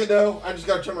 why. I can know. I just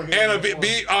got to turn my head. Anna,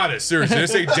 be honest. Seriously. Did I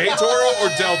say De Toro or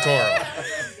Del Toro?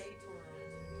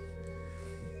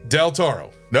 Del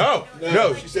Toro. No.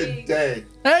 No, she said day.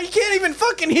 You can't even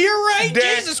fucking hear right.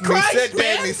 Jesus Christ, said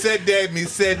man. Me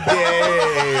said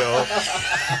Dale.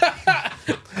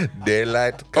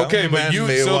 Daylight. Okay, but you.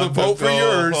 So the vote for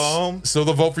yours. So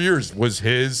the vote for yours was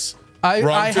his. I too.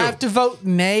 have to vote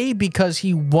nay because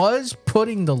he was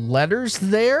putting the letters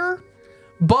there,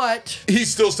 but He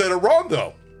still said it wrong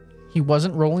though. he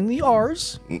wasn't rolling the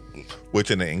R's.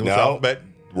 Which in the English No. alphabet,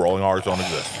 rolling R's don't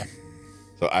exist.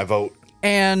 So I vote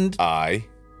And I.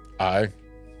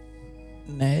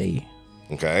 nay.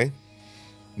 Okay.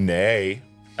 Nay.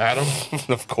 Adam.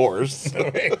 Of course.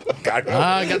 I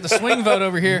got the swing vote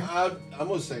over here. I'm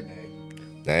going to say nay.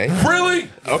 Nay. Really?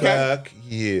 Okay. Fuck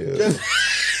you.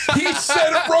 He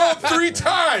said it wrong 3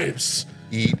 times.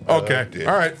 Eat. Okay.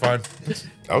 All right. Fine.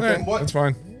 Okay. That's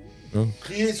fine.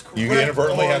 He is correct. You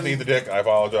inadvertently on- have to eat the dick. I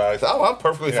apologize. Oh, I'm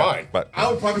perfectly fine. But I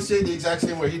would probably say the exact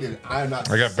same way he did. I am not.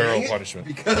 I got barrel saying it punishment.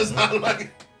 because I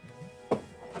like.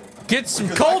 Get some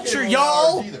because I can't culture, roll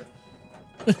y'all. R's either.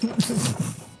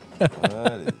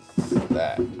 What is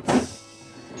that?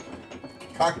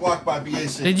 Cock block by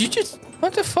BAC. Did you just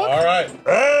what the fuck? all right.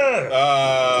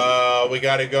 We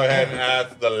got to go ahead and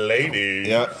ask the lady.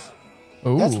 Yeah.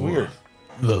 Ooh. That's weird.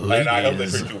 And I hope they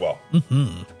treat you well.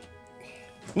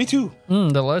 Me too.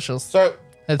 Delicious. So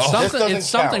It's this something. doesn't It's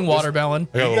something count. watermelon.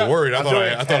 I got a little worried. I I'm thought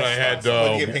doing I thought I test had. runs.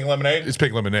 What, you get pink lemonade? It's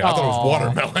pink lemonade. I thought it was Aw.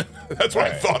 watermelon. That's what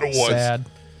I thought it was. Sad.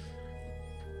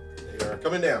 They are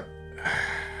coming down.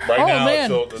 Right Oh now,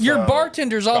 man, it's your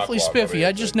bartender's cock awfully block spiffy. over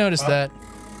I just noticed that.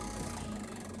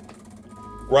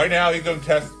 Right now, he's doing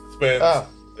test spins. Oh.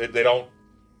 They don't.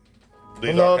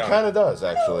 These No, aren't it counted. kind of does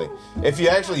actually. If you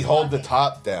actually hold the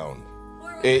top down,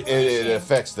 it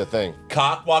affects the thing.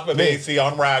 Cock block with Me. AC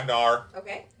on Ragnar.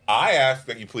 Okay. I ask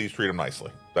that you please treat him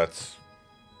nicely. That's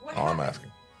all I'm asking.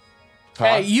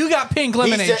 Hey, you got pink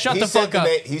lemonade. Shut the fuck up.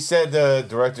 He said the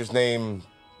director's name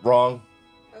wrong,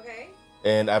 Okay.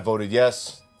 and I voted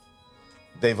yes.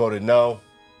 They voted no.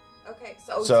 Okay.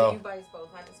 So, So- you guys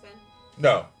both have to spin?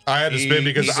 No. I had to spin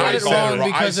because He I Said it said wrong I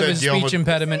because of said his Guillermo- speech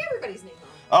impediment. Say everybody's name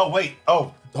wrong. Oh wait.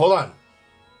 Oh, hold on.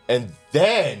 And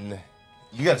then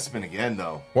you got to spin again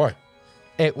though, Why?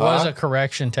 It was Huh? a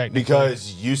correction technically.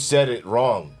 because you said it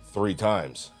wrong 3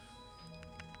 times.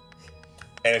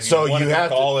 And if So you want you to have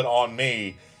to- call it on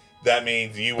me, that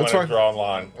means you want That's to fine. draw a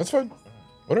line. That's fine.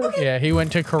 Whatever. Yeah, he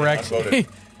went to correct. Unvoted.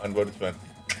 Unvoted spin.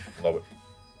 Love it.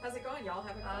 How's it going? Y'all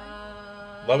having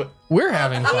fun? Love it. We're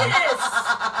having fun.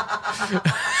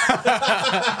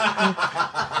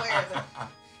 Where is it?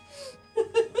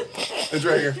 It's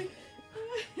right here.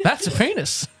 That's a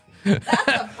penis. That's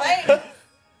a plate.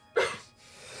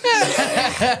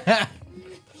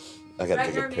 I got to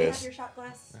take a Ragnar, may I have piss. your shot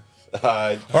glass?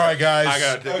 All right, guys. I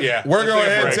got yeah. We're let's going take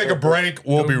a ahead and break. take a break.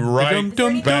 We'll be right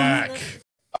back.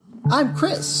 I'm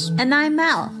Chris, And I'm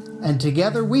Mel. and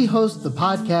together we host the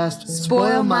podcast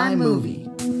Spoil My Movie.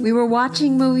 We were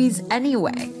watching movies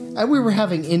anyway. And we were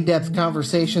having in-depth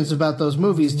conversations about those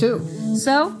movies too.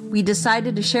 So, we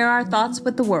decided to share our thoughts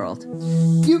with the world.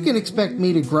 You can expect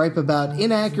me to gripe about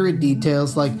inaccurate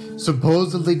details like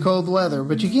supposedly cold weather,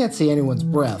 but you can't see anyone's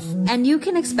breath. And you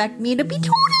can expect me to be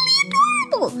totally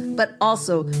adorable, but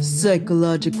also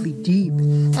psychologically deep.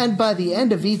 And by the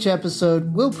end of each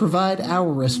episode, we'll provide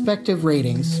our respective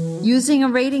ratings. Using a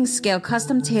rating scale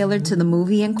custom tailored to the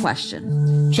movie in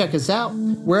question. Check us out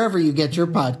wherever you get your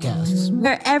podcasts.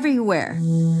 We're everywhere.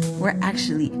 We're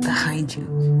actually behind you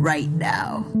right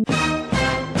now.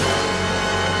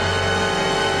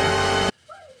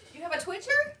 You have a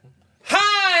Twitcher?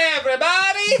 Hi,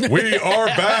 everybody. We are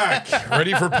back,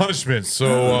 ready for punishment.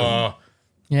 So,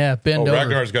 Yeah, bend over.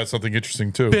 Ragnar's got something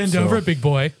interesting too. Bend so- over, big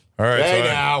boy. All right, Hey, so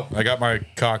now. I got my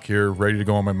cock here ready to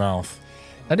go in my mouth.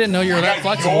 I didn't know you were that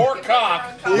flexible. Your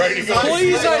cock ready to go.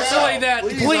 Please isolate that.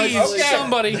 Please, Okay.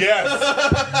 somebody. Yes.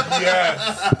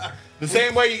 Yes. The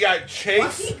same way you got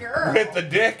Chase Lucky girl. with the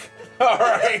dick. All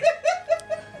right.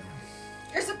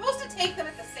 You're supposed to take them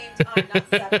at the same time, not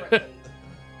separately.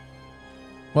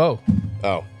 Whoa,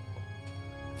 Oh,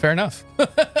 fair enough.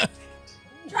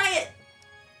 Try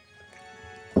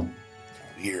it.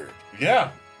 weird.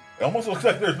 Yeah. It almost looks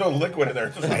like there's no liquid in there.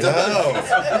 It's just like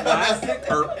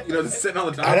plastic, or just sitting on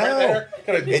the top I right know. there.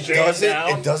 Kind of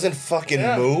It doesn't fucking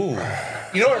move.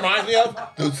 You know what it reminds me of?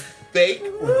 Those fake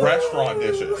restaurant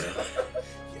dishes.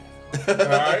 All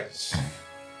right.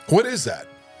 What is that?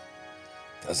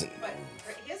 Doesn't.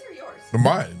 His or yours?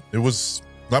 Mine. It was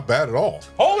not bad at all.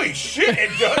 Holy shit!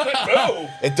 It doesn't move.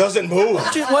 It doesn't move.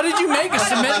 What did you make? A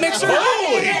cement mixer?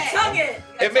 Holy! Tongue it.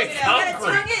 It makes You gotta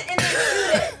concrete. tongue it and then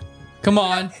shoot it. Come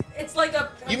on. It's like a.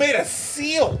 You made a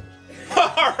seal.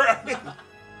 All right.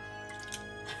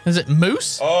 Is it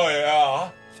moose? Oh yeah.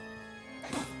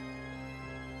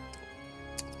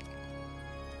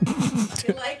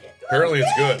 You like it? Apparently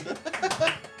it's good.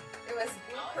 It was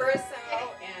blue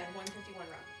curacao and 151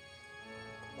 rum.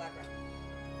 Black rum.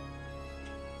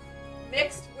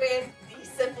 Mixed with the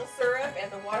simple syrup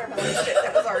and the watermelon shit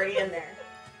that was already in there.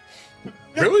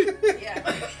 Really? Yeah.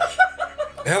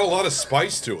 It had a lot of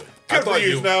spice to it. Good for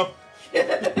you, Snow.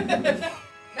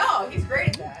 No, he's great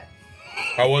at that.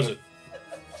 How was it?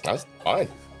 That's fine.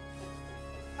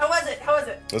 How was it? How was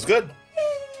it? It was good.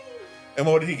 And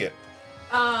what did he get?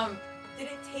 Did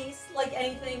it taste like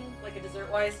anything, like a dessert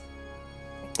wise?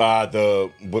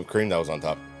 The whipped cream that was on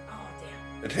top.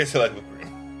 It tasted like whipped cream.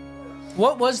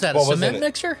 What was that? What A was cement in it?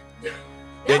 mixer?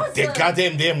 It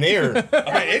goddamn damn near.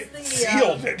 I mean, it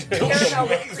sealed it. Caramel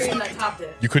whipped cream that topped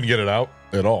it. You couldn't get it out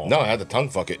at all. No, I had to tongue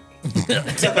fuck it.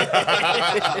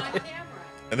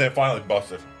 And then it finally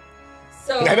busted.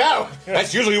 So I know.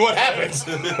 That's usually what happens.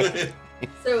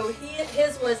 So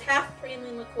his was half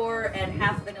praline liqueur and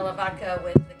half vanilla vodka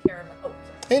with the caramel. Oh,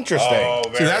 Interesting. Oh,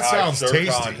 See, that high sounds syrup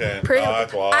tasty. content. Pretty- Oh,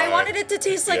 that's why. I wanted it to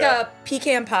taste like a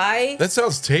pecan pie, That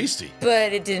sounds tasty.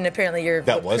 but it didn't. Apparently, your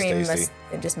That whipped was cream tasty.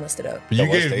 it just messed it up. But you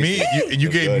That was gave me tasty. you It was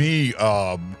gave good. me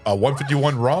a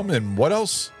 151 rum and what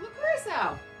else? Blue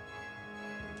curacao.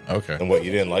 Okay. And what,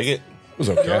 you didn't like it? It was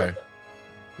okay. It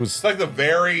was It's like the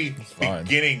very fine.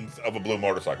 beginnings of a blue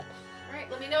motorcycle. All right,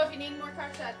 let me know if you need more car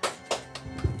shots.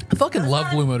 I fucking love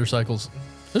blue motorcycles.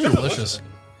 Those are delicious.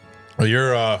 Well,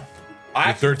 your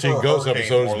I 13 prefer Ghost Hurricane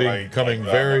episode is more becoming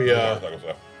like, very blue motorcycle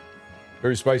stuff.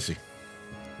 very spicy.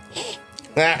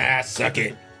 Suck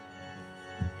it.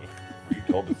 Were you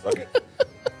told to suck it?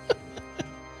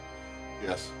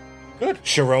 Yes. Good.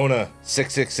 Sharona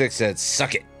 666 said,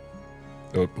 "Suck it."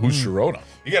 Who's Sharona?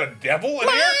 You got a devil in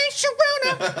here?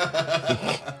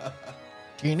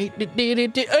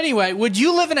 Anyway, would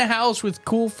you live in a house with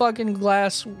cool fucking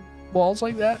glass walls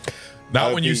like that?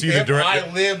 Not when you see the If direct.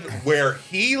 I lived where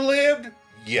he lived,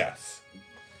 yes.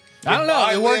 I don't know.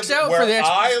 If It works lived out where for the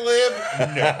I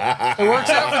live, no. it works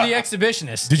out for the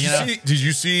exhibitionist. Did you know? see? Did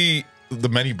you see the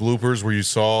many bloopers where you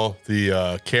saw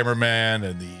the cameraman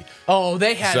and the? Oh,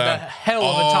 they had a hell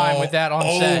of a time with that on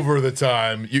set. Over the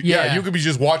time. Yeah, you could be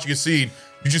just watching a scene.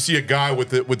 You just see a guy with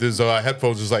his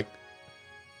headphones is like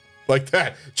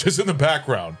that, just in the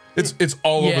background. It's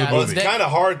all over the Well, it's movie. kind of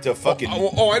hard to fucking. I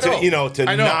know. To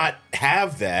I know. not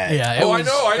have that. Yeah, it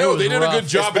I know. They did a good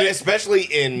job. Especially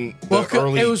in the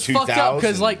early it was 2000s. fucked up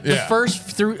because like the Yeah.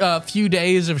 first few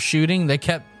days of shooting, they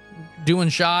kept doing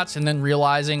shots and then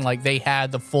realizing like they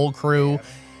had the full crew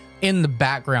in the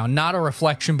background, not a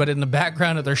reflection, but in the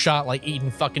background of their shot, like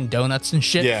eating fucking donuts and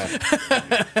shit. Yeah.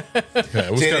 Yeah,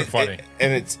 it was kind of funny.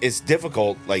 And it's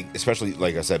difficult, like especially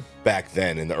like I said back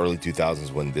then in the early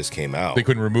 2000s when this came out. They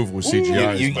couldn't remove it with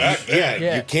CGI.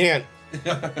 Yeah, you can't.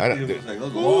 I don't, That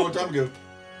was a long time ago.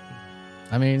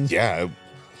 I mean, yeah.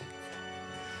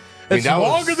 it's that was-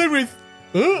 longer than we.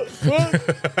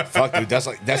 Fuck, dude,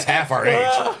 that's half our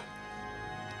age.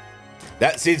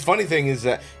 The funny thing is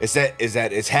that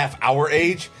it's half our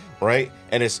age, right?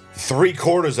 And it's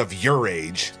 3/4 of your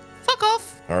age. Fuck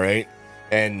off. All right,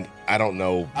 and I don't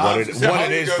know what it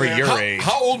is for your age.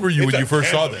 How old were you when you first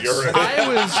saw this? I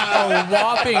was a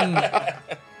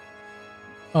whopping.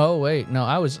 Oh wait, no,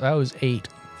 I was 8.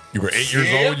 You were 8 years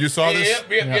old when you saw this?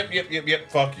 Yep.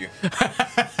 Fuck you.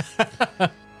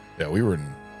 Yeah, we were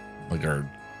in like our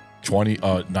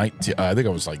 19. I think I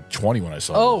was like 20 when I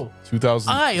saw Oh, this.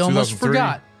 2000. I almost 2003.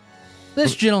 forgot.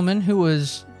 This gentleman who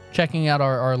was checking out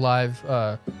our live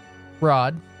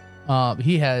rod,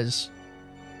 he has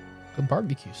a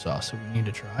barbecue sauce that we need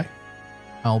to try.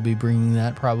 I'll be bringing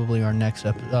that probably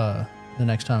the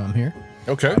next time I'm here.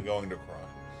 Okay. I'm going to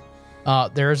cry.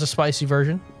 There is a spicy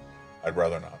version. I'd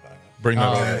rather not. Bring that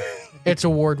on. It's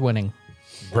award winning.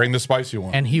 Bring the spicy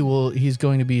one. And he's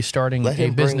going to be starting Let a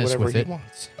him bring business whatever with he it.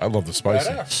 wants. I love the spicy.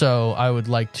 Badass. So I would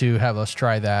like to have us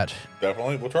try that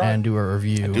Definitely, we'll try. and do a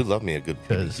review. I do love me a good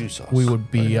because barbecue sauce. we would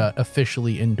be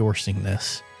officially endorsing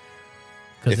this.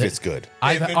 If it's good.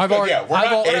 I've already. Yeah,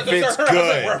 if it's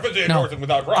good. No,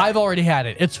 I've already had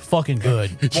it. It's fucking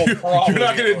good. You're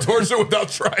not going to endorse it without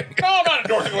trying. No, I'm not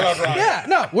endorsing without trying. Yeah,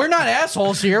 no, we're not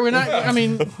assholes here. We're not. I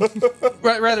mean,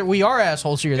 rather we are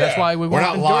assholes here. That's why we won't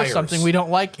not endorse liars. something we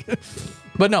don't like.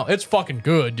 But no, it's fucking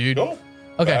good, dude. Cool.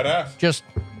 Okay, Badass. just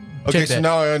Okay, so tidbit.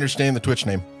 now I understand the Twitch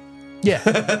name. Yeah,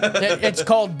 it's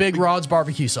called Big Rod's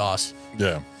barbecue sauce.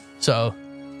 Yeah. So,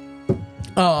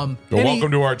 Well,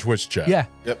 welcome to our Twitch chat. Yeah.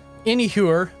 Yep.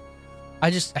 Anywho,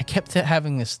 I kept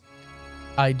having this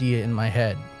idea in my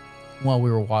head while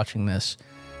we were watching this.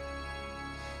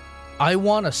 I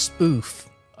want a spoof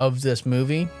of this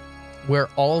movie where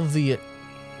all of the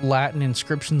Latin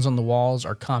inscriptions on the walls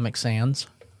are Comic Sans.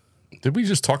 Did we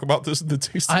just talk about this in the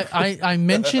tasting room? I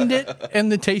mentioned it in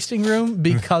the tasting room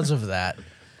because of that.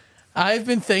 I've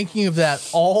been thinking of that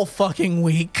all fucking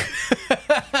week.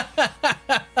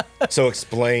 So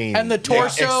explain. And the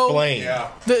torso. Explain. Yeah.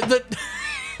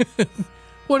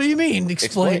 What do you mean?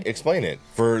 Explain. Explain it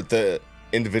for the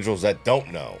individuals that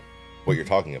don't know what you're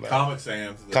talking about. Comic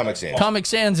Sans. Comic Sans. Comic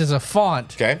Sans is a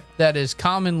font that is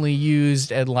commonly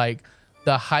used at like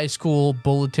the high school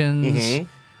bulletins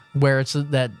where it's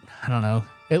that, I don't know,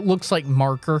 it looks like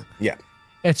marker. Yeah.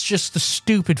 It's just the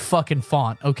stupid fucking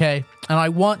font, okay? And I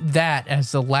want that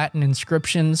as the Latin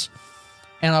inscriptions.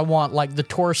 And I want like the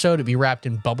torso to be wrapped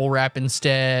in bubble wrap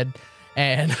instead.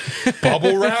 And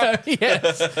bubble wrap?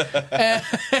 Yes.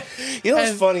 You know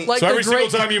what's funny? Like so every single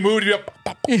time you move, you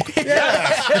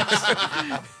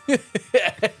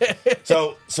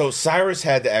So Cyrus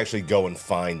had to actually go and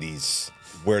find these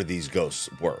where these ghosts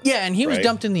were. Yeah, and he was right?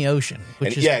 dumped in the ocean,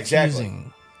 which is confusing. Exactly.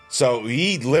 So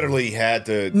he literally had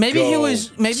to Maybe go he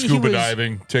was scuba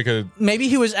diving. Maybe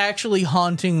he was actually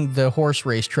haunting the horse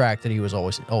race track that he was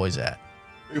always at.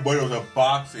 But it was a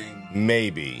boxing.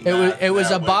 Maybe. It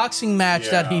was a boxing match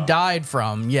that he died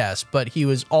from, yes, but he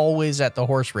was always at the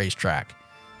horse race track.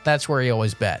 That's where he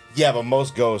always bet. Yeah, but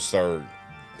most ghosts are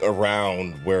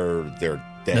around where they're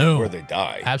dead, where they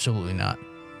die. Absolutely not.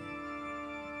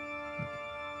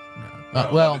 No,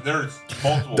 well, there's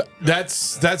multiple.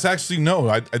 That's actually no.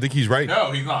 I think he's right.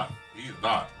 No, he's not. He's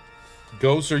not.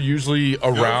 Ghosts are usually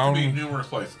Ghosts around. can be numerous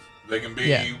places. They can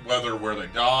be whether where they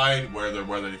died, where they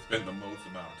spent the most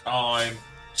amount of time.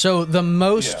 So the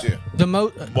most,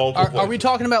 are we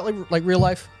talking about like real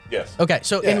life? Yes. Okay,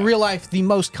 so in real life, the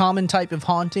most common type of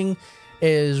haunting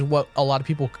is what a lot of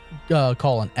people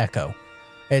call an echo.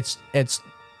 It's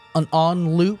an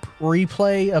on loop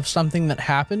replay of something that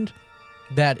happened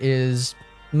that is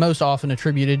most often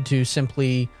attributed to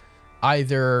simply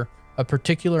either a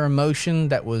particular emotion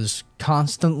that was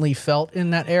constantly felt in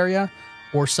that area,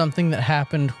 or something that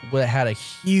happened that had a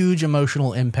huge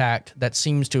emotional impact that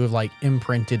seems to have like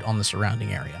imprinted on the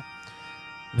surrounding area.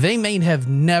 They may have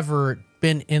never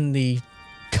been in the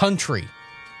country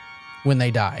when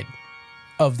they died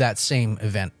of that same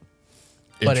event,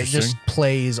 but it just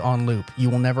plays on loop. You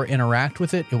will never interact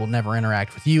with it. It will never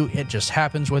interact with you. It just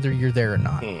happens whether you're there or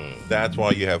not. That's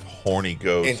why you have horny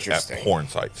ghosts at porn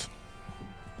sites.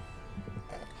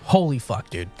 Holy fuck,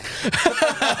 dude.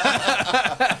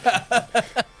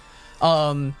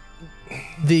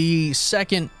 The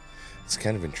second, it's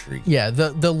kind of intriguing. Yeah,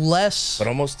 the less, but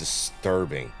almost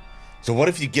disturbing. So what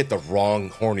if you get the wrong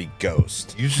horny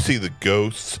ghost? You should see the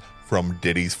ghosts from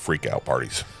Diddy's freak out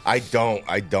parties. I don't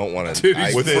want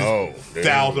to. With his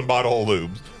 1,000-bottle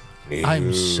lubes.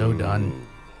 I'm so done.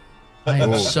 I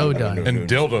am so done. And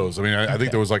dildos. I mean, I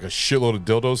think there was like a shitload of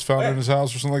dildos found in his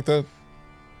house or something like that.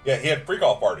 Yeah, he had freak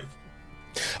off parties.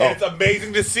 And it's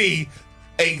amazing to see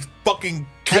a fucking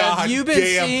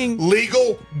goddamn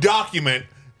legal document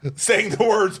saying the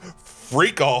words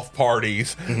freak off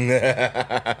parties.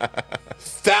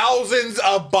 Thousands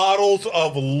of bottles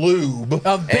of lube.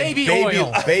 Of baby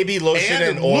oil. Baby lotion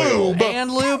and oil. Lube.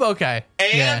 And lube? Okay.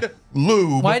 And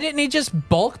lube. Why didn't he just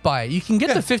bulk buy it? You can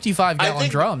get the 55-gallon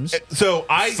drums. So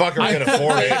I fucker can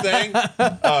afford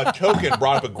it. Token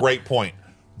brought up a great point.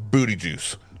 Booty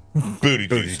juice. Booty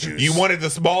juice. You wanted the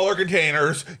smaller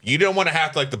containers. You didn't want to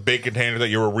have like the big container that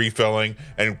you were refilling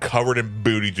and covered in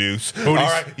booty juice. All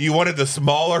right. You wanted the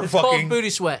smaller It's fucking called booty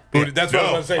sweat. That's what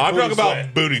I was going to say. I'm booty talking about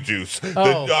sweat. booty juice. Oh,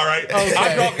 all right. okay.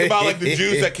 I'm talking about like the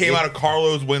juice that came out of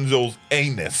Carlos Winslow's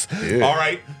anus. Yeah. All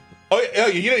right. Oh,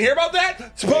 you didn't hear about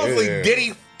that? Supposedly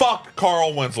Diddy fucked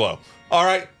Carl Winslow. All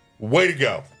right. Way to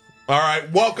go. All right.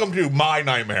 Welcome to my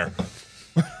nightmare.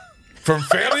 From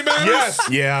Family Matters? Yes.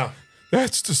 Yeah.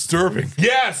 That's disturbing.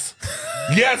 Yes.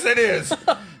 Yes, it is.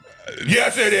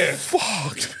 Yes, it is.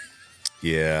 Fuck.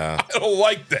 Yeah. I don't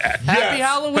like that. Happy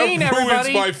Halloween, that ruins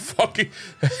everybody. my fucking...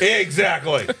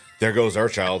 Exactly. There goes our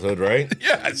childhood, right?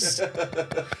 Yes.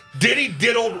 Diddy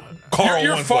diddled Carl.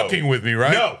 You're fucking with me,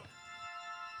 right? No.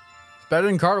 Better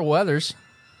than Carl Weathers.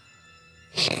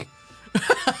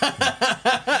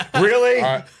 Really?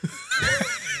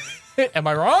 Am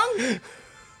I wrong?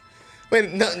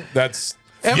 Wait, no. That's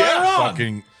Am I wrong?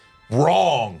 fucking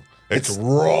wrong. It's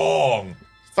wrong.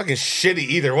 Fucking shitty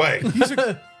either way.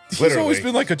 He's always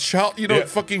been like a child,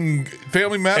 fucking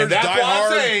Family Matters, And that's Die why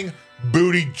Hard. I'm saying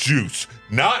booty juice,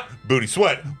 not booty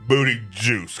sweat, booty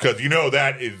juice, because you know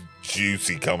that is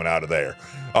juicy coming out of there.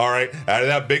 All right, out of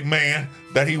that big man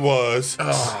that he was,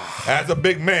 as a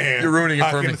big man, You're ruining it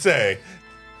for I can me. say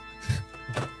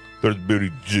there's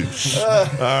booty juice. All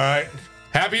right.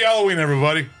 Happy Halloween,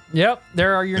 everybody. Yep,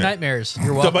 there are your nightmares.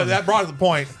 You're welcome. So, but that brought us the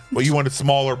point where you wanted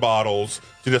smaller bottles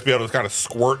to just be able to kind of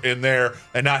squirt in there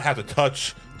and not have to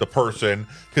touch the person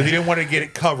because you didn't want to get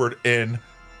it covered in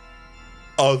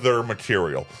other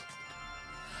material.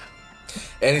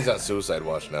 And he's on suicide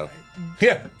watch now.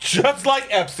 Yeah, just like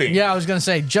Epstein. Yeah, I was going to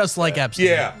say, just like Epstein.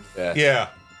 Yeah.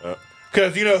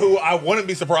 Because you know who I wouldn't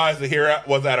be surprised to hear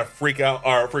was at a freak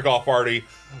off party,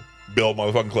 Bill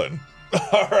motherfucking Clinton.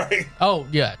 All right. Oh,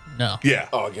 yeah, no. Yeah.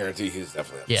 Oh, I guarantee he's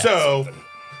definitely. Yeah. So,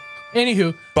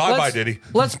 anywho, bye, Diddy.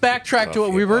 Let's backtrack to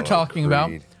what we were talking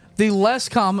about. The less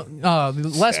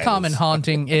common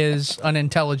haunting is an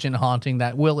intelligent haunting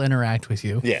that will interact with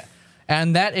you. Yeah.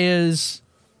 And that is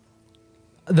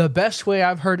the best way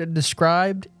I've heard it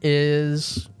described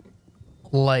is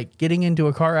like getting into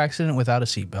a car accident without a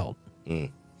seatbelt.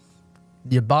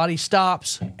 Your body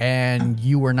stops and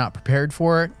you were not prepared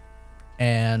for it,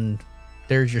 and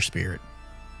there's your spirit.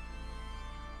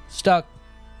 Stuck,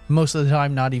 most of the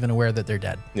time not even aware that they're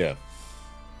dead. Yeah.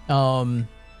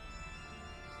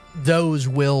 Those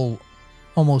will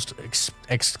almost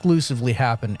exclusively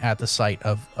happen at the site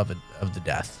of the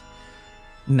death.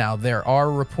 Now, there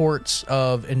are reports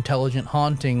of intelligent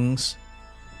hauntings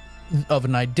of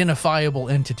an identifiable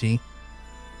entity,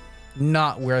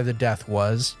 not where the death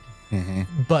was,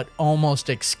 but almost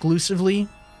exclusively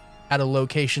at a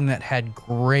location that had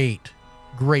great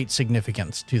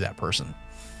significance to that person.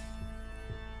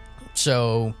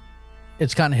 So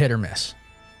it's kind of hit or miss.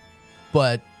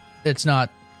 But it's not...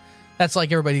 That's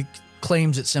like everybody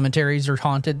claims that cemeteries are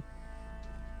haunted.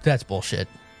 That's bullshit.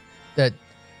 That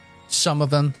some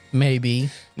of them may be.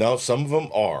 No, some of them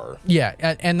are. Yeah,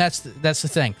 and that's the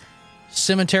thing.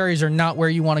 Cemeteries are not where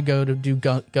you want to go to do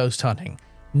ghost hunting.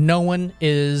 No one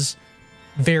is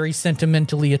very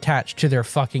sentimentally attached to their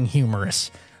fucking humerus.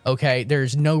 Okay,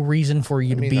 there's no reason for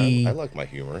you to be. I like my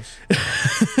humerus.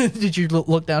 Did you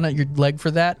look down at your leg for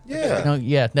that? Yeah. No,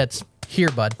 yeah, that's here,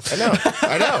 bud. I know.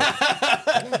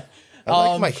 I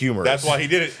like my humerus. That's why he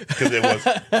did it, because it was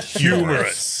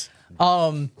humorous.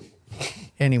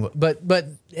 Anyway, but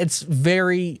it's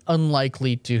very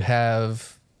unlikely to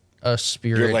have a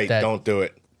spirit. You're late. that Don't do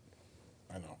it.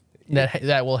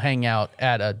 that will hang out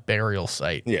at a burial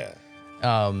site. Yeah.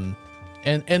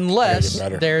 And unless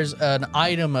there's an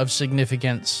item of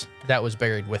significance that was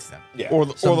buried with them. Yeah. Or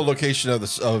the location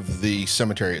of the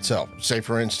cemetery itself. Say,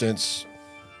 for instance,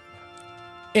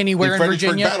 anywhere in Fredericksburg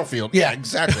Virginia battlefield. Yeah,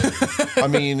 exactly. I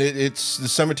mean, it's the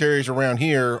cemeteries around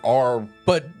here are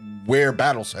where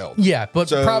battles held. Yeah, but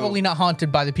So- probably not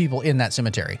haunted by the people in that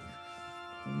cemetery.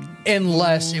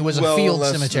 Unless it was a field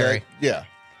cemetery. Yeah.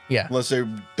 Yeah. Unless they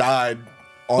died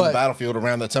on the battlefield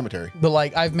around that cemetery. But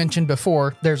like I've mentioned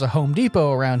before, there's a Home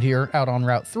Depot around here out on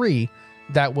Route 3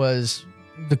 that was,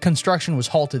 the construction was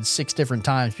halted 6 different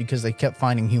times because they kept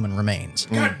finding human remains.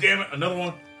 God damn it, another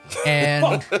one.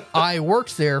 And I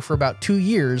worked there for about 2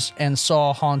 years and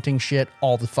saw haunting shit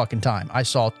all the fucking time. I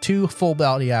saw 2 full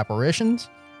body apparitions,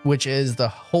 which is the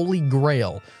holy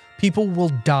grail. People will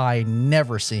die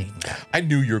never seeing. I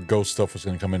knew your ghost stuff was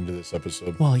going to come into this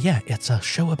episode. Well, yeah, it's a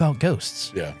show about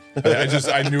ghosts. Yeah.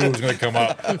 I knew it was going to come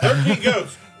up. 13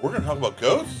 ghosts. We're going to talk about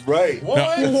ghosts? Right.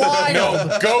 What?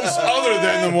 No, ghosts other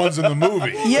than the ones in the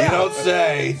movie. Yeah. You don't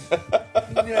say.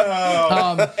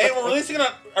 No. Hey, we're releasing it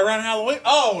around Halloween?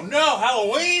 Oh, no,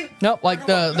 Halloween? Nope, like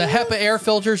the HEPA air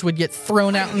filters would get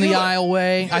thrown out in the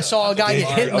aisleway. I saw a guy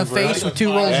get hit in the face with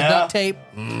 2 rolls of duct tape.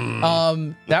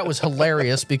 That was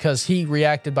hilarious because he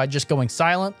reacted by just going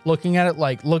silent, looking at it,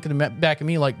 like looking back at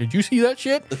me like, did you see that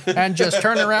shit? And just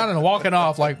turning around and walking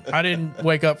off like, I didn't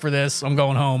wake up for this. I'm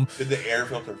going home. Did the air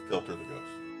filter the ghost?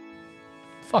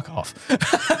 Fuck off. What?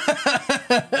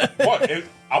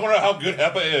 I want to know how good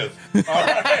HEPA is. All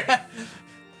right.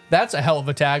 That's a hell of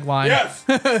a tagline. Yes.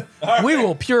 We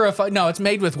will purify. No, it's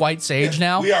made with white sage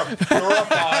now. We are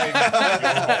purifying your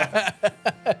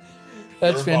home.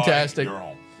 That's fantastic. Your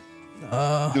home.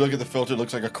 You look at the filter, it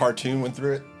looks like a cartoon went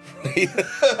through it.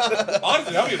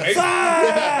 Honestly, that would be amazing.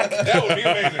 That would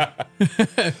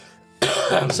be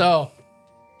amazing. So,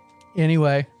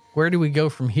 anyway, where do we go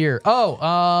from here?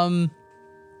 Oh,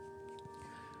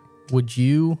 would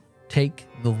you take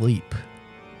the leap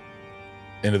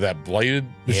into that blighted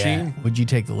machine? Yeah. Would you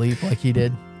take the leap like he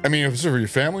did? I mean, if it's for your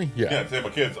family, yeah. Yeah, same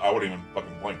with kids. I wouldn't even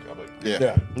fucking blink. I'd be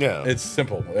like, Yeah. It's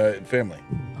simple. Family.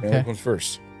 Family comes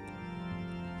first.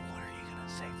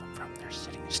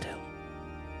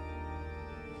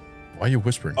 Why are you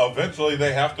whispering? eventually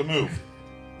they have to move.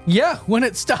 Yeah, when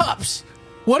it stops.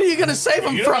 What are you going to save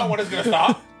him You from? don't know when it's going to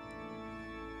stop.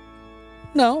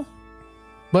 No,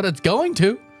 but it's going to.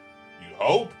 You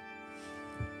hope.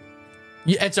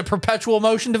 Yeah, it's a perpetual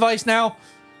motion device now.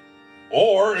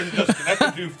 Or is it just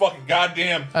connected to fucking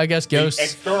goddamn I guess ghosts.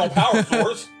 external power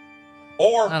source?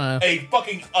 Or a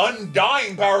fucking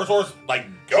undying power source like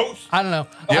ghosts? I don't know.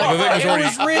 Yeah, the thing was it already.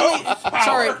 was really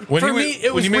sorry. When for he, me,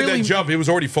 it was when he made really that jump, it was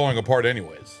already falling apart,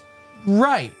 anyways.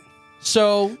 right.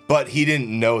 So, But he didn't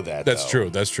know that. That's though. true.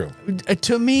 That's true.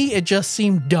 To me, it just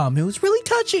seemed dumb. It was really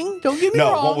touching. Don't get me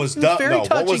No, wrong. what was it was dumb? very No,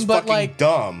 touching, what was but fucking like,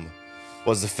 dumb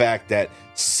was the fact that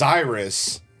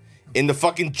Cyrus in the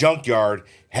fucking junkyard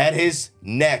had his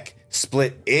neck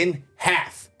split in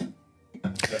half.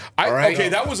 All right? Okay,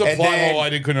 that was a And plot then- hole I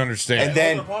couldn't understand. And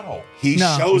then he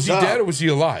was shows he up. dead or was he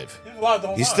alive? He's alive the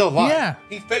whole He's time. still alive. Yeah.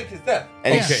 He faked his death.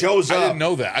 And he shows I up. didn't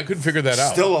know that. I couldn't figure that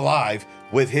out. Still alive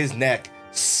with his neck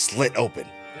slit open.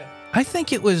 I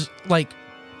think it was like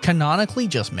canonically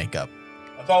just makeup.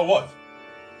 That's all it was.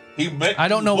 He meant I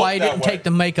don't know why he didn't take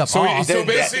the makeup off. So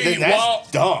basically,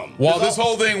 that's dumb. While this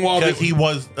whole thing, because he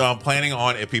was planning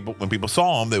on when people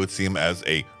saw him, they would see him as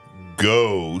a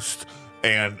ghost,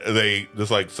 and they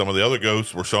just like some of the other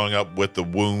ghosts were showing up with the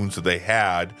wounds that they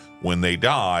had when they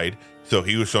died. So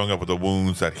he was showing up with the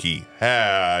wounds that he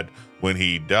had when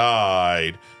he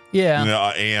died. Yeah. You know,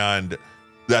 and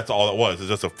that's all it was. It's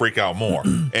just to freak out more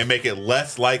and make it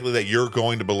less likely that you're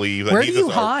going to believe that Where he do you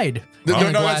just hide? No, in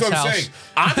the no, that's glass what I'm house? saying.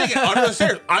 I'm thinking under the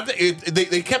stairs. I'm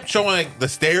they kept showing like the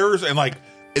stairs and like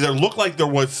it looked like there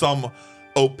was some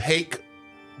opaque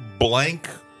blank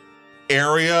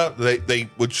area they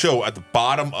would show at the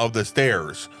bottom of the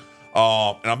stairs.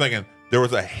 And I'm thinking there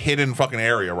was a hidden fucking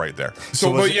area right there.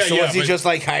 So was he just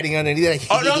like hiding underneath?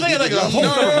 Oh no, I'm thinking like a whole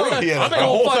separate room. Yeah. I'm thinking a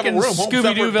whole separate room.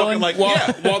 Scooby-Doo villain. Like,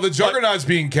 while the Juggernaut's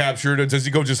being captured, does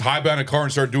he go just hide behind a car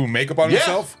and start doing makeup on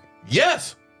himself?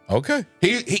 Yes. Okay.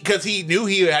 He because he knew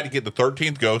he had to get the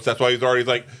 13th ghost. That's why he's already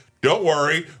like, don't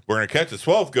worry, we're gonna catch the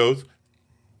 12th ghost,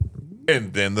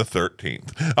 and then the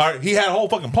 13th. All right, he had a whole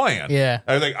fucking plan. Yeah.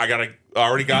 I was like, I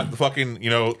already got the fucking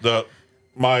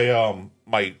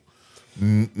my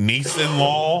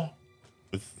niece-in-law.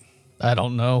 I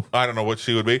don't know. I don't know what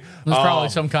she would be. There's probably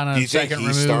some kind of Do you think second he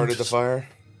removed. started the fire?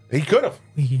 He could have.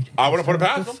 I would have put it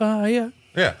past him. Fire.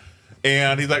 Yeah.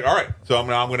 And he's like, all right, so I'm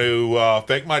going to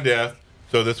fake my death.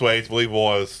 So this way it's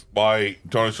believable as why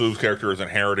Tony Shalhoub's character is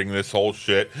inheriting this whole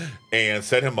shit, and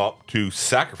set him up to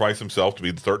sacrifice himself to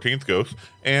be the 13th ghost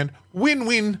and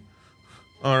win-win.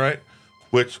 All right.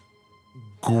 Which,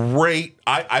 great.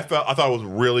 I thought it was a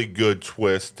really good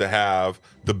twist to have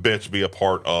the bitch be a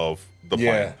part of the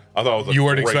plan. I thought it was a You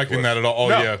weren't great expecting twist. that at all? Oh,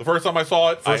 No, yeah. the first time I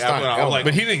saw it, First time, I was like,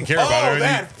 but he didn't care about it.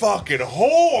 that fucking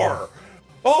whore.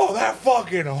 Oh, that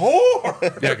fucking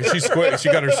whore. Yeah, because she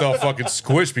got herself fucking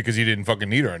squished because he didn't fucking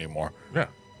need her anymore. Yeah.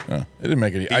 It didn't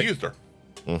make any. He used her.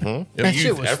 Mm-hmm. That He shit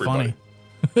used was everybody.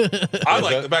 funny. I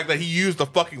like the fact that he used the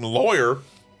fucking lawyer.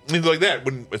 He's like that.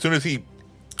 As soon as the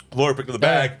lawyer picked up the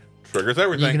bag, triggers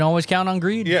everything. You can always count on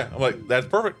greed. Yeah, I'm like, that's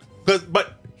perfect.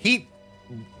 But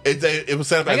it was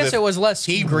set up I as guess if it was less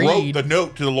he greed. wrote the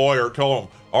note to the lawyer, told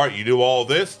him, all right, you do all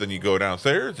this, then you go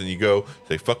downstairs and you go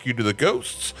say fuck you to the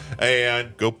ghosts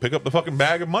and go pick up the fucking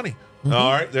bag of money. Mm-hmm.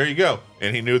 All right, there you go.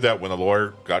 And he knew that when the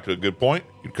lawyer got to a good point,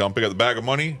 he'd come pick up the bag of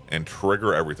money and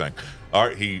trigger everything. All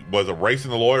right, he was erasing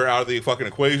the lawyer out of the fucking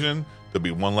equation to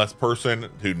be one less person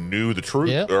who knew the truth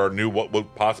Yep. or knew what was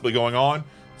possibly going on.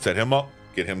 Set him up,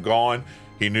 get him gone.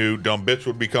 He knew dumb bitch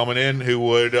would be coming in who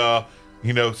would,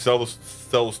 sell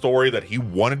the story that he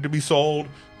wanted to be sold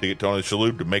to get Tony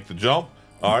Shalhoub to make the jump.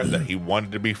 All right, that he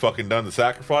wanted to be fucking done the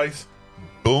sacrifice.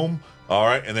 Boom. All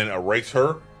right, and then erase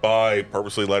her by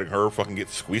purposely letting her fucking get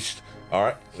squished. All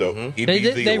right, so he'd They be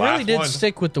did. the They last really did one.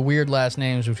 stick with the weird last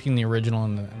names between the original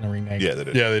and the remake. Yeah, they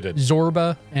did. Yeah, they did.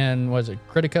 Zorba and was it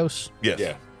Criticos? Yes.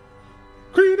 Yeah.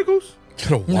 Criticals. It's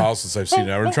been a while since I've seen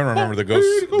it. I'm trying to remember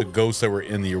the ghosts that were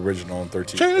in the original and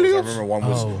 13. I remember one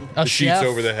was a the sheets chef.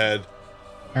 over the head.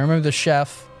 I remember the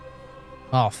chef.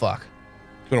 Oh fuck.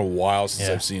 It's been a while since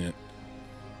Yeah. I've seen it.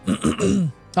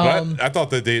 But I thought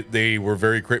that they were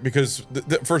very great because,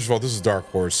 first of all, this is Dark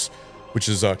Horse, which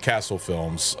is Castle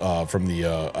Films from the,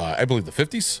 I believe, the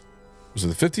 50s. Was it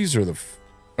the 50s or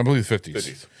I believe the 50s.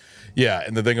 50s. Yeah,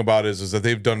 and the thing about it is that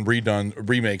they've done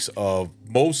remakes of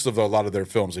a lot of their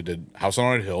films. They did House on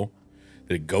Haunted Hill.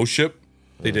 They did Ghost Ship.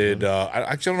 They did.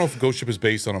 I don't know if Ghost Ship is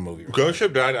based on a movie. Ghost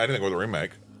Ship died. I didn't think it was a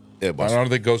remake. It was. I don't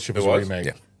think Ghost Ship was a remake.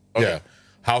 Yeah. Okay. Yeah.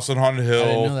 House on Haunted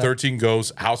Hill, 13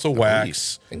 Ghosts, House of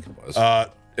Wax. I think it was.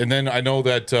 And then I know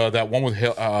that that one with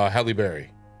Halle Berry.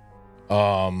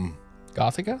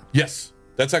 Gothica? Yes.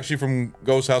 That's actually from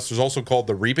Ghost House. There's also called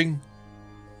The Reaping.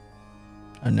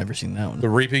 I've never seen that one. The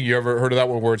Reaping. You ever heard of that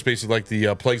one where it's basically like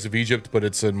the Plagues of Egypt, but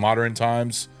it's in modern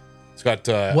times? It's got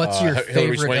what's your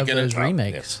Hillary favorite Swank of in those it.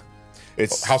 remakes?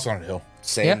 It's House on a Hill.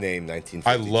 Same name, 1952.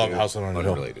 I love House on a Hill.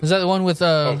 Unrelated. Is that the one with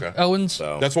Owens?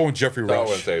 So, That's one with Jeffrey So I Rush.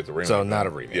 wouldn't say it's a remake. So not a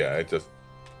remake. Yeah, it just.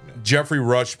 Jeffrey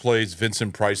Rush plays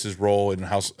Vincent Price's role in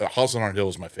House on Haunted Hill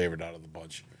is my favorite out of the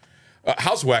bunch.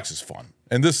 House of Wax is fun,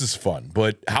 and this is fun,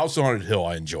 but House on Haunted Hill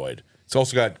I enjoyed. It's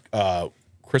also got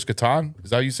Chris Kattan. Is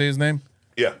that how you say his name?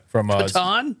 Yeah. From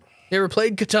Catan? You ever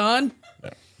played Catan?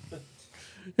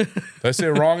 Did I say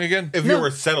it wrong again? If you were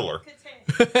a settler.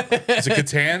 Is it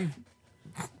Catan?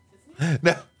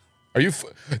 No. Are you?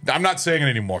 I'm not saying it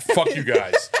anymore. Fuck you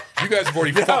guys. You guys have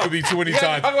already fucked with me too many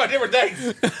times. Talking about different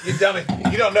things. You dummy.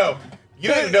 You don't know. You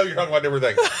don't even know you're talking about different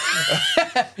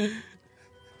things.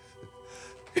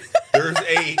 There's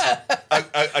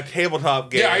a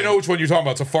tabletop game. Yeah, I know which one you're talking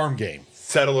about. It's a farm game.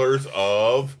 Settlers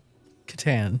of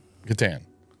Catan. Catan.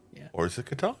 Or is it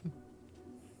Catan?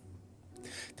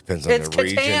 depends on It's the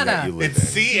region that Katana. you live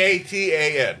It's in.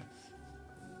 Catan.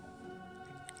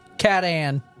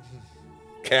 Catan.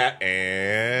 Cat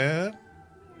and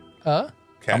Huh?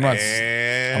 cat I'm not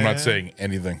and saying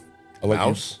anything. I'll let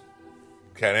Mouse?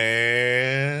 cat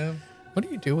and What are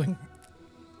you doing?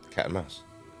 Cat and mouse.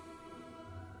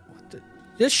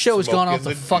 This show has gone off Smoking the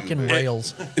the fucking duvet.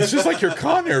 rails. It's just like your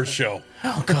Con Air show.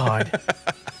 Oh God.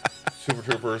 Super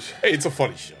Troopers. Hey, it's a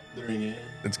funny show.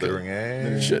 It's glittering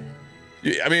and Shit.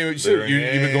 I mean, you've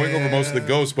been going over most of the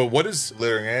ghosts, but what is?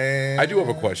 glittering and I do have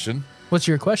a question. What's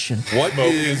your question? What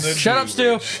Smoking is? the Shut up,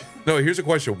 Stu. No, here's a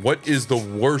question. What is the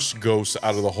worst ghost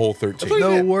out of the whole 13?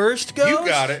 The worst ghost? You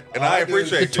got it, and I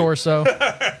appreciate The it. torso.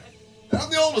 I'm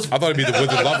the oldest. I thought it'd be the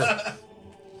Withered Lover.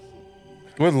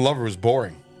 The Withered Lover was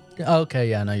boring. Okay,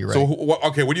 yeah, no, you're right. So,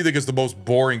 okay, what do you think is the most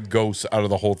boring ghost out of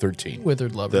the whole 13?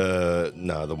 Withered Lover.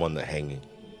 The one that hanging.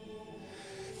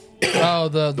 Oh,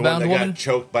 the The one bound that woman? got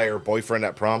choked by her boyfriend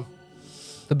at prom.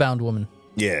 The bound woman.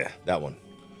 Yeah, that one.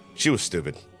 She was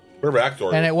stupid. Her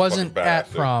backstory. And it was wasn't fucking at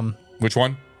badass, prom. Which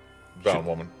one? too. Bound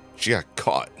woman. She got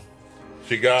caught.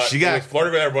 She got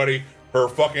flirting with everybody. Her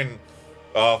fucking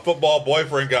football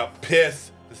boyfriend got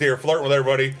pissed to see her flirting with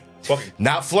everybody. Fucking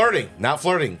Not flirting.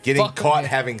 Getting Fuck caught yeah.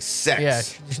 having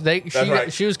sex. Yeah,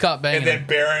 right. she was caught banging. and then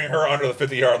burying her under the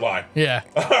 50-yard line. Yeah.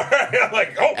 I'm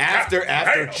like, oh, After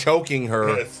damn. choking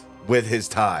her Yes. with his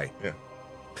tie. Yeah.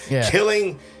 Yeah.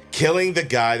 Killing the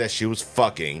guy that she was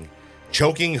fucking,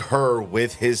 choking her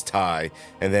with his tie,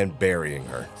 and then burying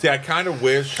her. See, I kind of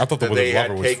wish I thought the that they Withered had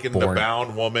Lover was taken the boring.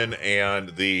 bound woman and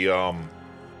the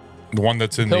one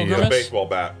that's in Pilgrimus? baseball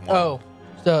bat. One. Oh,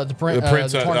 the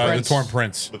prince. the Torn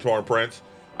Prince. The Torn Prince.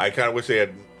 I kind of wish they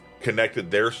had connected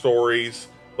their stories.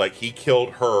 Like he killed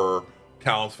her,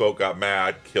 townsfolk got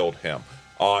mad, killed him,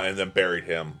 and then buried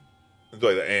him.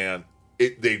 And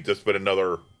they just put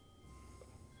another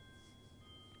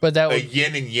But that a would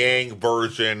yin and yang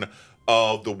version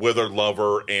of the Withered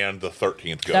Lover and the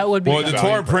 13th Ghost. that would be Well, the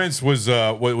Torn Prince was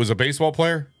a baseball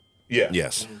player, Yeah.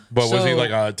 Yes. but was he So-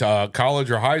 like a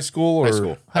college or high school or High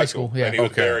school. high school. Yeah. And he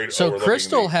was Okay. buried So overlooking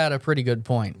Crystal the- had a pretty good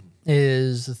point.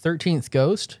 Is the 13th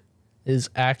ghost is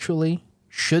actually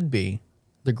should be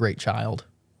the Great Child.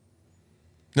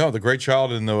 No, the Great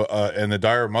Child and the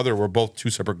Dire Mother were both two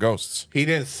separate ghosts. He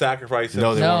didn't sacrifice him.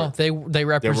 No, they No, weren't. they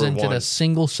represented one. a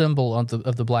single symbol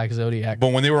of the Black Zodiac.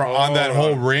 But when they were on that Oh.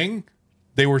 whole ring,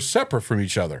 they were separate from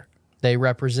each other. They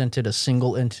represented a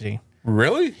single entity.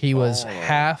 Really? He was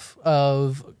half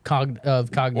of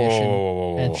cognition,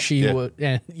 Whoa. and she Yeah. would.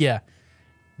 And yeah,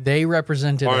 they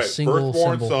represented All a right, single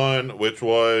firstborn symbol. son, which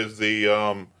was the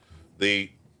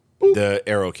The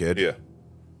Arrow Kid.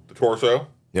 the torso,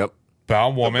 Yep.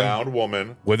 Bound the Woman, bound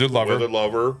woman, Withered Lover, Withered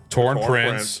Lover, Torn the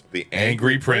Prince, the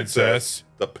Angry Princess,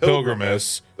 the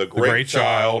Pilgrimus, the the Great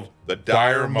Child, the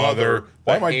Dire Mother,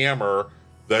 Why the am I- Hammer,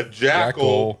 the Jackal,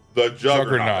 Jackal, the Juggernaut.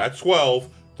 Juggernaut. That's 12.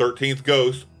 13th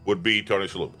Ghost would be Tony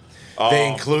Shalhoub. They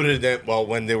included them,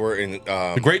 when they were in...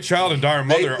 the Great Child and Dire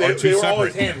Mother are two were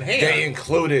always separate. hand in hand. They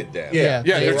included them. Yeah.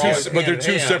 Yeah, They they're were always two, but they're hand in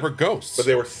two hand, separate ghosts. But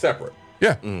they were separate.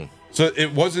 Yeah. So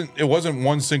it wasn't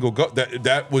one single ghost.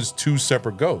 That was two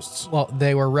separate ghosts. Well,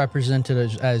 they were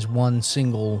represented as one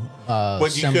single. But you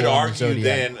symbol could on the argue Zodiac.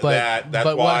 then But- that's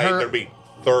but what why her- there'd be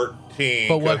 13.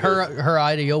 But what 'cause her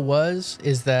idea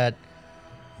is that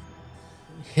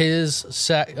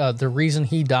the reason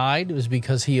he died was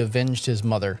because he avenged his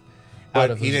mother.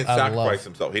 But he didn't sacrifice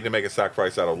himself. He didn't make a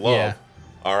sacrifice out of love. Yeah.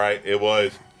 All right. It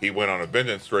was he went on a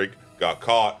vengeance streak, got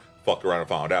caught, fucked around and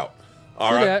found out. All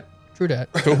True right. that. True that.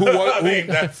 So who was? I mean,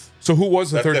 that's so who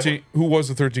was the that's 13? different. Who was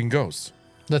the 13 ghosts?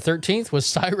 The 13th was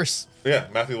Cyrus. Yeah,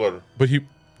 Matthew Lillard. But he.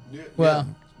 Well,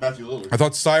 Matthew Lillard. I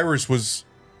thought Cyrus was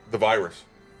the virus.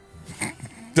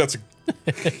 That's a.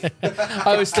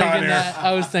 I was thinking that.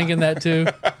 I was thinking that too.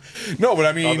 No, but I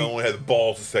I'm mean, the one who has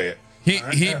balls to say it.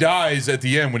 he dies at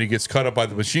the end when he gets cut up by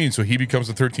the machine, so he becomes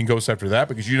the 13 ghosts after that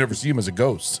because you never see him as a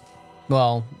ghost.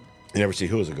 Well, You never see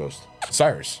who is a ghost.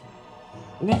 Cyrus.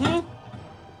 Mm-hmm.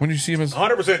 When did you see him as?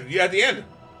 100%. Yeah, at the end,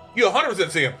 you 100%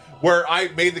 see him. Where I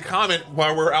made the comment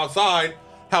while we're outside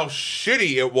how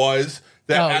shitty it was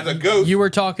that as a ghost. You were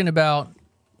talking about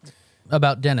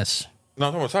Dennis. No,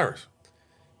 I'm talking about Cyrus.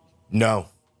 No.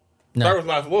 Cyrus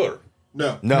Matthew Lillard.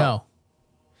 No. No.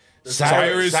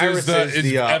 Cyrus is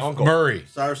the F. uncle. Murray.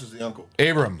 Cyrus is the uncle.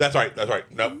 Abram. That's right. That's right.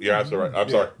 No, you're absolutely right. I'm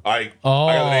sorry. I Oh.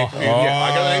 got the name confused. Yeah, I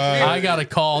got the name confused. I got to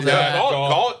call Yeah,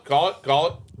 that. call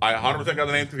it. I 100% got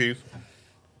the name confused.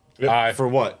 For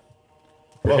what?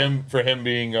 For him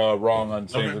being wrong on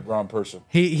saying Okay. the wrong person.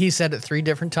 He said it 3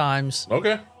 different times.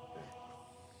 Okay.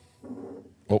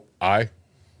 Oh,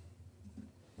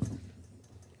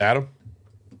 Adam.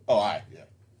 Oh, yeah.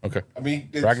 Okay. I mean,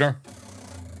 Ragnar.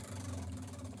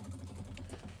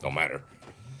 Don't matter.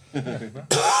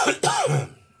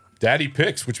 Daddy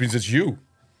picks, which means it's you.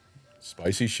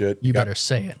 Spicy shit. You better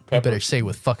say it. You better say it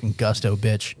with fucking gusto,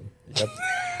 bitch. You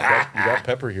got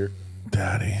Pepper here.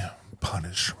 Daddy,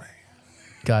 punish me.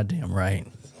 Goddamn right.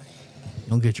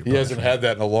 You'll get your. He hasn't had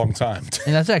that in a long time.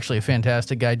 And that's actually a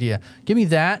fantastic idea. Give me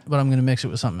that, but I'm going to mix it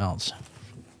with something else.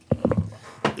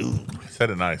 I said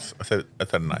it nice. I said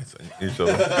it nice. You so,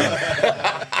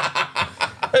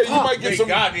 Hey, you might get some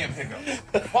goddamn hiccups.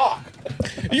 Fuck.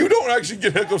 You don't actually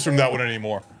get hiccups from that one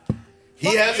anymore.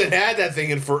 He hasn't had that thing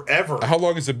in forever. How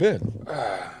long has it been?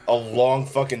 A long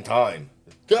fucking time.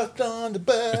 Just on the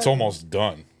bed. It's almost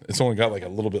done. It's only got like a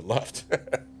little bit left.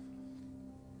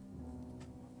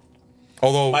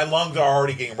 Although My lungs are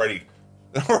already getting ready.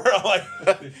 We're like,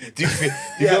 Do you feel?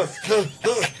 yeah,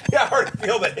 I already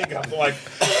feel the hiccups. I'm like,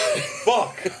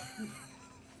 fuck.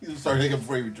 He's gonna start thinking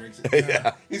before he even drinks it.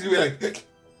 Yeah. He's gonna be like,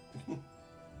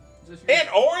 And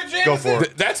Origin? Go for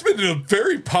it. that's been a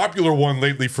very popular one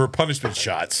lately for punishment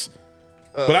shots.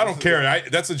 But I don't care.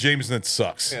 That's a Jameson that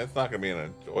sucks. Yeah, it's not going to be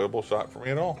an enjoyable shot for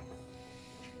me at all.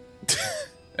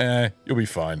 You'll be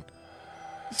fine.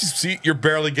 See, you're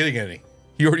barely getting any.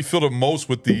 You already filled up most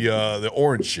with the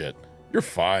orange shit. You're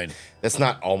fine. That's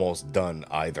not almost done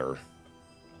either.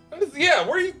 Yeah,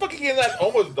 where are you fucking getting that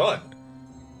almost done?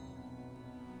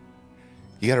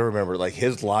 You got to remember, like,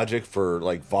 his logic for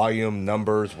like volume,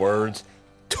 numbers, words,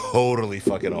 totally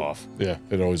fucking off. Yeah,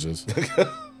 it always is.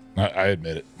 I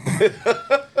admit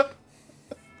it.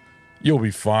 You'll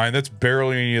be fine. That's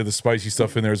barely any of the spicy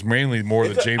stuff in there. It's mainly more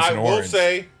the Jameson I will orange.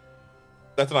 say,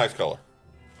 that's a nice color.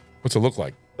 What's it look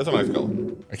like? That's a nice color.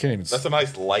 I can't even. That's a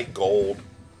nice light gold.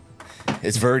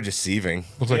 It's very deceiving.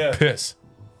 Looks like Yeah. piss.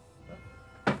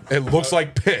 It looks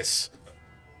like piss.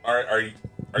 Are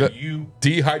The you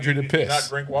dehydrated do you piss? not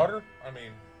drink water? I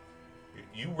mean,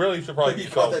 you really should probably you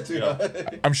caught that too. you know,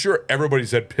 I'm sure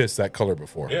everybody's had piss that color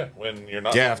before. yeah, when you're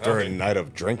not. Yeah, after a nothing. night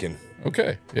of drinking.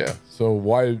 Okay. Yeah. So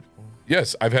why?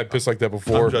 Yes, I've had piss like that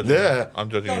before. I'm judging, Yeah. I'm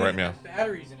judging you right now.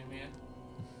 Batteries in it, man.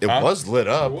 It was lit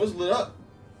up. it was lit up.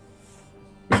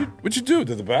 What'd you do?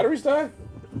 Did the batteries die?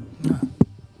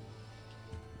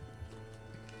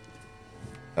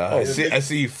 I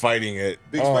see you fighting it.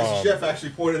 Big Spicy Chef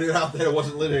actually pointed it out that it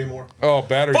wasn't lit anymore. Oh,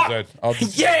 batteries died.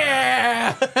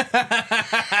 Yeah!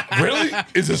 Really?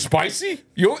 Is it spicy?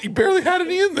 You barely had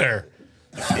any in there.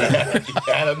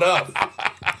 Had enough.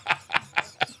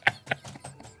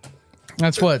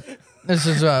 That's what. This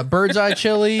is bird's eye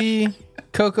chili,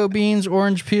 cocoa beans,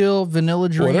 orange peel, vanilla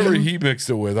dream. Whatever he mixed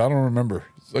it with, I don't remember.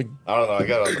 It's like I don't know. I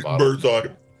got it on the bottom. Bird's eye.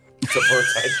 It's a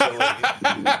bird's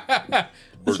eye chili.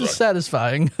 This is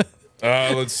satisfying.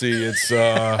 let's see. It's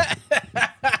I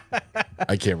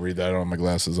can't read that. I don't have my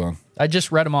glasses on. I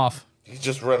just read them off. You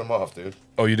just read them off, dude.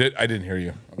 Oh, you did? I didn't hear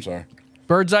you. I'm sorry.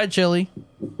 Bird's eye chili,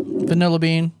 vanilla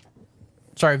bean,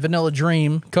 vanilla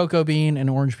dream, cocoa bean, and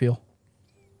orange peel.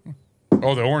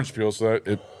 Oh, the orange peel. So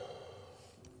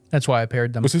That's why I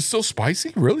paired them. was it still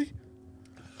spicy? Really?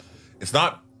 It's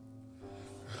not.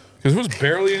 Because it was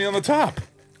barely any on the top.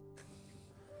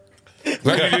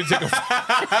 Like you didn't take a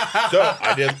So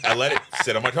I let it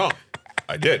sit on my tongue.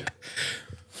 I did.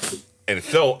 And it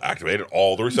still activated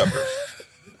all the receptors.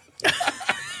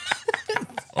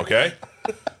 Okay?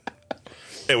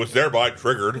 It was thereby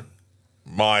triggered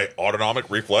my autonomic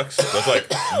reflex. That's like,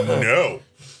 no,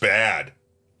 bad,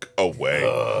 away.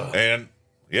 And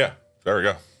yeah, there we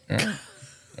go.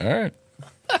 All right.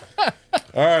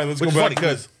 All right, let's Which go is back. funny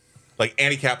because, like,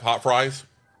 Anti-Cap hot fries,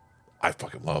 I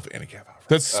fucking love Anti-Cap hot fries.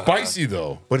 That's spicy,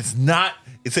 though. But it's not,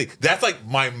 that's like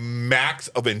my max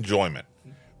of enjoyment.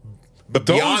 But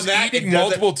Those beyond that, eating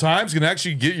multiple times can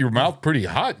actually get your mouth pretty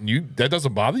hot, and that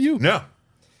doesn't bother you? No.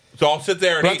 So I'll sit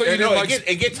there and But I eat, thought you and didn't no, like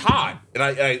it gets hot, and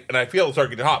I feel it start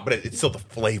getting hot, but it's still the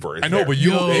flavor. It's I know, there. but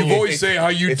you've always say how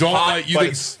you it's don't hot, like. You but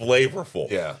think it's flavorful.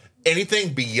 Yeah.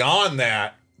 Anything beyond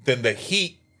that, then the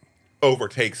heat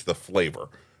overtakes the flavor,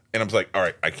 and I'm just like, all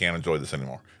right, I can't enjoy this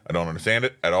anymore. I don't understand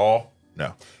it at all.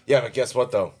 No. Yeah, but guess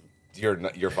what though?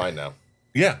 You're fine now.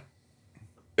 Yeah.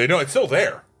 You know, it's still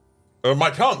there.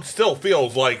 My tongue still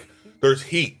feels like there's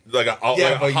heat, like a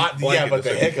hot blanket. Yeah, but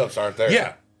the hiccups aren't there.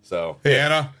 Yeah. So. Hey,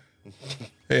 Anna.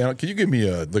 Hey, Anna, can you give me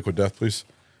a liquid death, please?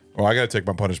 Oh, I got to take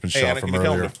my punishment Hey, shot Anna, from can you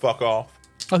tell earlier. him to fuck off?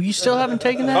 Oh, you still haven't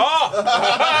taken that?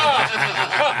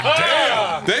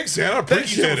 Damn! Thanks, Anna.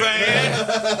 Appreciate it.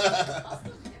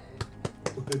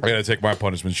 I got to take my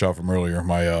punishment shot from earlier,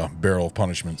 my barrel of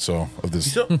punishment. So of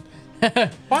this,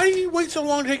 Why do you wait so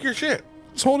long to take your shit?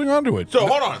 just holding on to it. So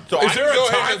hold on. So Is I there can a go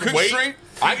ahead time and just wait. constraint?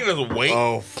 I can just wait.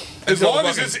 Oh. As until long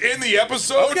as fucking- it's in the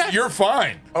episode, Okay. you're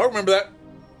fine. I remember that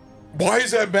Why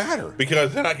does that matter?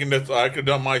 because then I could have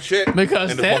done my shit.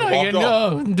 Because and just then walked I can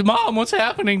off. know, Mom, what's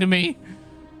happening to me?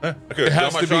 I could It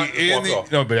have has done my to shot, be in walked the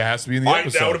off. no, but it has to be in the That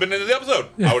would episode. have been in the episode.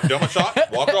 I would have done my shot,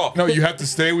 walked off. No, you have to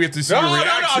stay. We have to see No, your no, no.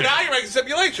 reaction. Now you're making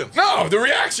simulations. No, the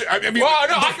reaction. I mean, Well,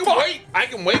 no, the I can fuck? wait. I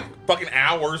can wait fucking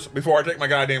hours before I take my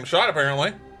goddamn shot,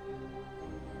 apparently.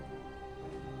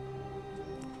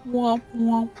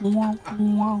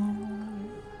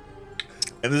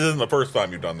 And this isn't the first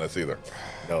time you've done this either.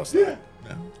 No, it's not.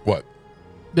 What?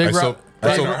 Big I still- Rock.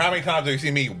 I still- How many times have you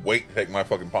seen me wait to take my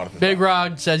fucking punishment? Big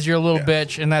Rod says you're a little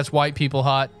bitch, and that's white people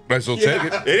hot. I still take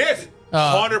it. It is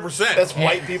 100%. That's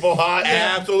white people hot.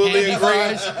 Absolutely Handy agree.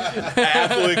 fries.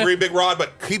 Absolutely agree, Big Rod.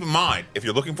 But keep in mind, if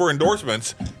you're looking for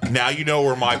endorsements, now you know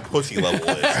where my pussy level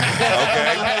is.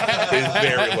 Okay, it's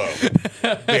very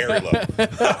low, very low.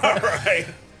 All right.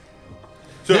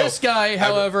 So, This guy,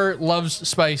 however, loves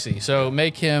spicy, so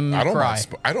make him I don't cry. mind.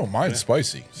 I don't mind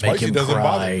spicy. Spicy him doesn't cry.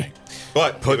 bother me.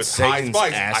 but Put if it's high Satan's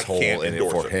spice, asshole I can't in it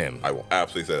endorse for him. I will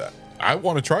absolutely say that. I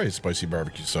want to try his spicy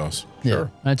barbecue sauce. Yeah,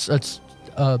 Sure. that's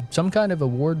some kind of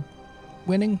award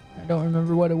winning. I don't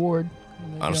remember what award.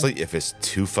 Honestly, if it's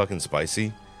too fucking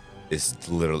spicy, it's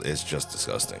just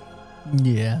disgusting.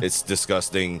 Yeah. It's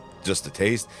disgusting just the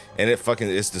taste, and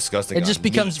it's disgusting. It just on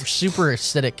becomes meat. super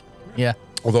acidic. Yeah.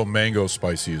 Although mango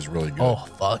spicy is really good. Oh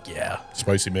fuck yeah.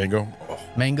 Spicy mango. Oh,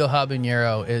 Mango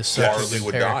habanero is such a Harley good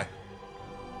would pair. die.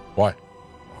 why?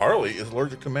 Harley is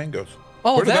allergic to mangoes.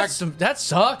 Oh, Where did that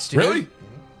sucks, dude. Really?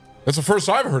 That's the first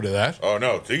I've heard of that. Oh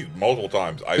no, see, multiple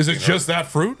times. I've Is it seen just her. that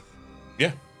fruit?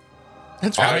 Yeah.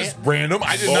 That's That right. is random.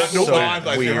 I did not know Multiple that. times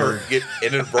I've seen her get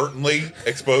inadvertently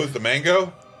exposed to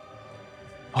mango.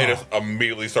 And just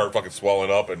immediately start fucking swelling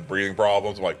up and breathing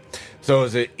problems. I'm like, So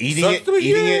is it eating Sucks it, to be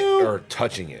eating it, you. or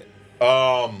touching it?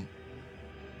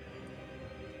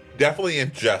 definitely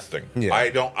ingesting. Yeah. I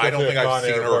don't think I've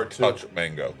seen her touch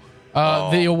mango.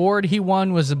 The award he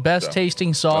won was the best So-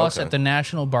 tasting sauce Okay. at the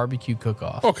National Barbecue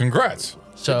Cook-Off. Oh, congrats.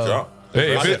 So, So,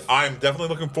 Hey, if it- I'm definitely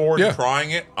looking forward Yeah. to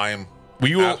trying it. I am.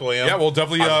 We will- absolutely am. yeah, we'll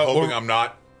definitely, I'm hoping we'll- I'm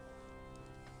not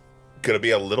gonna be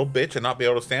a little bitch and not be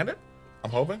able to stand it.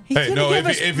 I'm hoping. he's gonna give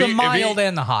us the mild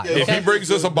and the hot. If okay? he brings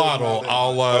us a bottle,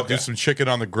 I'll Okay. do some chicken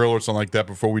on the grill or something like that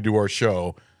before we do our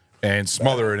show, and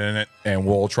smother it in it, and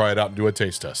we'll try it out and do a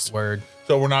taste test. Word.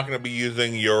 So we're not going to be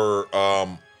using your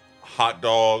hot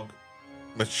dog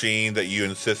machine that you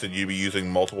insisted you'd be using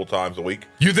multiple times a week.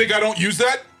 You think I don't use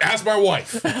that? Ask my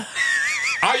wife.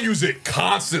 I use it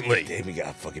constantly. Damn,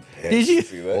 got fucking pissed. Did you?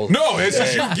 See that? No, it's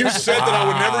just you said that I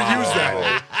would never use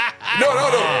that.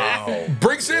 No.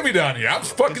 Bring Sammy down here. I'm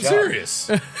fucking Good job.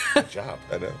 serious. Good job.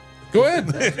 I know. Go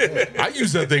ahead. I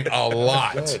use that thing a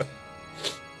lot. Good.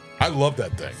 I love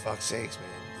that thing. Fuck's sakes, man.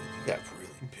 You got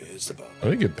really pissed about I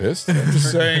didn't get pissed. I'm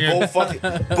just saying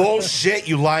it. Bullshit,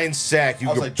 you lying sack. You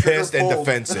I was get like, trigger pissed and pulled.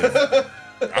 defensive.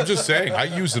 I'm just saying I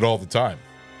use it all the time.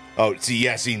 Oh, see,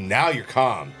 now you're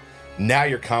calm. Now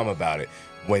you're calm about it.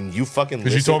 When you fucking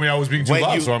Because you listen- told me I was being too when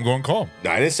loud, you- so I'm going calm.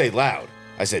 No, I didn't say loud.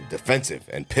 I said defensive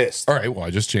and pissed. All right. Well,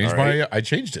 I just changed I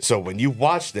changed it. So when you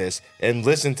watch this and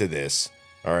listen to this,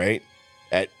 all right,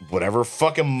 at whatever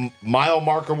fucking mile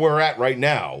marker we're at right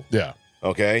now, yeah,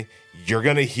 okay, you're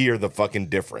gonna hear the fucking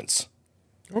difference.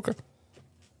 Okay.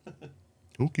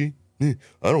 Okay. I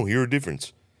don't hear a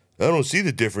difference. I don't see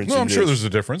the difference. No, in I'm this. sure there's a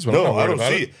difference. But No, I I don't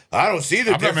see. I don't see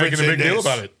the I'm difference. not making a big in deal this.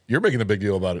 about it. You're making a big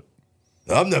deal about it.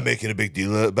 I'm not making a big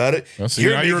deal about it. Well, see,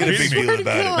 You're now making you're a big repeating deal me.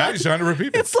 about it. Now he's trying to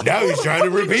repeat it. Now he's trying to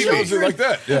repeat He shows me. it like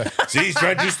that. Yeah. See, he's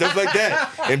trying to do stuff like that.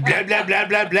 And blah, blah, blah,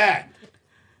 blah, blah.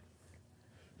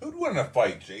 Who'd win in a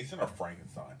fight, Jason or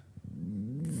Frankenstein?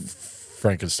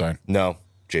 Frankenstein. No,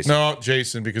 Jason. No,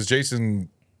 Jason, because Jason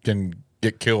can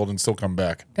get killed and still come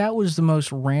back. That was the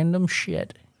most random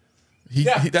shit.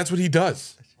 That's what he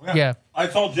does. Yeah. I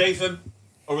saw Jason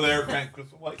over there.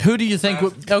 Who do you think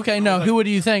would? Okay, no. Who do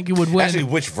you think would win? Actually,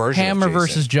 which version of Hammer Jason?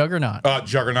 versus Juggernaut.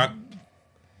 Juggernaut.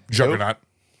 Juggernaut.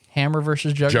 Hammer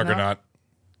versus Juggernaut.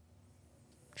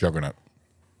 Juggernaut.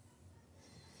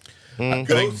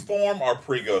 Ghost form or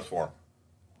pre-ghost form?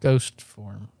 Ghost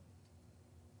form.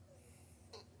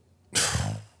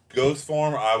 Ghost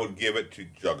form, I would give it to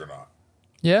Juggernaut.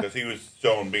 Yeah. Because he was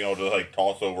shown being able to like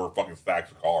toss over fucking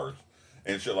stacks of cars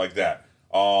and shit like that.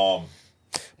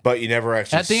 But you never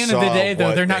actually. At the end of the saw day, though,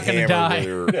 what they're not the going to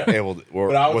hammer die. were able to, or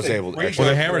But I would was say able to. pre-ghost Actually,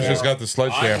 Well, the hammer's form, just got the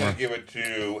sledgehammer. I'm gonna give it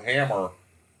to Hammer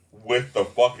with the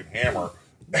fucking hammer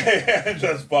and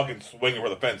just fucking swinging for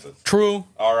the fences. True.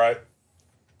 All right.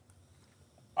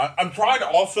 I'm trying to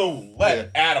also let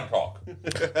Adam talk.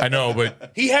 I know,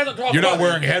 but He hasn't talked. you're not about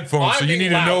wearing it. headphones, so I'm you being need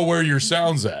to loud. know where your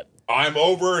sound's at. I'm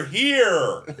over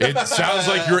here. It sounds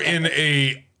like you're in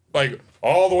a, like,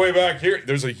 all the way back here.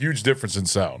 There's a huge difference in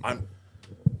sound.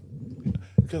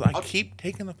 Because I keep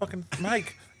taking the fucking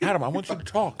mic. Adam, I want you to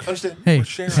talk. Hey,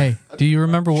 hey. Do you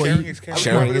remember what Sharing you, is caring.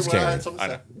 Sharing is caring. I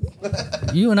know.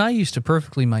 you and I used to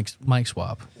perfectly mic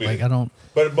swap? Like I don't.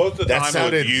 But most of the That time,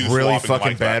 sounded it was you really swapping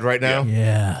fucking mics bad back. right now.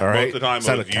 Yeah. All right. Most of the time, it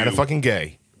sounded was kind of you fucking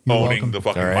gay. owning the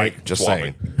fucking All right, mic. just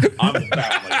swapping. I'm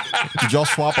fat lady. Did y'all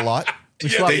swap a lot? We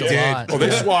Yeah, swapped they a did. lot. Oh, they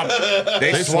swapped.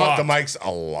 They swapped the mics a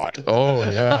lot. Oh,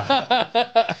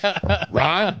 yeah.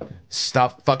 Ron,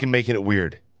 stop fucking making it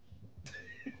weird.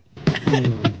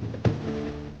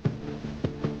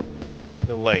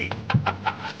 Delay.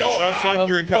 No, that's like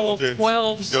you're intelligent.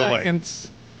 12 Delay. seconds.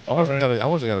 I wasn't gonna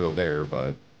go there,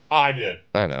 but I did.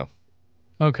 I know.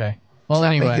 Okay. Well,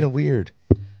 Making anyway, it weird.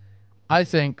 I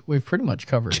think we've pretty much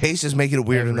covered Chase is making it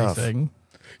weird enough. everything.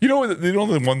 You know, the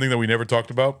only one thing that we never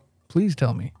talked about? Please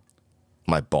tell me.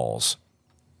 My balls.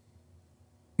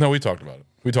 No, we talked about it.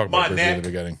 We talked about My it briefly at neck. the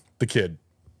beginning. The kid.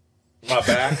 My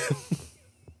back.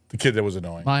 The kid that was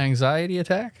annoying. My anxiety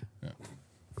attack. That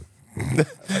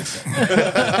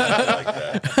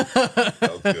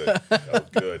was good. That was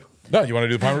good. No, you want to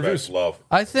do the Prime reviews? Love.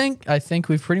 I think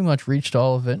we've pretty much reached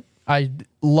all of it. I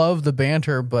love the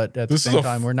banter, but at the This is same a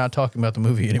time, we're not talking about the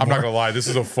movie anymore. I'm not going to lie. This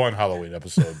is a fun Halloween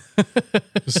episode.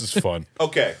 This is fun.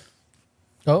 Okay.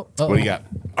 Oh, What do you got?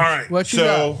 All right. What you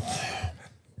so,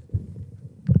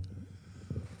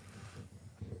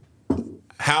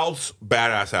 house,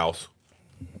 badass house.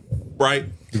 Right?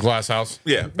 The glass house?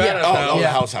 Yeah. Badass Oh,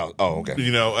 house. the house. Oh, okay.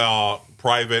 You know,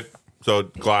 private. So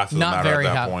glass doesn't not matter very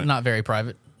at that point. not very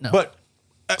private. No, But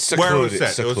where it was Secluded,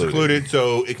 set, it was secluded,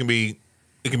 so it can be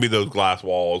those glass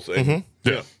walls, and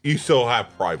you know, you still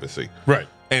have privacy, Right.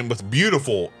 and with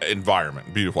beautiful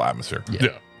environment, beautiful atmosphere. Yeah.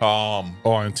 All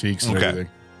antiques and Okay. everything.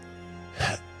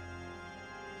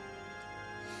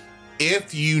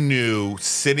 If you knew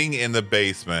sitting in the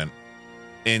basement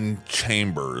in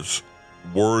chambers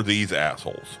were these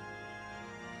assholes,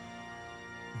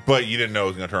 but you didn't know it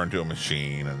was going to turn into a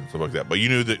machine and stuff like that, but you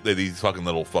knew that these fucking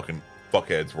little fucking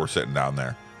fuckheads were sitting down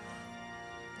there.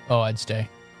 oh, I'd stay.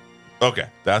 Okay,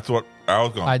 that's what I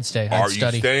was going. I'd stay. I'd Are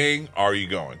study. you staying? Are you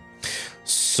going?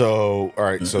 So, all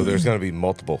right. So there's going to be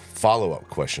multiple follow-up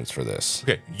questions for this.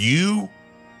 Okay, you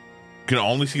can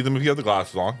only see them if you have the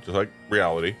glasses on, just like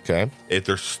reality. Okay. If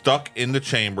they're stuck in the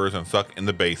chambers and stuck in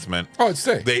the basement, Oh, I'd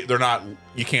stay. they're not.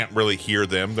 You can't really hear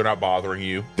them. They're not bothering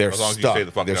you. They're as long as stuck. you stay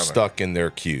the fuck They're down there. stuck in their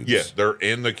cubes. Yes, they're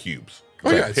in the cubes. Oh,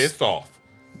 They're yeah, it's- pissed off.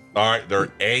 All right, they're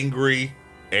angry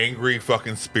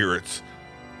fucking spirits,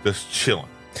 just chilling.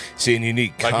 See, and you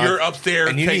need Like you're upstairs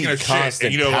and you taking need a shit, constant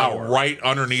and you know, power. like right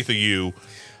underneath of you.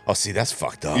 Oh, see, that's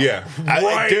fucked up. Yeah,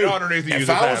 right dude, underneath you. If this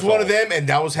I was one of asshole. them and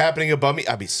that was happening above me,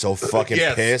 I'd be so fucking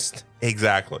Yes. pissed.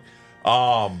 Exactly.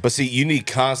 But see, you need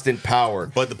constant power.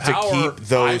 But the power, to keep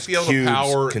those I feel cubes the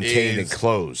power contained and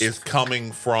closed. is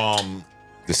coming from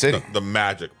the city. the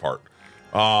magic part.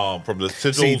 from the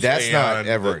sigils. See, that's and not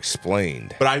ever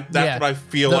explained. But that's what I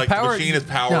feel The like. The machine is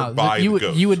powered by the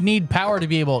ghost. You would need power to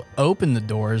be able to open the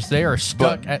doors. They are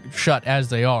stuck shut as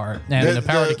they are, and the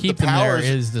power to keep them there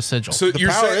is the sigil. So the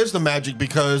power is the magic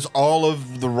because all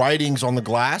of the writings on the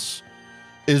glass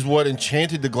is what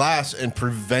enchanted the glass and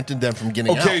prevented them from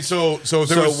getting out. Okay, so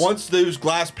once those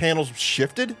glass panels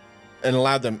shifted and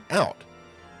allowed them out.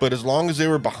 But as long as they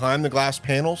were behind the glass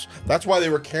panels, that's why they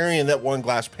were carrying that one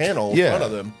glass panel in front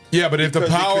of them. Yeah, but if the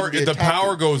because they couldn't get power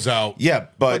attacked. goes out,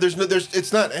 But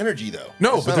it's not energy though.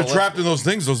 no, It's but not they're trapped in those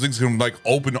things. Those things can like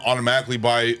open automatically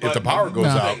if the power goes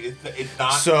out. It's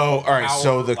not So all right,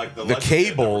 so power, the like the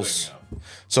cables,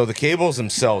 so the cables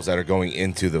themselves that are going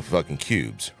into the fucking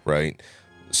cubes, right?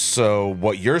 So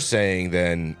what you're saying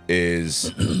then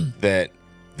is that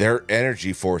their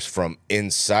energy force from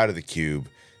inside of the cube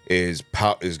is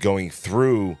going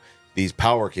through these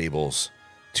power cables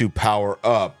to power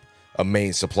up a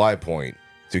main supply point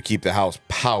to keep the house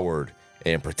powered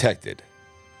and protected.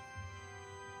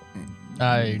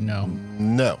 I know.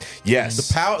 No. Yes.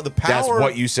 The power. That's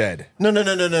what you said.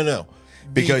 No.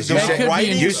 Because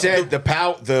you said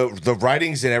the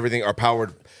writings and everything are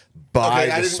powered by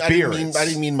the spirits. I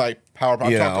didn't mean my power.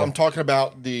 I'm talking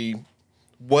about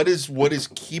what is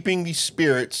keeping these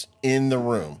spirits in the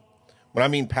room. When I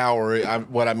mean power,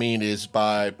 what I mean is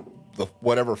by the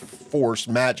whatever force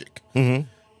magic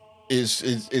is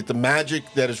the magic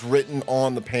that is written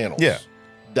on the panels. Yeah,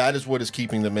 that is what is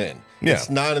keeping them in. Yeah, it's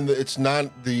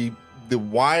not the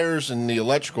wires and the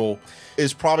electrical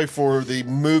is probably for the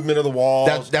movement of the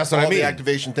walls. That's what I mean. The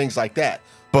activation, things like that.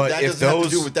 But that if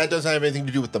that doesn't have anything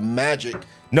to do with the magic.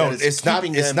 No, it's not.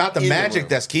 It's not the magic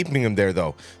that's keeping them there,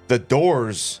 though. The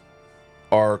doors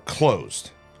are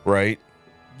closed, right?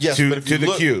 Yes, to but if you the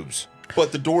look, cubes.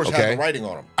 But the doors have the writing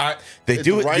on them. They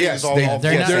do it. Yes,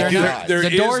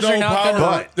 The doors are not power.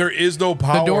 gonna- There is no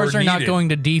power. The doors are not needed. going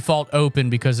to default open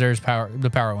because there's power.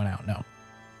 The power went out. No.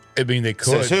 I mean, they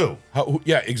could. Says who?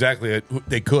 Yeah, exactly.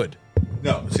 They could.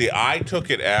 No, see, I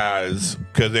took it as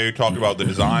because they talked about the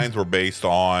designs were based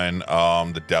on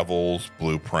the devil's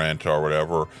blueprint or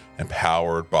whatever, and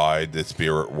powered by the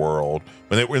spirit world.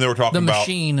 When they were talking The about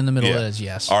machine in the middle is,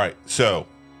 yes. All right, so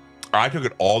I took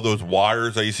it all those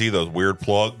wires that you see, those weird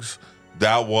plugs.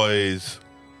 That was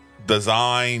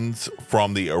designs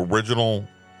from the original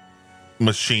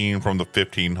machine from the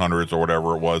 1500s or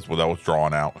whatever it was that was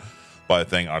drawn out by the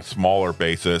thing on a smaller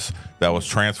basis that was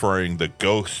transferring the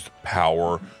ghost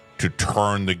power to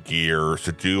turn the gears,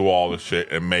 to do all the shit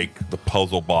and make the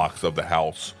puzzle box of the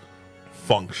house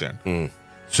function.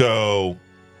 So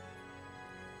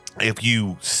if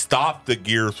you stop the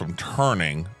gears from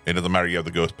turning, it doesn't matter if you have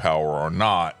the ghost power or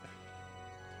not,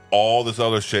 all this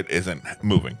other shit isn't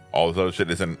moving. All this other shit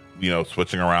isn't,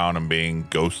 switching around and being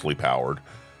ghostly powered.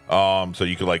 So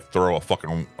you could like throw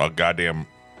a goddamn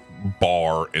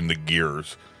bar in the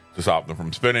gears to stop them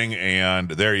from spinning, and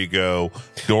there you go.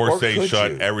 Doors stay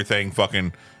shut. Everything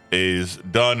fucking is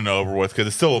done and over with because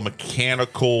it's still a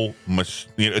mechanical machine.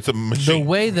 It's a machine. The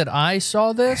way that I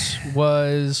saw this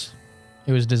was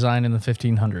it was designed in the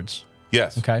 1500s.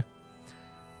 Yes. Okay.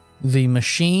 The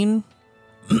machine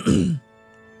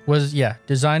was,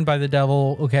 designed by the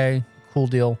devil. Okay, cool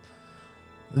deal.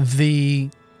 The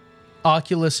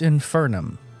Oculus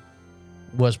Infernum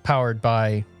was powered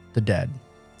by the dead.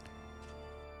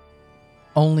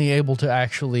 Only able to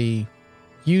actually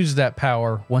use that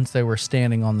power once they were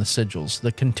standing on the sigils.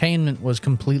 The containment was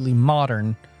completely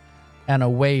modern and a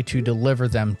way to deliver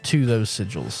them to those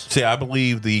sigils. See, I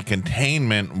believe the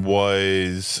containment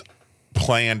was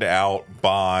planned out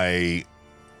by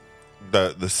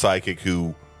the psychic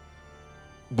who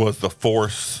was the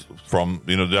force from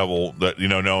the devil, that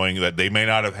knowing that they may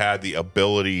not have had the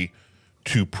ability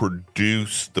to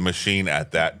produce the machine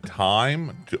at that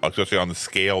time, especially on the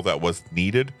scale that was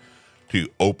needed to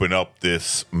open up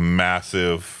this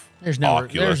massive There's no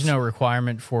Oculus.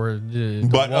 requirement for the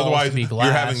But walls otherwise, to be you're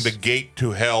glass. having the gate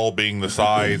to hell being the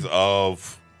size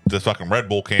of this fucking Red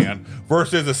Bull can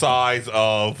versus the size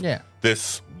of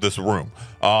this room.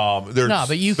 There's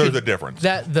a difference.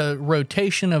 That the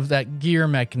rotation of that gear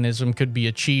mechanism could be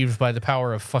achieved by the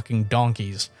power of fucking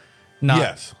donkeys. Not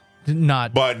a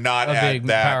at big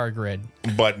that power grid.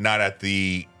 But not at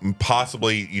the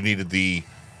possibly you needed the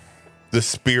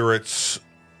spirit's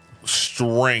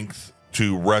strength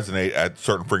to resonate at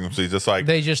certain frequencies. It's like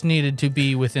They just needed to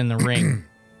be within the ring.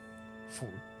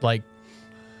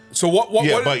 So what?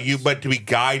 But to be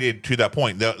guided to that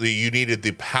point, you needed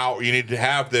the power. You needed to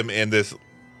have them in this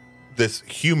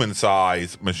human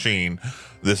size machine,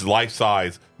 this life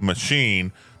size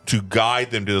machine, to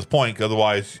guide them to this point.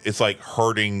 Otherwise, it's like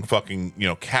herding fucking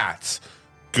cats.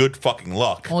 Good fucking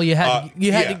luck. Well, you had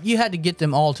to get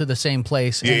them all to the same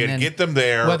place. Yeah, you had to get them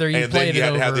there, whether you and then you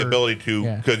had to have the ability to,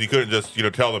 Yeah. because you couldn't just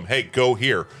tell them, hey, go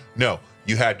here. No,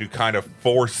 you had to kind of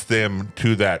force them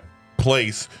to that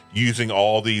place using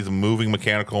all these moving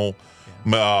mechanical,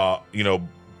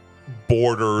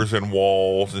 borders and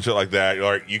walls and shit like that. You're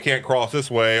like, you can't cross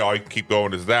this way, all you can keep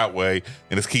going is that way,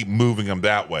 and just keep moving them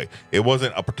that way. It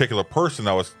wasn't a particular person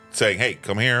that was saying, hey,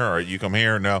 come here, or you come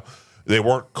here. No, they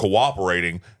weren't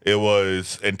cooperating. It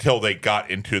was until they got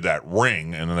into that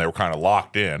ring, and then they were kind of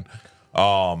locked in.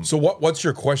 So what's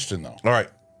your question, though? All right.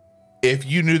 If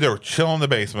you knew they were chilling in the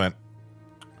basement,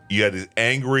 you had these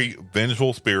angry,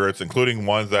 vengeful spirits, including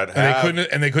ones that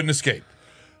they couldn't escape.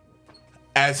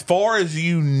 As far as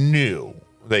you knew,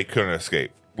 they couldn't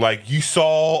escape. Like, you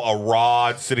saw a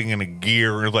rod sitting in a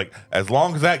gear, and it's like, as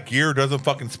long as that gear doesn't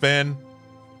fucking spin,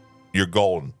 you're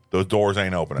golden. Those doors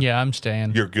ain't opening. Yeah, I'm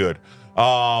staying. You're good.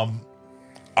 Are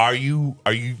you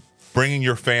bringing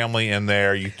your family in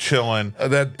there? You chilling?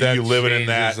 That you living in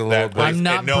that place? I'm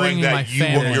not bringing my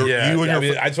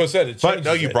family. That's what I said. But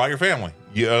no, you brought your family.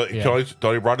 You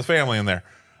totally brought his family in there.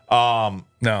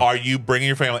 No. Are you bringing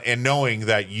your family and knowing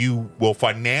that you will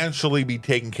financially be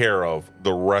taken care of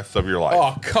the rest of your life?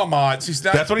 Oh, come on. See,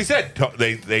 that's what he said.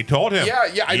 They told him.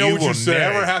 Yeah, I know what you're saying. You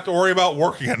will never have to worry about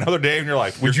working another day in your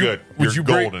life. You're good. You're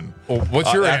golden.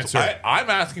 What's your answer? I'm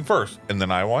asking first, and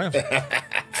then I will answer.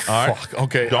 All right. Fuck,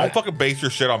 okay. Don't fucking base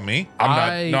your shit on me.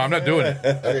 I'm not doing it.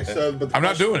 Okay, I'm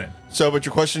not doing it. So, but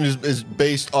your question is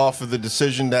based off of the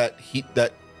decision that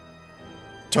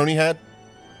Tony had,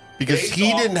 because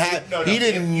he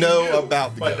didn't know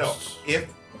about the ghosts. No,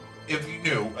 if you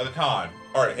knew at the time,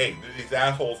 all right, hey, these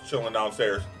assholes chilling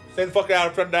downstairs. Stay the fuck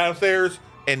out of downstairs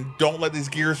and don't let these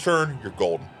gears turn. You're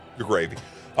golden. You're gravy.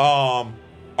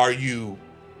 Are you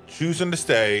choosing to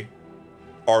stay?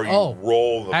 Or you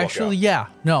roll the fuck out? Yeah.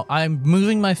 No, I'm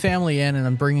moving my family in, and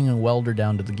I'm bringing a welder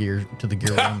down to the gear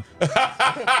room.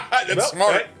 That's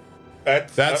smart.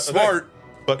 That's smart.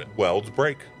 But welds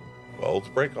break. Welds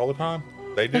break all the time.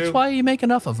 They do. That's why you make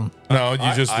enough of them. No,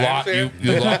 you just lock. You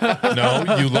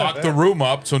lock the room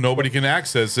up so nobody can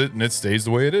access it, and it stays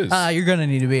the way it is. You're gonna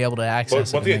need to be able to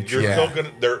access but it. You're still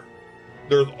gonna.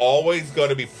 There's always going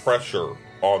to be pressure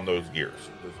on those gears.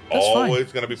 There's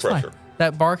always going to be pressure. Fine.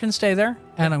 That bar can stay there,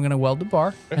 and I'm going to weld the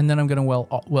bar, and then I'm going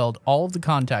to weld all of the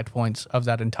contact points of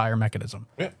that entire mechanism.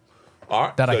 Yeah. All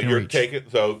right. That I can reach.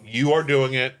 So you are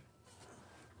doing it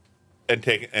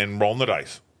and rolling the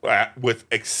dice with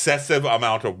excessive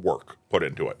amount of work put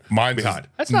into it. Mine's behind.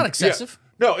 That's not excessive.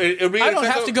 Yeah. No, it'd be I don't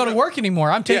have to go to work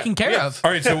anymore. I'm taken care of. All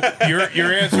right. So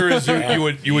your answer is you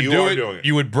would do it.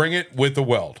 You would bring it with the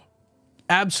weld.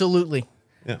 Absolutely.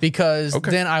 Yeah. Because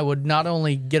then I would not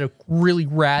only get a really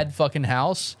rad fucking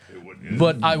house,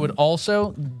 but I would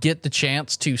also get the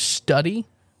chance to study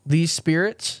these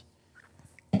spirits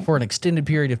for an extended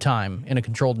period of time in a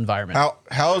controlled environment.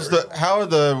 How are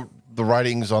the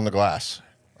writings on the glass?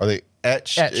 Are they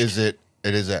etched? It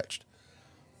is etched.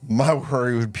 My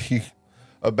worry would be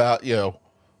about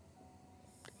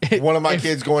one of my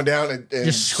kids going down and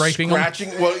just scraping, scratching.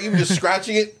 Well, even just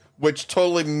scratching it, which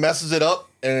totally messes it up.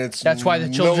 And that's why the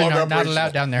children are not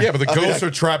allowed down there. Yeah, but the ghosts are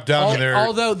trapped down there.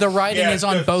 Although the writing is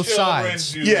on both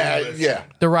sides. Yeah.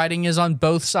 The writing is on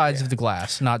both sides of the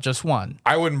glass, not just one.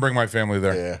 I wouldn't bring my family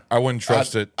there. Yeah. I wouldn't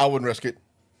trust it. I wouldn't risk it.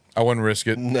 I wouldn't risk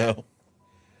it. No.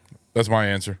 That's my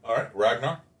answer. All right,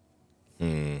 Ragnar?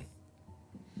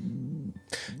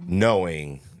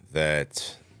 Knowing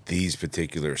that these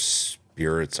particular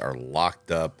spirits are locked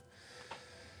up.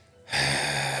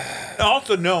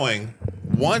 Also knowing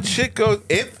once shit goes,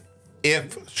 if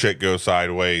shit goes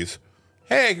sideways,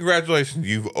 hey, congratulations,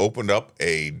 you've opened up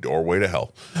a doorway to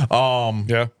hell.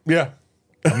 Yeah.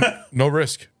 No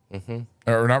risk,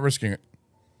 or not risking it.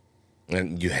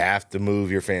 And you have to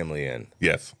move your family in.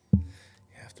 Yes, you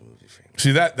have to move your family.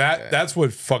 See that's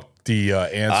what fucked the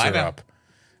answer up.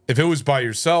 If it was by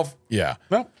yourself, yeah,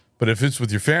 no. But if it's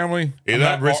with your family, I'm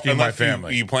not risking my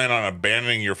family. You plan on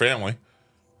abandoning your family?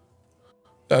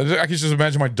 I can just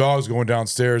imagine my dogs going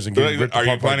downstairs and getting ripped apart.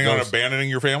 Are you planning on abandoning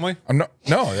your family? I'm not.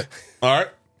 No. All right.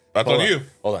 That's on you.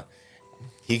 Hold on.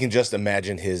 He can just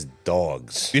imagine his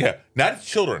dogs. Yeah. Not his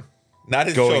children. Not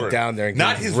his going children. Down there and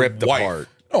not getting his ripped wife. apart.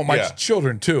 Oh, my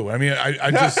children too. I mean,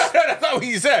 I just. That's not what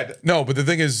you said. No, but the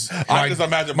thing is, I just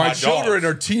imagine my my children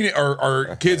dogs.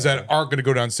 are kids that aren't going to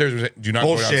go downstairs. Do not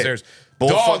go downstairs.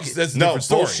 Dogs. That's a different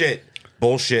story.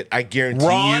 Bullshit. I guarantee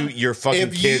Ron, your fucking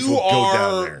if kids you will go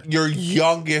down are there. your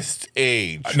youngest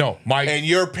age, no, and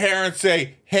your parents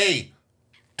say, "Hey,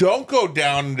 don't go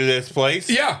down into this place.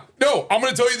 Yeah. No, I'm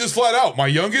going to tell you this flat out. My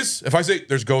youngest, if I say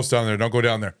there's ghosts down there, don't go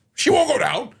down there. She won't go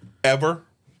down. Ever.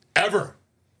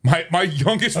 My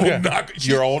youngest will not.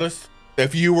 Your oldest?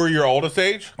 If you were your oldest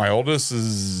age? My oldest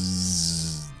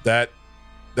is that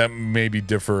may be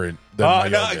different than my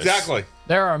no, youngest. exactly.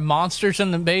 There are monsters in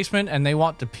the basement, and they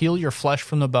want to peel your flesh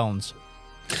from the bones.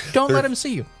 Don't let them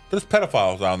see you. There's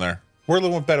pedophiles down there. We're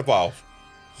living with pedophiles.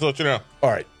 Just to let you know. All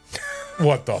right.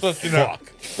 What the Just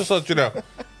fuck? Just to let you know.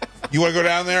 You want to go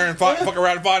down there and fuck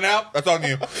around and find out? That's on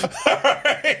you. All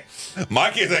right.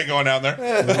 My kids ain't going down there.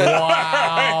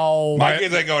 Wow. My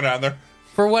kids ain't going down there.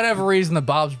 For whatever reason, the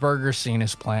Bob's Burger scene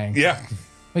is playing. Yeah.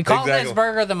 We call this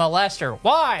burger the molester.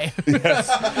 Why?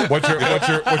 Yes. What's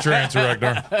your answer,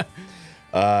 Ragnar?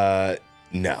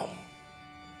 No.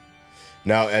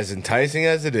 Now, as enticing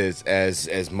as it is,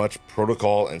 as much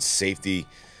protocol and safety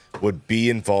would be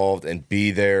involved and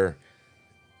be there,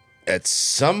 at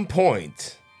some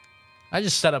point, I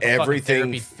just set up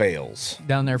everything fails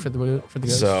down there for the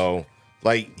ghosts. So,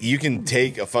 like, you can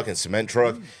take a fucking cement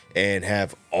truck and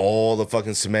have all the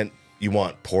fucking cement you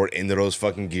want poured into those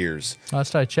fucking gears.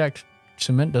 Last I checked,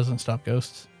 cement doesn't stop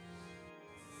ghosts.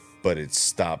 But it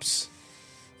stops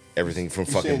everything from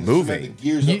fucking moving.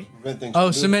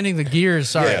 Cementing the gears.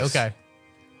 Sorry. Yes. Okay.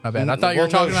 My bad. I thought you were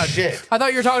talking about shit. I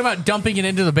thought you were talking about dumping it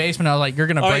into the basement. I was like, you're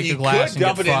gonna break the glass and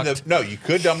get fucked. No, you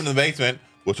could dump it in the basement,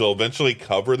 which will eventually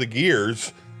cover the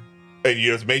gears, and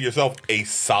you just made yourself a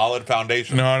solid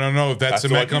foundation. No. If that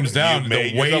cement comes down,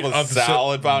 the weight of the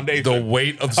solid foundation. The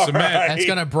weight of the cement. Right. That's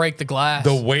gonna break the glass.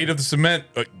 The weight of the cement.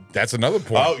 That's another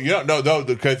point. Oh, no,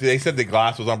 because they said the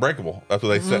glass was unbreakable. That's what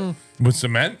they said. With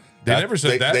cement? They never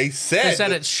said that. They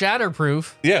said it's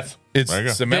shatterproof. Yes. It's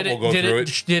cement will go through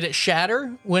it. Did it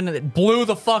shatter when it blew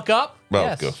the fuck up?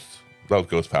 That was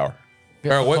ghost power.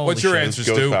 All right, what's your answer,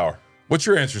 Ghost Stu? power. What's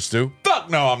your answer, Stu? Fuck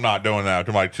no, I'm not doing that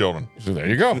to my children. So there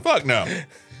you go. Fuck no.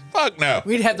 Fuck no.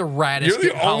 We'd have the raddest You're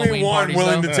the only Halloween one parties,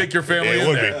 willing though. to take your family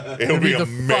in there. It would be the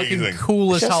amazing. fucking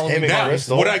coolest Just Halloween him and party.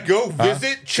 Crystal. Would I go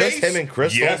visit Chase? Just him and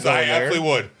Crystal Yes, down I there. absolutely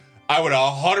would. I would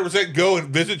 100% go and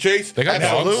visit Chase. They got and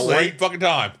have a dogs. great fucking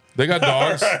time. They got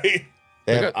dogs. Right?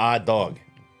 They have odd dog.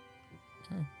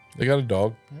 They got a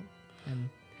dog.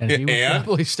 And he would And,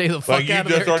 probably stay the fuck like you out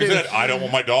of just there, already too. said, I don't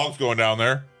want my dogs going down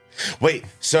there. Wait,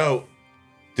 so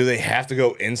do they have to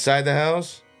go inside the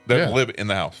house? They live in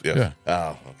the house. Yes. Yeah.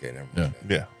 Oh, okay, never mind.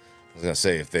 Yeah. I was gonna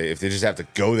say if they just have to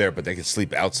go there, but they can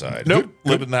sleep outside. Nope.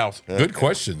 Live in the house. Good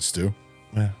question, Stu.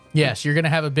 Yes, you're gonna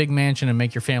have a big mansion and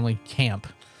make your family camp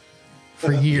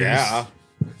for years. Yeah.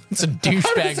 It's a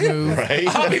douchebag move. Right?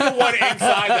 I'll be the one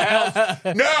inside the house.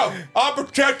 No, I'm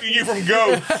protecting you from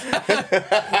ghosts. It's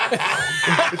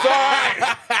all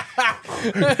right.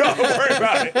 Don't worry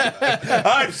about it.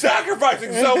 I'm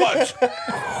sacrificing so much.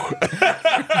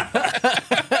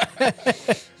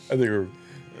 I think we're.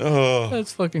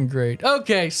 That's fucking great.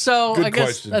 Okay, so Good I guess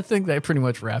question. I think that pretty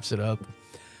much wraps it up.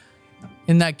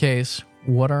 In that case,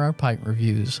 what are our pint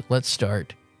reviews? Let's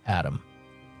start, Adam.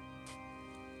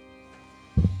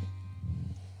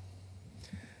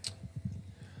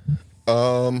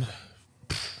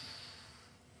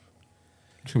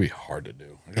 It's gonna be hard to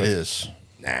do. It is.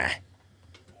 Nah.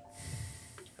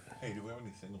 Hey, do we have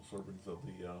any single servings of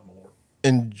the malort?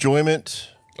 Enjoyment.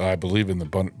 I believe in the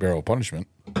barrel of punishment.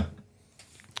 I'll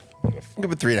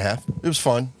give it 3.5. It was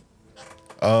fun.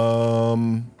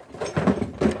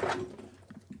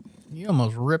 You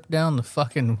almost ripped down the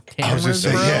fucking I was cameras, just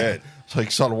saying, bro. yeah. It's like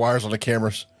saw the wires on the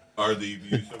cameras. Are the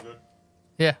views so good?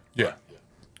 Yeah. Yeah.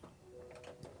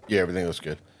 Yeah, everything was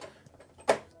good.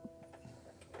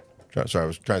 Sorry, I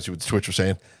was trying to see what the Twitch was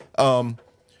saying.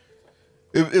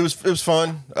 It was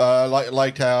fun.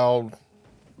 Liked how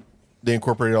they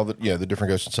incorporated all the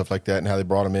different ghosts and stuff like that, and how they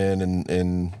brought them in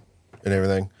and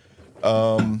everything.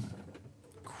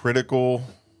 Critical.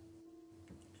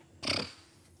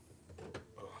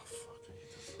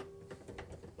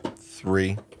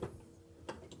 Three.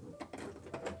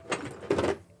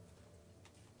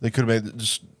 They could have made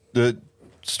just the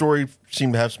story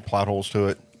seemed to have some plot holes to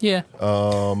it. Yeah.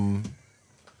 Could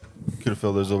have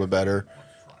filled those a little bit better.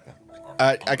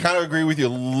 I kind of agree with you a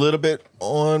little bit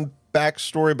on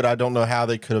backstory, but I don't know how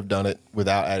they could have done it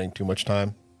without adding too much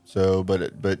time. So,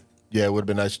 but yeah, it would have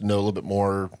been nice to know a little bit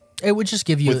more. It would just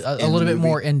give you a little bit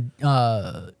more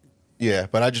yeah,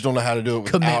 but I just don't know how to do it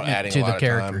without commitment adding to a lot the of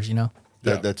characters, time. you know?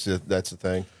 That's the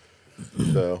thing.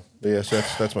 So, yes,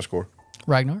 that's my score.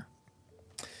 Ragnar?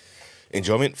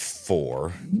 Enjoyment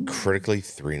 4, critically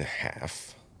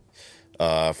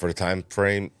 3.5. For the time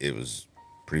frame, it was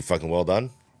pretty fucking well done.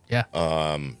 Yeah.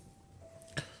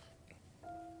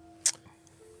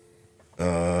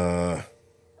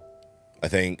 I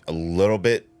think a little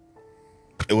bit.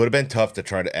 It would have been tough to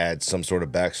try to add some sort of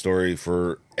backstory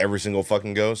for every single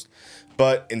fucking ghost,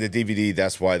 but in the DVD,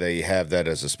 that's why they have that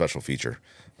as a special feature.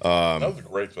 That was a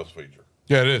great special feature.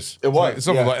 Yeah, it is. It was. It's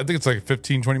I think it's like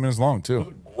 15, 20 minutes long too. It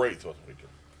was a great special feature.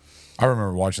 I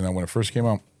remember watching that when it first came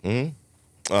out.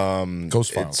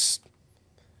 Ghost Files.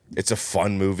 It's a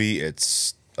fun movie.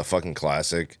 It's a fucking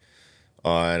classic,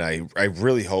 and I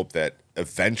really hope that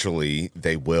eventually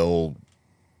they will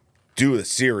do a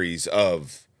series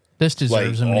of this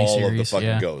deserves a miniseries. All of the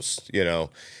fucking ghosts, you know,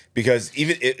 because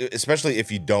especially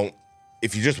if you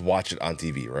just watch it on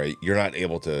TV, right? You're not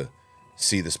able to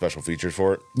see the special features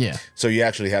for it. Yeah. So you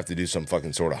actually have to do some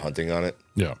fucking sort of hunting on it.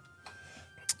 Yeah.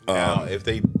 Now, if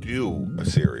they do a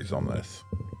series on this,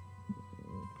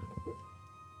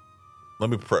 let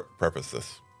me preface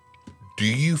this. Do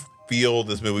you feel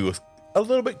this movie was a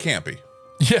little bit campy?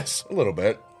 Yes, a little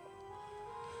bit.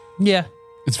 Yeah.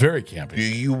 It's very campy. Do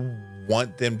you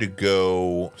want them to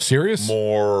go serious?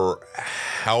 More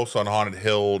House on Haunted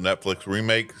Hill Netflix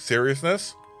remake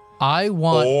seriousness? I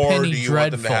want or Penny do you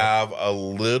Dreadful. want them to have a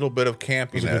little bit of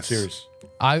campiness? It was a good series.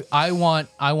 I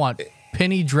want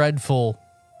Penny Dreadful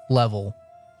level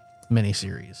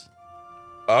miniseries.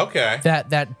 Okay.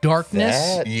 That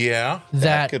darkness.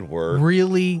 That could work.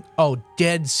 Really,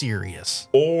 dead serious.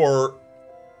 Or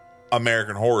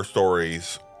American Horror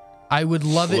Stories. I would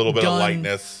love a little it bit done. of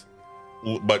lightness,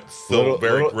 but still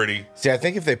very gritty. See, I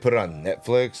think if they put it on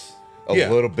Netflix, a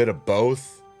little bit of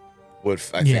both would,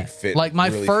 I think, fit. Like my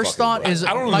really first thought well. is,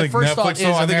 I don't my think first Netflix. thought is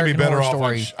I think it'd be American better Horror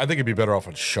off. Story. I think it'd be better off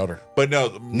on Shudder. But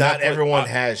no, not everyone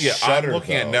has Shudder. I'm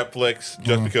looking at Netflix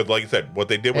just because, like I said, what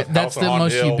they did with That's House the on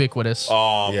most Hill, ubiquitous.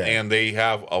 and they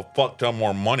have a fuck ton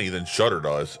more money than Shudder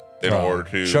does in order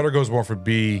to. Shudder goes more for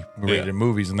B-rated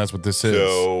movies, and that's what this is.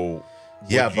 So,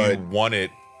 but you want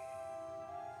it.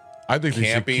 I think they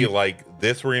should campy keep- like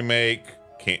this remake,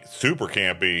 super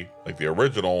campy like the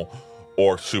original,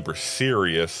 or super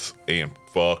serious and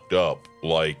fucked up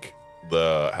like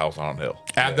the House on Hill.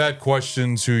 Add that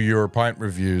question to your pint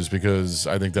reviews because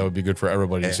I think that would be good for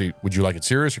everybody to see. Would you like it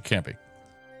serious or campy?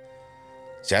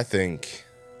 See, I think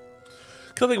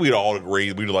we'd all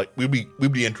agree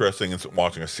we'd be interested in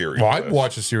watching a series. Well, of I'd this.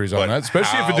 watch a series on But that,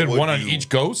 especially if it did how one on would each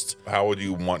ghost. How would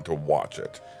you want to watch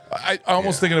it? I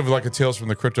almost thinking of like a Tales from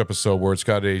the Crypt episode where it's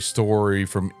got a story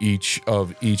from each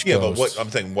ghost. But what I'm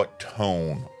saying, what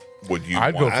tone would you?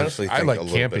 I'd go want? for, honestly I think like a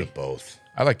little campy. bit of both.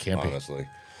 I like campy. Honestly,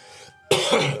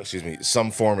 excuse me,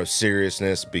 some form of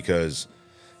seriousness because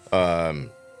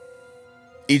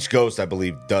each ghost, I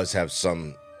believe, does have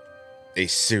a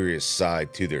serious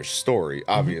side to their story.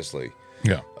 Obviously,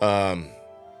 Yeah.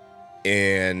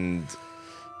 and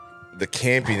the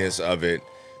campiness of it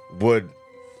would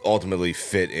ultimately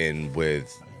fit in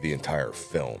with the entire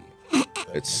film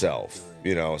itself,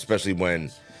 you know, especially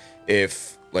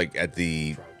if like at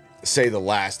the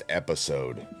last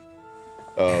episode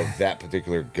of that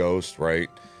particular ghost, right,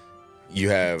 you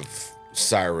have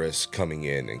Cyrus coming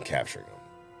in and capturing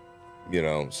him, you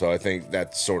know, so I think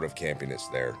that sort of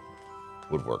campiness there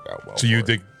would work out well. So you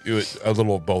think it was a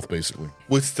little of both, basically,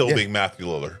 with still being Matthew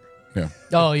Lillard. Yeah.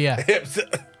 Oh yeah.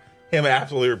 Him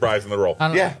absolutely reprising the role.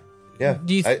 Yeah,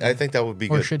 Do you I think that would be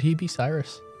or good. should he be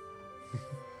Cyrus?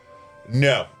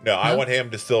 No, I want him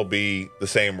to still be the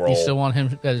same role. You still want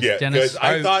him as Dennis? because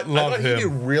I thought love he him. did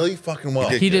really fucking well.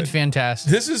 He did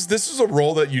fantastic. This is a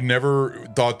role that you never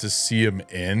thought to see him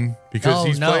in because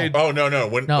he's played. Oh no!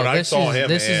 When I saw him,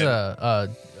 this is a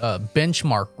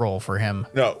benchmark role for him.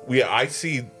 No, I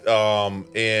see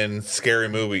in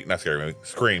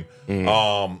Scream.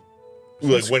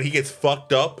 Like when he gets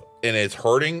fucked up and it's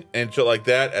hurting and shit like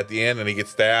that at the end, and he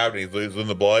gets stabbed and he's losing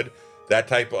the blood. That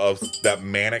type of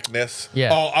manicness.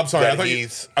 Yeah. Oh, I'm sorry. I thought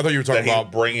you were talking about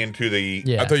bringing to the.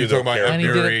 Yeah. I thought you were talking about. And he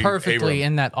did Mary it perfectly Abram.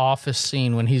 in that office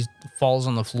scene when he falls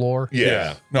on the floor.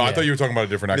 Yeah. No, I thought you were talking about a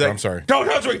different actor. I'm sorry. Don't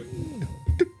touch me!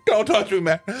 Don't touch me,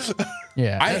 man.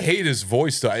 Yeah. I hate his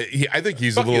voice though. I think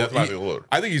he's Fuck a you, little. that's Matthew Lillard.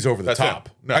 I think he's over the That's top.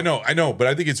 him. No. I know, but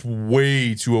I think it's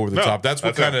way too over the No, top. That's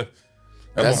what that's kind him. of.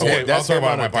 That's Okay, him. That's I'll talk him about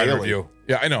it on in my a pine daily. review.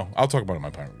 Yeah, I know. I'll talk about it in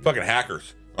my pine review. Fucking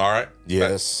hackers. All right.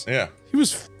 Yes. Yeah. He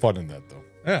was fun in that though.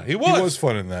 Yeah. He He was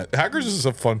fun in that. Hackers is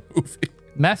a fun movie.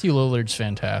 Matthew Lillard's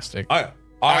fantastic. I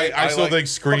still like think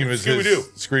Scream fucking is Scooby-Doo.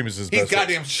 his. Scream is his He's best.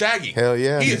 goddamn Shaggy. Hell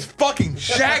yeah. He is fucking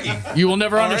Shaggy. You will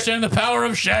never All understand the power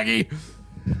of Shaggy.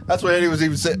 That's what Eddie was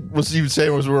even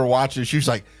saying as we were watching. She was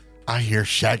like, I hear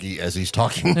Shaggy as he's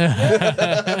talking.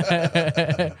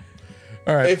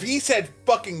 All right. If he said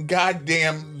fucking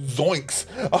goddamn zoinks,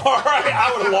 all right,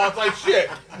 I would have lost my shit.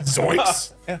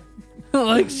 Zoinks.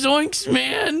 Like zoinks,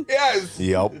 man. Yes.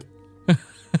 Yep.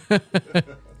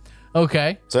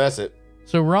 Okay. So that's it.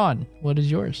 So Ron, what is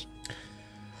yours?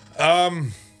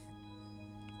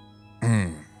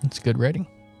 It's a good rating.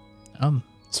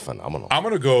 It's phenomenal. I'm not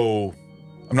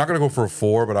gonna go for a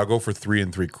 4, but I'll go for 3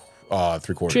 3/4.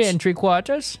 3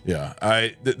 3/4. Yeah,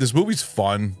 this movie's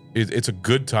fun. It's a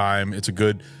good time. It's a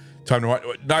good time to watch.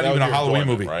 Not even a Halloween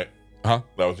movie, right? Huh?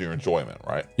 That was your enjoyment,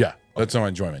 right? Yeah, that's my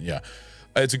enjoyment. Yeah,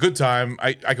 it's a good time.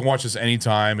 I can watch this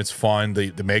anytime. It's fun.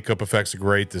 The makeup effects are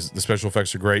great. The special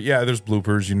effects are great. Yeah, there's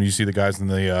bloopers. You see the guys in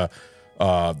the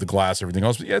glass, everything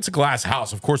else. But yeah, it's a glass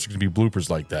house. Of course, there's gonna be bloopers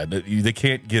like that. They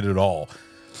can't get it all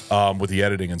with the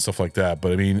editing and stuff like that.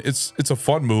 But I mean, it's a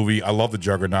fun movie. I love the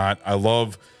Juggernaut. I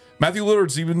love Matthew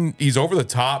Lillard's he's over the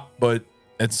top, but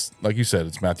it's like you said,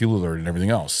 it's Matthew Lillard and everything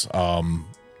else.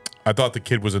 I thought the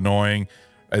kid was annoying,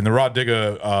 and the Rod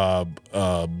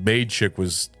Digga maid chick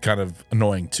was kind of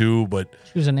annoying too. But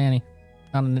She was a nanny,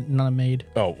 not a maid.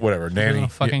 Oh, whatever, She was on nanny. a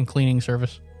fucking cleaning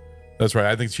service. That's right.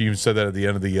 I think she even said that at the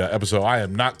end of the episode. I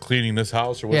am not cleaning this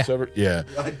house or whatever. Yeah.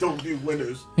 I don't do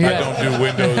windows. I don't do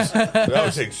windows. That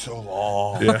would take so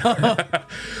long. Yeah.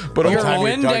 But Your over time,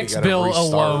 Windex bill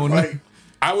alone. Right.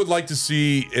 I would like to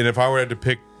see, and if I were to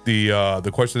pick the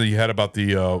question that you had about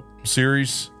the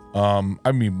series,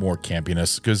 I mean more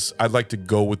campiness, because I'd like to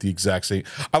go with the exact same.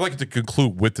 I'd like it to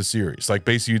conclude with the series, like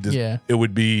basically, it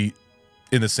would be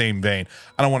in the same vein.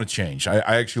 I don't want to change. I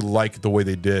actually like the way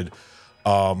they did.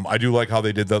 I do like how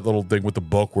they did that little thing with the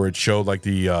book where it showed like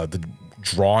the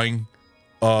drawing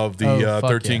of the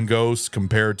 13 ghosts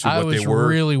compared to what they were. I was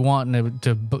really wanting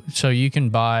to so you can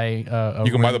buy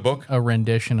buy the book, a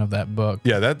rendition of that book.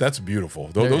 Yeah, that's beautiful.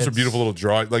 Those are beautiful little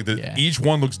drawings. Like each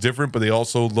one looks different, but they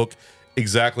also look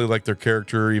exactly like their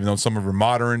character. Even though some of them are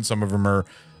modern, some of them are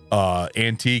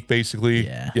antique, basically.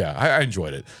 Yeah, I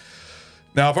enjoyed it.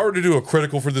 Now, if I were to do a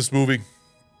critical for this movie.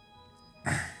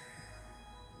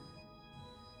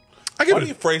 Why do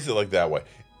you phrase it like that way?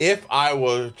 If I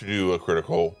was to do a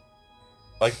critical,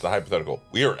 like the hypothetical,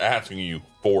 we are asking you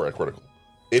for a critical.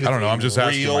 It is I don't know. I'm just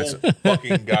asking myself.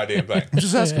 Fucking goddamn thing. I'm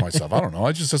just asking myself. I don't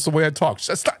know. That's the way I talk.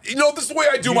 That's not, this is the way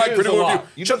I do my critical review.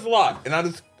 You do a lot, and I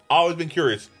just always been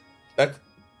curious. That's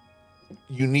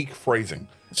unique phrasing.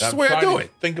 It's just the way I do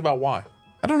it. Think about why.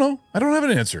 I don't know. I don't have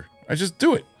an answer. I just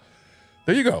do it.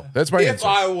 There you go. That's my answer. If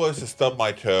I was to stub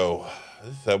my toe,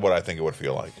 this is what I think it would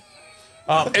feel like.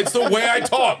 It's the way I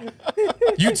talk.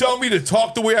 You tell me to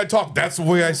talk the way I talk. That's the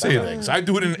way I say things. I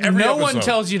do it in every episode. No one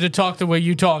tells you to talk the way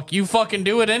you talk. You fucking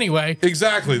do it anyway.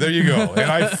 Exactly. There you go.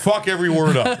 And I fuck every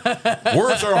word up.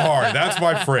 Words are hard. That's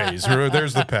my phrase.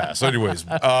 There's the pass. Anyways,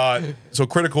 so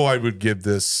critical, I would give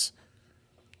this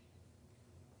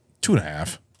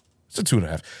 2.5. It's a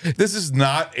 2.5. This is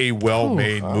not a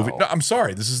well-made movie. No, I'm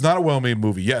sorry. This is not a well-made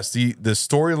movie. Yes, the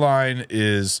storyline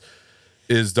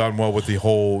is done well with the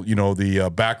whole,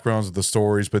 the backgrounds of the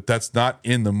stories, but that's not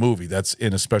in the movie. That's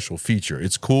in a special feature.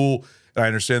 It's cool. And I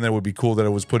understand that it would be cool that it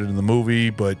was put in the movie,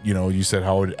 but you said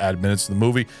how it would add minutes to the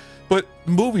movie. But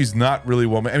the movie's not really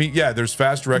well made. I mean, yeah, there's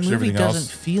fast direction and everything else. The movie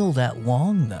doesn't feel that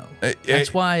long though.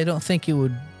 That's why I don't think it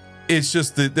would. It's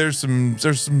just that there's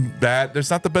some bad. There's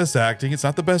not the best acting. It's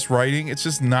not the best writing. It's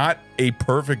just not a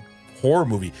perfect horror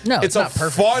movie. No, it's a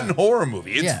fun horror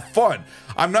movie. It's fun.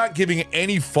 I'm not giving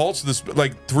any faults to this.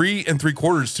 Like 3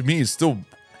 3/4 to me is still,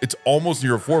 it's almost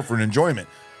near a 4 for an enjoyment.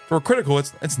 For a critical,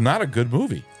 it's not a good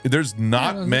movie. There's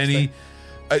not many.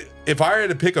 If I had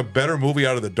to pick a better movie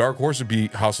out of the Dark Horse, it'd be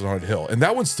House on Haunted Hill, and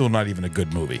that one's still not even a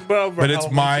good movie. But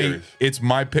it's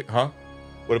my pick, huh?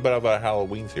 What about a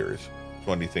Halloween series? Which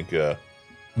one do you think?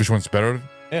 Which one's better?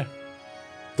 Yeah,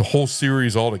 the whole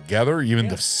series all together, even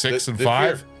the 6 and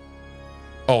 5.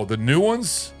 Oh, the new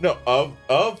ones? No,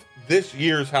 of this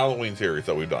year's Halloween series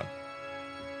that we've done.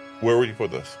 Where would you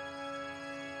put this?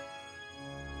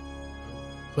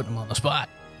 Put them on the spot.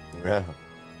 Yeah.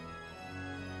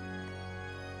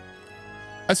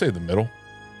 I say the middle.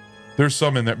 There's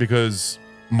some in there because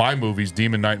my movies,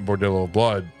 Demon Knight and Bordello of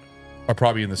Blood, are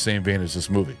probably in the same vein as this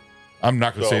movie. I'm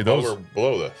not going to say those. Or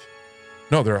below this?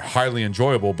 No, they're highly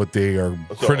enjoyable, but they are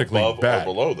critically above bad.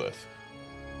 Or below this?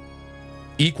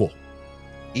 Equal.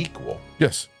 Equal?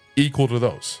 Yes, equal to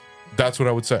those. That's what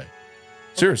I would say.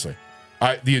 Seriously.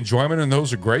 The enjoyment in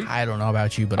those are great. I don't know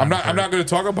about you, but I'm not going to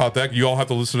talk about that. You all have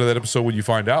to listen to that episode when you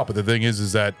find out. But the thing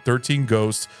is that 13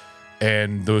 Ghosts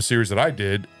and the series that I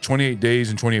did, 28 days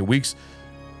and 28 weeks,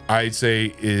 I'd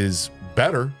say is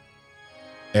better.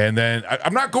 And then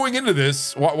I'm not going into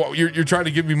this. You're trying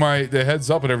to give me the heads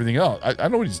up and everything else. I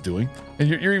know what he's doing, and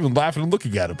you're even laughing and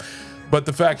looking at him. But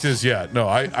the fact is,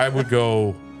 I would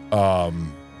go 3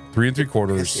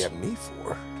 3/4. You have me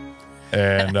for.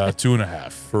 And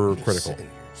 2.5 for critical.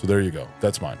 So there you go.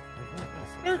 That's mine.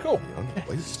 Fair cool.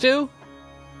 Stu,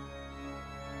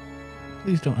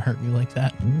 please don't hurt me like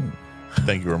that.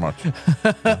 Thank you very much.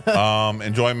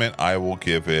 Enjoyment, I will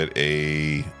give it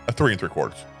a 3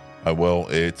 3/4. I will.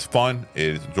 It's fun.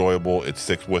 It's enjoyable. It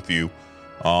sticks with you.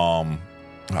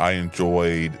 I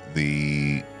enjoyed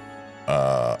the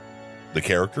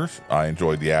characters. I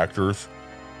enjoyed the actors.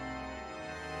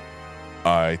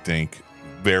 I think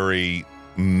very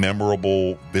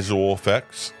memorable visual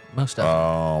effects. Most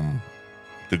definitely.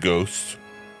 The ghosts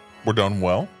were done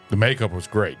well. The makeup was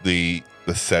great. The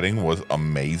setting was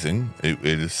amazing. It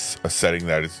is a setting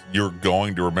that is you're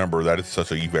going to remember. That is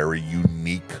such a very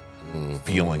unique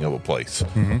feeling of a place.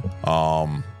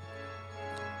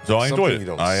 So I enjoyed it.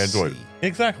 I enjoyed it.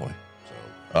 Exactly.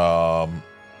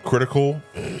 Critical.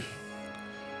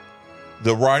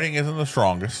 The writing isn't the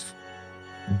strongest,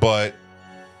 but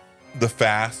the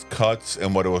fast cuts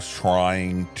and what it was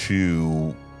trying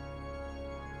to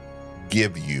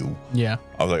give you. Yeah.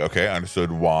 I was like, okay, I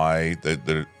understood why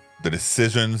the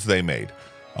decisions they made.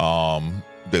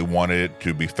 They wanted it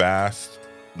to be fast.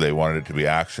 They wanted it to be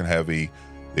action heavy.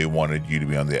 They wanted you to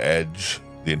be on the edge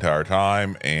the entire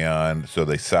time. And so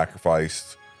they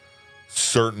sacrificed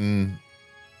certain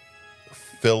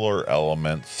filler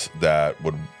elements that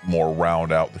would more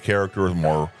round out the characters,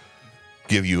 more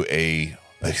give you a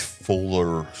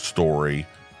fuller story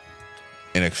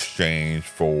in exchange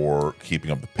for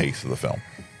keeping up the pace of the film.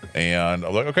 And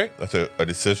I'm like, okay, that's a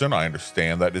decision. I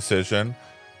understand that decision.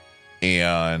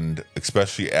 And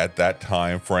especially at that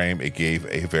time frame, it gave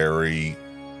a very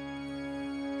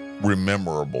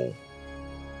rememberable.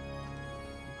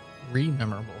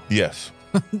 Yes.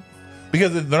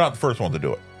 Because they're not the first one to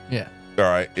do it. Yeah. All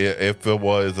right. If it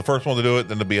was the first one to do it,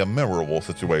 then it'd be a memorable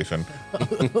situation.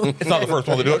 It's not the first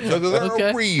one to do it, so they're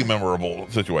a re-memorable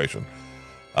situation.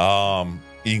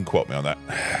 You can quote me on that.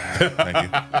 Thank you.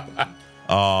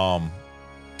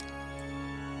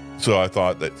 So I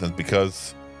thought that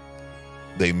because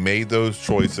they made those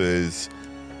choices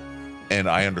and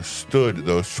I understood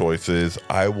those choices,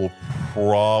 I will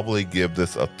probably give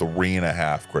this a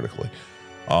 3.5 critically.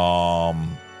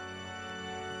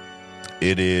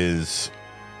 It is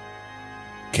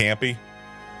campy,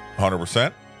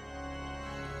 100%,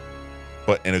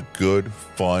 but in a good,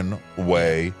 fun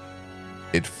way.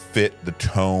 It fit the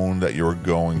tone that you were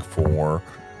going for.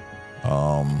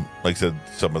 Like I said,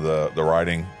 some of the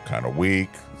writing kind of weak.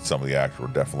 Some of the actors were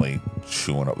definitely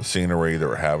chewing up the scenery. They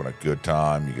were having a good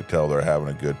time. You could tell they're having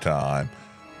a good time.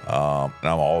 And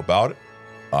I'm all about it.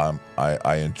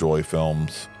 I enjoy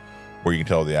films where you can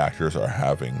tell the actors are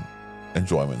having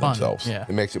enjoyment themselves. Yeah.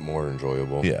 It makes it more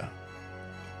enjoyable. Yeah.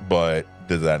 But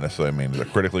does that necessarily mean they're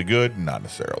critically good? Not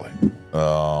necessarily.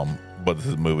 But this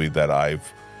is a movie that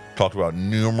I've talked about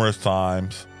numerous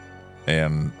times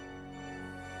and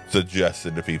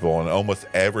suggested to people, and almost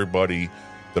everybody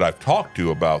that I've talked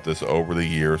to about this over the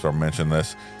years or mentioned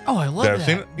this. Oh, I love that.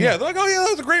 Seen it. Yeah, they're like, oh yeah,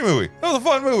 that was a great movie. That was a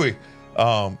fun movie.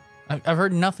 I've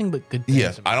heard nothing but good things.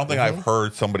 Yes, I don't think I've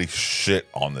heard somebody shit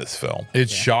on this film.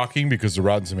 It's shocking because the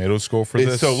Rotten Tomatoes score for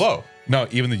this is so low. No,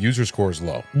 even the user score is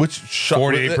low. Which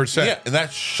 48%. Yeah, and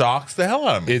that shocks the hell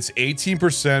out of me. It's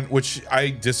 18%, which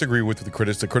I disagree with the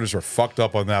critics. The critics are fucked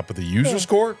up on that, but the user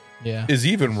score is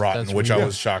even rotten, That's which weird. I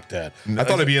was shocked at. I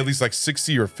thought it'd be at least like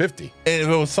 60 or 50. And if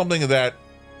it was something that,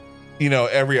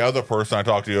 every other person I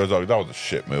talked to was like, that was a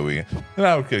shit movie, and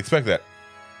I could expect that.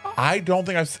 I don't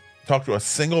think I've talked to a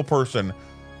single person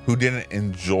who didn't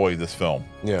enjoy this film.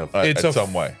 Yeah, it's in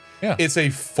some way. Yeah, it's a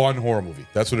fun horror movie.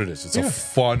 That's what it is. It's a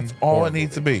fun. All it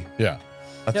needs to be. Yeah,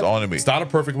 that's all it needs to be. It's not a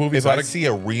perfect movie. If I see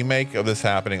a remake of this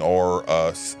happening or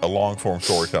a long form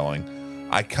storytelling,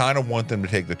 I kind of want them to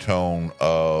take the tone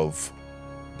of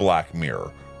Black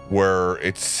Mirror, where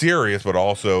it's serious, but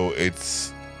also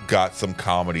it's got some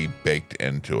comedy baked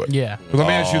into it. Yeah. But let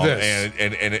me ask you this,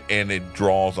 and it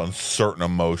draws on certain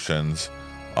emotions,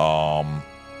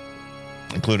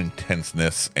 including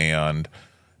tenseness and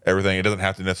everything. It doesn't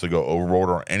have to necessarily go overboard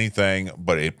or anything,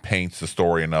 but it paints the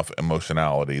story enough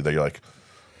emotionality that you're like,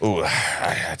 oh,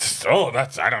 I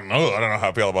don't know how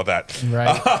I feel about that.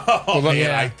 Right.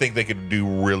 And I think they could do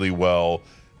really well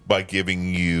by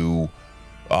giving you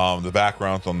the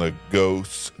backgrounds on the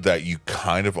ghosts that you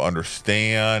kind of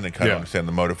understand and kind of understand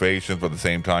the motivations, but at the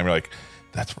same time you're like,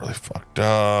 that's really fucked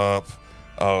up.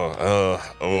 Yeah.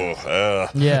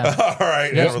 All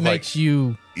right. It makes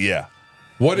you. Yeah.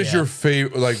 What is your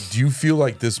favorite? Like, do you feel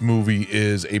like this movie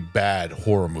is a bad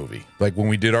horror movie? Like when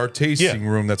we did our tasting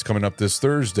room that's coming up this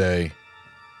Thursday,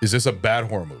 is this a bad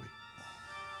horror movie?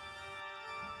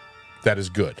 That is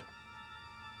good.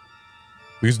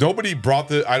 Because nobody brought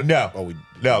the...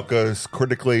 No, because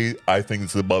critically, I think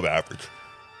it's above average.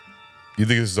 You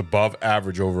think this is above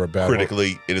average over a bad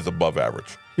Critically, it is above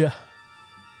average. Yeah.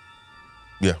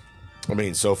 Yeah. I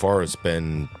mean, so far it's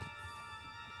been.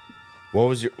 What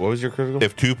was your critical?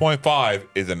 If 2.5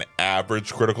 is an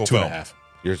average critical film. 2.5.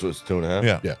 Yours was 2.5?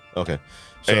 Yeah. Yeah. Okay.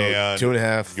 So And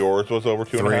 2.5. Yours was over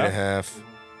 2.5.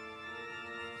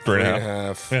 3.5.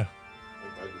 3.5. Yeah.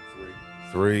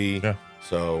 3. Yeah.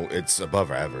 So it's above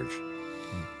average.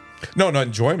 No, not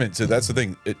enjoyment. So that's the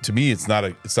thing. To me, it's not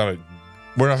a.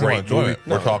 We're not talking Great about enjoyment.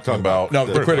 movie. We're talking about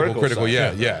the critical. critical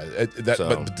Yeah, side. yeah. So-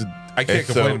 But I can't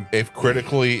so complain. if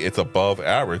critically it's above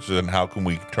average, then how can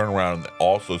we turn around and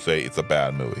also say it's a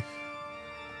bad movie?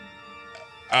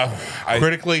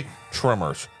 Critically,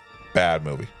 Tremors, bad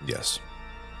movie. Yes.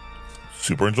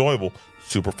 Super enjoyable,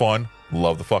 super fun,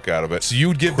 love the fuck out of it. So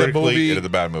you'd give that Critically, movie it is a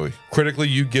bad movie. critically,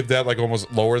 you give that like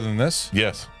almost lower than this.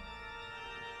 Yes.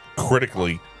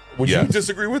 Critically, Would yes. you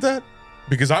disagree with that?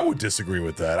 Because I would disagree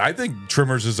with that. I think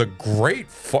Tremors is a great.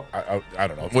 I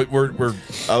don't know. We're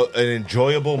an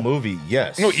enjoyable movie.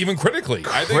 Yes. no, even critically.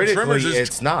 I think Critically, Tremors is.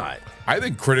 it's not. I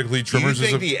think critically, Do you Tremors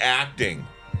think is the acting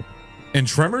in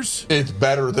Tremors. is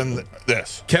better than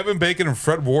this? Kevin Bacon and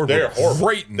Fred Ward They're were horrible.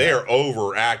 great. In They that. are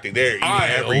overacting. They're eating I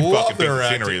every love fucking piece their of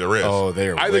scenery acting. there is. Oh,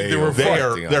 they're. I think they were fun.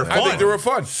 They're fun. I think they were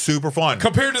fun. Super fun.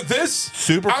 Compared to this,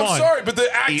 Super I'm fun. sorry, but the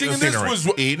acting Eating in the this scenery.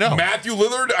 was No. Matthew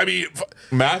Lillard. I mean,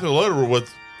 Matthew Lillard was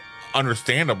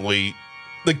understandably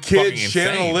the fucking kids,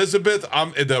 Shannon insane. Elizabeth,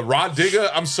 the Rod Digga.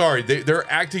 I'm sorry, their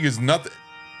acting is nothing.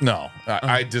 No,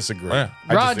 I disagree. Yeah.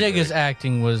 I Rod disagree. Digga's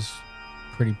acting was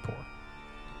pretty poor.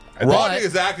 Rod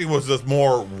Digga's acting was just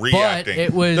more reacting.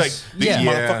 it was- like these yeah.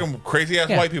 motherfucking crazy ass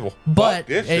Yeah. white people. But Fuck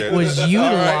this it shit. was All right,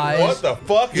 utilized- what the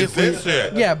fuck is It this was-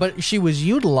 shit? Yeah, but she was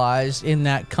utilized in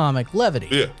that comic levity.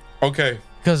 Yeah. Okay.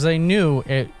 Because they knew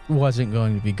it wasn't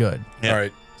going to be good. All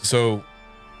right. So,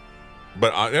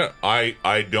 But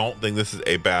I don't think this is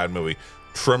a bad movie.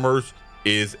 Tremors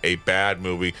is a bad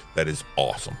movie that is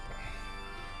awesome.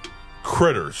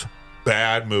 Critters,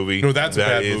 bad movie. no, that's a that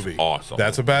bad is movie. Awesome.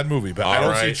 That's a bad movie, but I All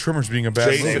don't right. see Tremors being a bad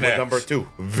Jason movie. X, number 2.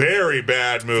 very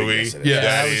bad movie. Yes, it is. Yeah,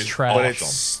 that was is trash. But awesome. it's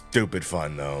stupid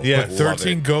fun though. Yeah. But Love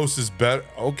 13 it. Ghosts is better.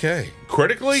 Okay.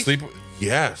 Critically, Sleep.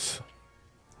 yes.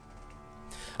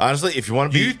 Honestly, if you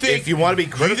want to be, If you want to be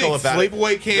critical about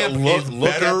Sleepaway it, Camp look, is look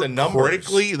better at the numbers.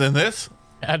 critically than this.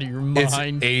 Out of your It's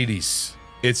mind. 80s.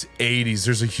 It's 80s.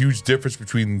 There's a huge difference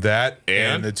between that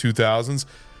and the 2000s.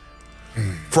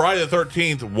 Friday the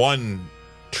 13th, 1,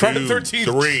 2, Friday the 13th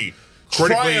 3.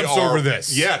 Critically triumphs are- over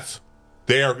this. Yes,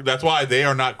 they are. That's why they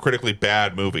are not critically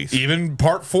bad movies. Even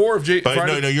part 4 of But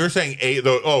Friday. no, you're saying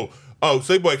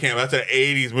Sleepaway Camp. That's an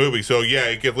 80s movie, so yeah,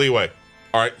 you give leeway.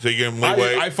 All right, so you give them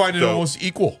leeway. I find it So- almost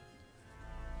equal.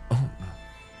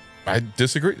 I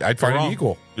disagree. I'd find wrong. it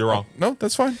equal. You're wrong. No,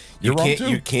 that's fine. You're wrong too.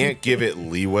 You can't give it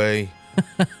leeway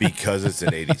because it's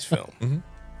an 80s film.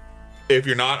 If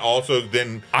you're not also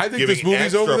then I think giving this movie's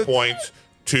extra over the- points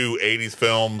to 80s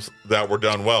films that were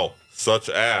done well, such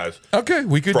as Okay,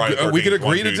 we could Friday the we could 13th, agree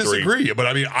 1, to 2, 3. disagree, but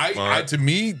I mean, I right. to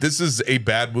me, this is a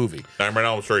bad movie. Nightmare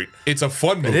on Elm Street. It's a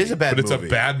fun movie. is a bad but it's movie. a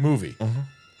bad movie.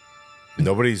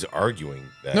 Nobody's arguing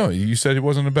that. No, you said it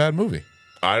wasn't a bad movie.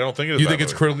 I don't think it is. You a think bad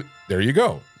it's movie. critically? There you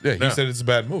go. Yeah, No. he said it's a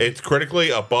bad movie. It's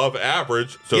critically above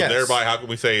average, so Yes. thereby, how can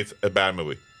we say it's a bad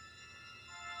movie?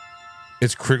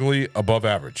 It's critically above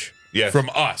average. Yes. from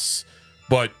us,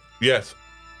 but Yes,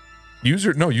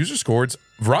 user score it's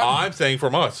rotten. I'm saying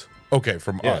from us. Okay,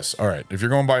 from Yes. us. All right. If you're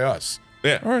going by us,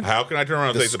 Yeah. All right. How can I turn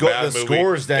around and The say it's a sco- bad the movie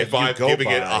scores that if you I'm go giving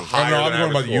it by- a No, higher I'm than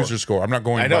going by average the user score. I'm not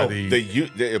going I know by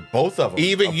the both of them.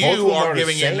 Even Both of you them are the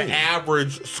giving it an same.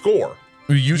 average score.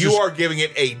 user You are giving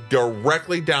it a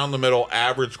directly down the middle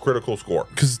average critical score,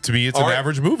 because to me it's All an right.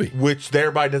 average movie. which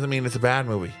thereby doesn't mean it's a bad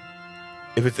movie.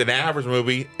 If it's an average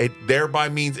movie, it thereby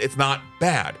means it's not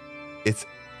bad. It's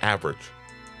average.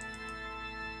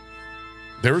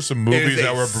 There were some It movies is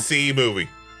that a were C movie.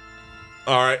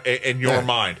 All right, in your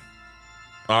mind.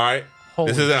 All right,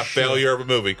 Holy this is a shit. failure of a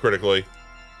movie critically.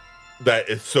 That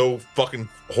is so fucking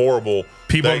horrible.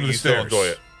 People that Under you the still Stairs. enjoy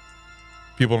it.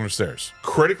 People Under the Stairs.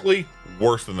 Critically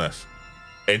worse than this.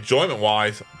 Enjoyment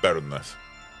wise, better than this.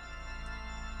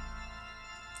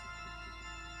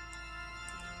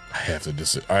 I have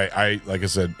to I like I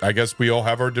said, I guess we all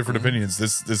have our different opinions.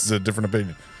 This is a different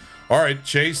opinion. All right,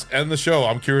 Chase, end the show.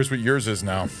 I'm curious what yours is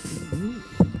now.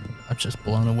 I'm just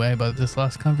blown away by this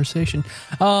last conversation.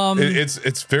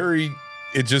 It's very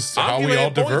just I'm how we giving all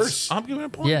it points. diverse. I'm giving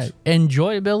it points. Yeah,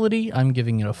 enjoyability, I'm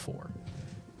giving it a 4.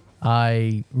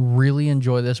 I really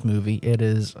enjoy this movie. It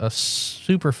is a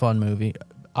super fun movie.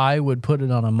 I would put it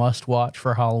on a must watch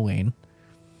for Halloween.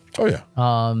 Oh yeah.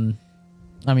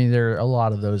 I mean, there are a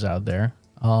lot of those out there.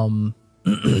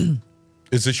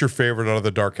 Is this your favorite out of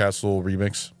the Dark Castle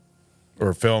remakes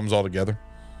or films altogether?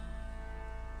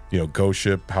 You know, Ghost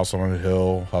Ship, House on a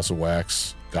Hill, House of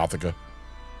Wax, Gothica.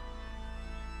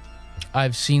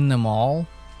 I've seen them all.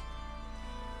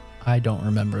 I don't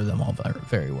remember them all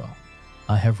very well.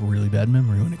 I have really bad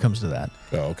memory when it comes to that.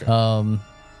 Oh, okay.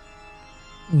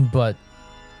 But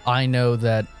I know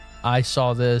that I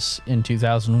saw this in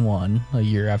 2001, a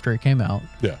year after it came out.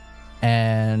 Yeah.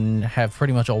 And have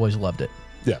pretty much always loved it.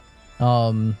 Yeah.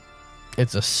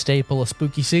 It's a staple of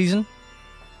spooky season.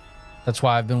 That's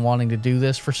why I've been wanting to do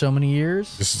this for so many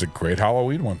years. This is a great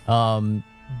Halloween one.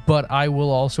 But I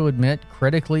will also admit,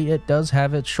 critically, it does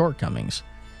have its shortcomings.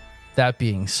 That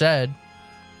being said,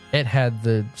 it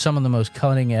had some of the most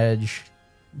cutting edge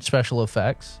special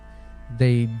effects.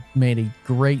 They made a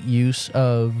great use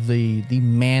of the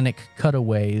manic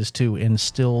cutaways to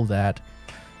instill that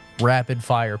rapid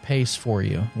fire pace for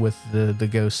you with the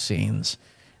ghost scenes.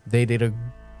 They did a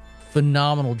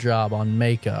phenomenal job on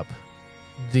makeup.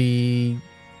 Some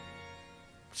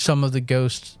of the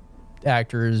ghost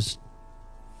actors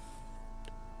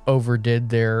overdid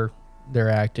their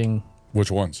acting.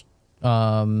 Which ones?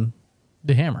 The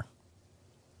Hammer.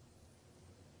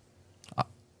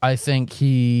 I think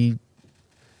he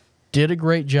did a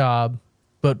great job,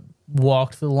 but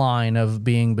walked the line of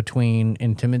being between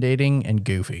intimidating and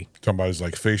goofy. Talking about his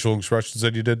like facial expressions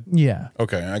that you did? Yeah.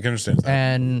 Okay, I can understand that.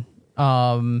 And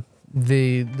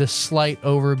the slight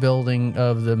overbuilding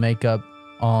of the makeup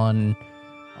on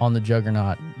the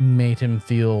Juggernaut made him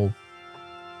feel,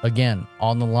 again,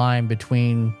 on the line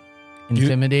between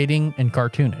intimidating and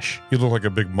cartoonish. You look like a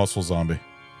big muscle zombie.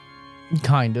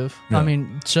 Kind of. Yeah. I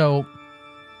mean, so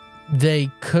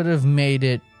they could have made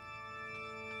it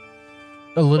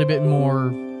a little bit more,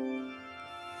 and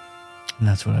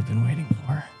that's what I've been waiting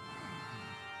for.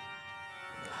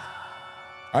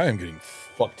 I am getting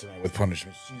fucked tonight with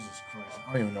punishments. Jesus Christ.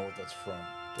 I don't even know what that's from.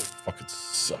 It fucking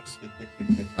sucks.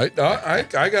 I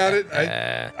got it.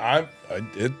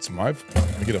 It's my.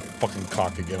 I get a fucking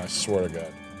cock again. I swear to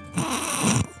God.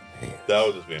 That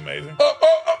would just be amazing.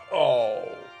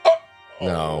 No.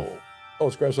 Oh,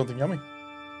 let's grab something yummy.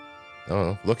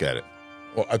 Oh, look at it.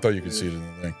 Well, I thought you could see it in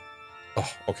the thing. Oh,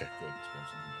 okay, good.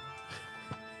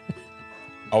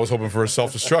 I was hoping for a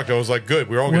self-destruct. I was like, good.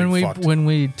 We're all getting fucked. When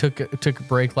we took a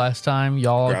break last time,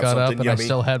 y'all Grab got up something and yummy. I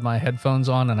still had my headphones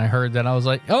on, and I heard that. I was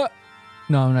like, oh,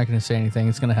 no, I'm not going to say anything.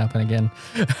 It's going to happen again.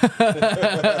 See,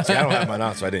 I don't have mine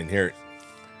on, so I didn't hear it.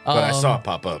 But I saw it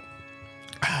pop up.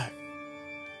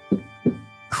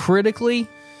 Critically,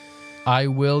 I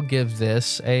will give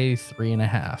this a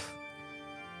 3.5.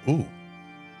 Ooh.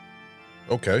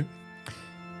 Okay.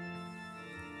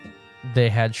 They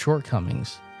had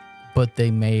shortcomings, but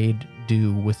they made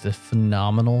do with the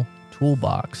phenomenal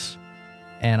toolbox.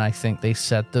 And I think they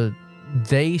set a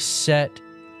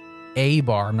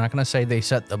bar. I'm not going to say they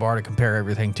set the bar to compare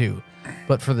everything to,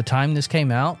 but for the time this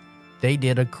came out, they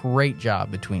did a great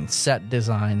job between set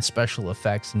design, special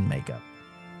effects, and makeup.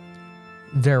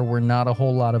 There were not a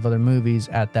whole lot of other movies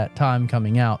at that time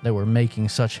coming out that were making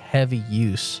such heavy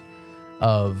use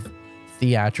of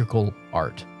theatrical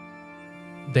art.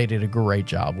 They did a great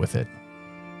job with it.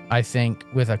 I think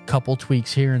with a couple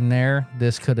tweaks here and there,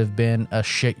 this could have been a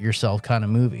shit yourself kind of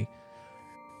movie.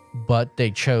 But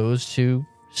they chose to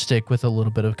stick with a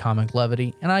little bit of comic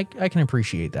levity, and I can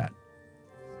appreciate that.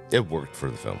 It worked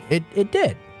for the film. It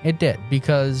did. It did,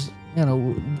 because, you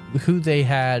know, who they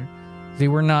had, they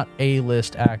were not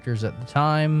A-list actors at the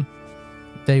time.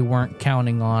 They weren't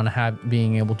counting on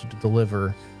being able to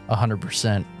deliver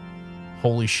 100%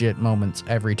 holy shit moments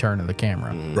every turn of the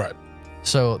camera. Right.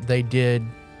 So they did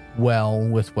well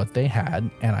with what they had,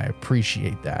 and I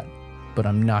appreciate that. But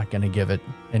I'm not going to give it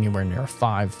anywhere near a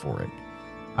 5 for it.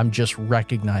 I'm just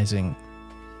recognizing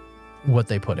what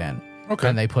they put in. Okay.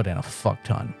 And they put in a fuck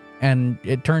ton. And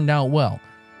it turned out well,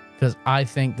 because I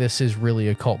think this is really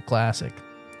a cult classic.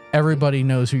 Everybody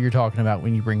knows who you're talking about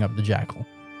when you bring up the Jackal.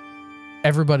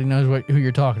 Everybody knows who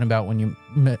you're talking about when you...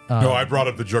 no, I brought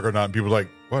up the Juggernaut, and people were like,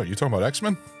 what, you talking about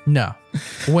X-Men? No.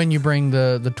 When you bring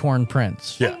the Torn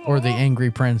Prince. Yeah. Or the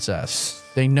Angry Princess.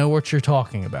 They know what you're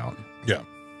talking about. Yeah.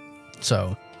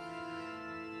 So,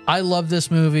 I love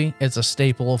this movie. It's a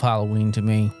staple of Halloween to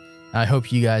me. I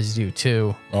hope you guys do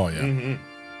too. Oh, yeah. Mm-hmm.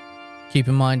 Keep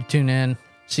in mind to tune in.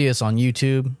 See us on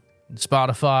YouTube,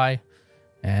 Spotify,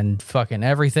 and fucking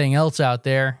everything else out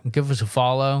there. Give us a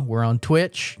follow. We're on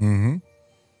Twitch. Mm-hmm.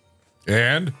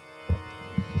 And...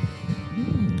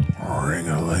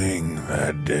 ring-a-ling,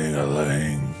 that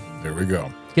ding-a-ling. There we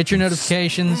go. Get your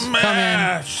notifications.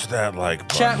 Smash Come in. that like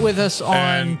button. Chat with us on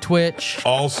And Twitch.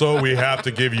 Also, we have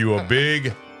to give you a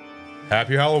big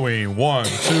Happy Halloween. 1,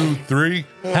 2, 3.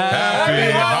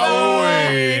 Happy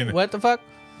Halloween. What the fuck?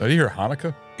 Did you hear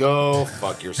Hanukkah? Go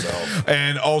fuck yourself.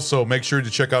 And also, make sure to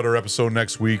check out our episode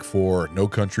next week for No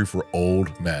Country for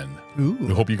Old Men. Ooh.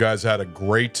 We hope you guys had a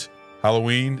great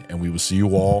Halloween, and we will see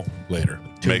you all later.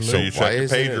 Make sure you check your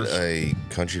pagers. A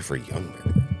country for young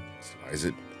men? Why is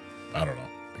it? I don't know.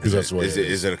 Because that's what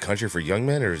is it a country for young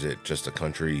men, or is it just a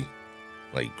country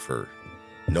like for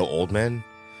no old men?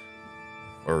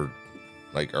 Or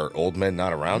like are old men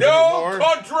not around anymore? No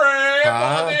country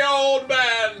for the old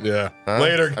men. Yeah.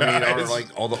 Later, guys. I mean, are like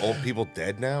all the old people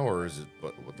dead now, or is it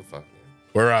what the fuck?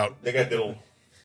 We're out. They got little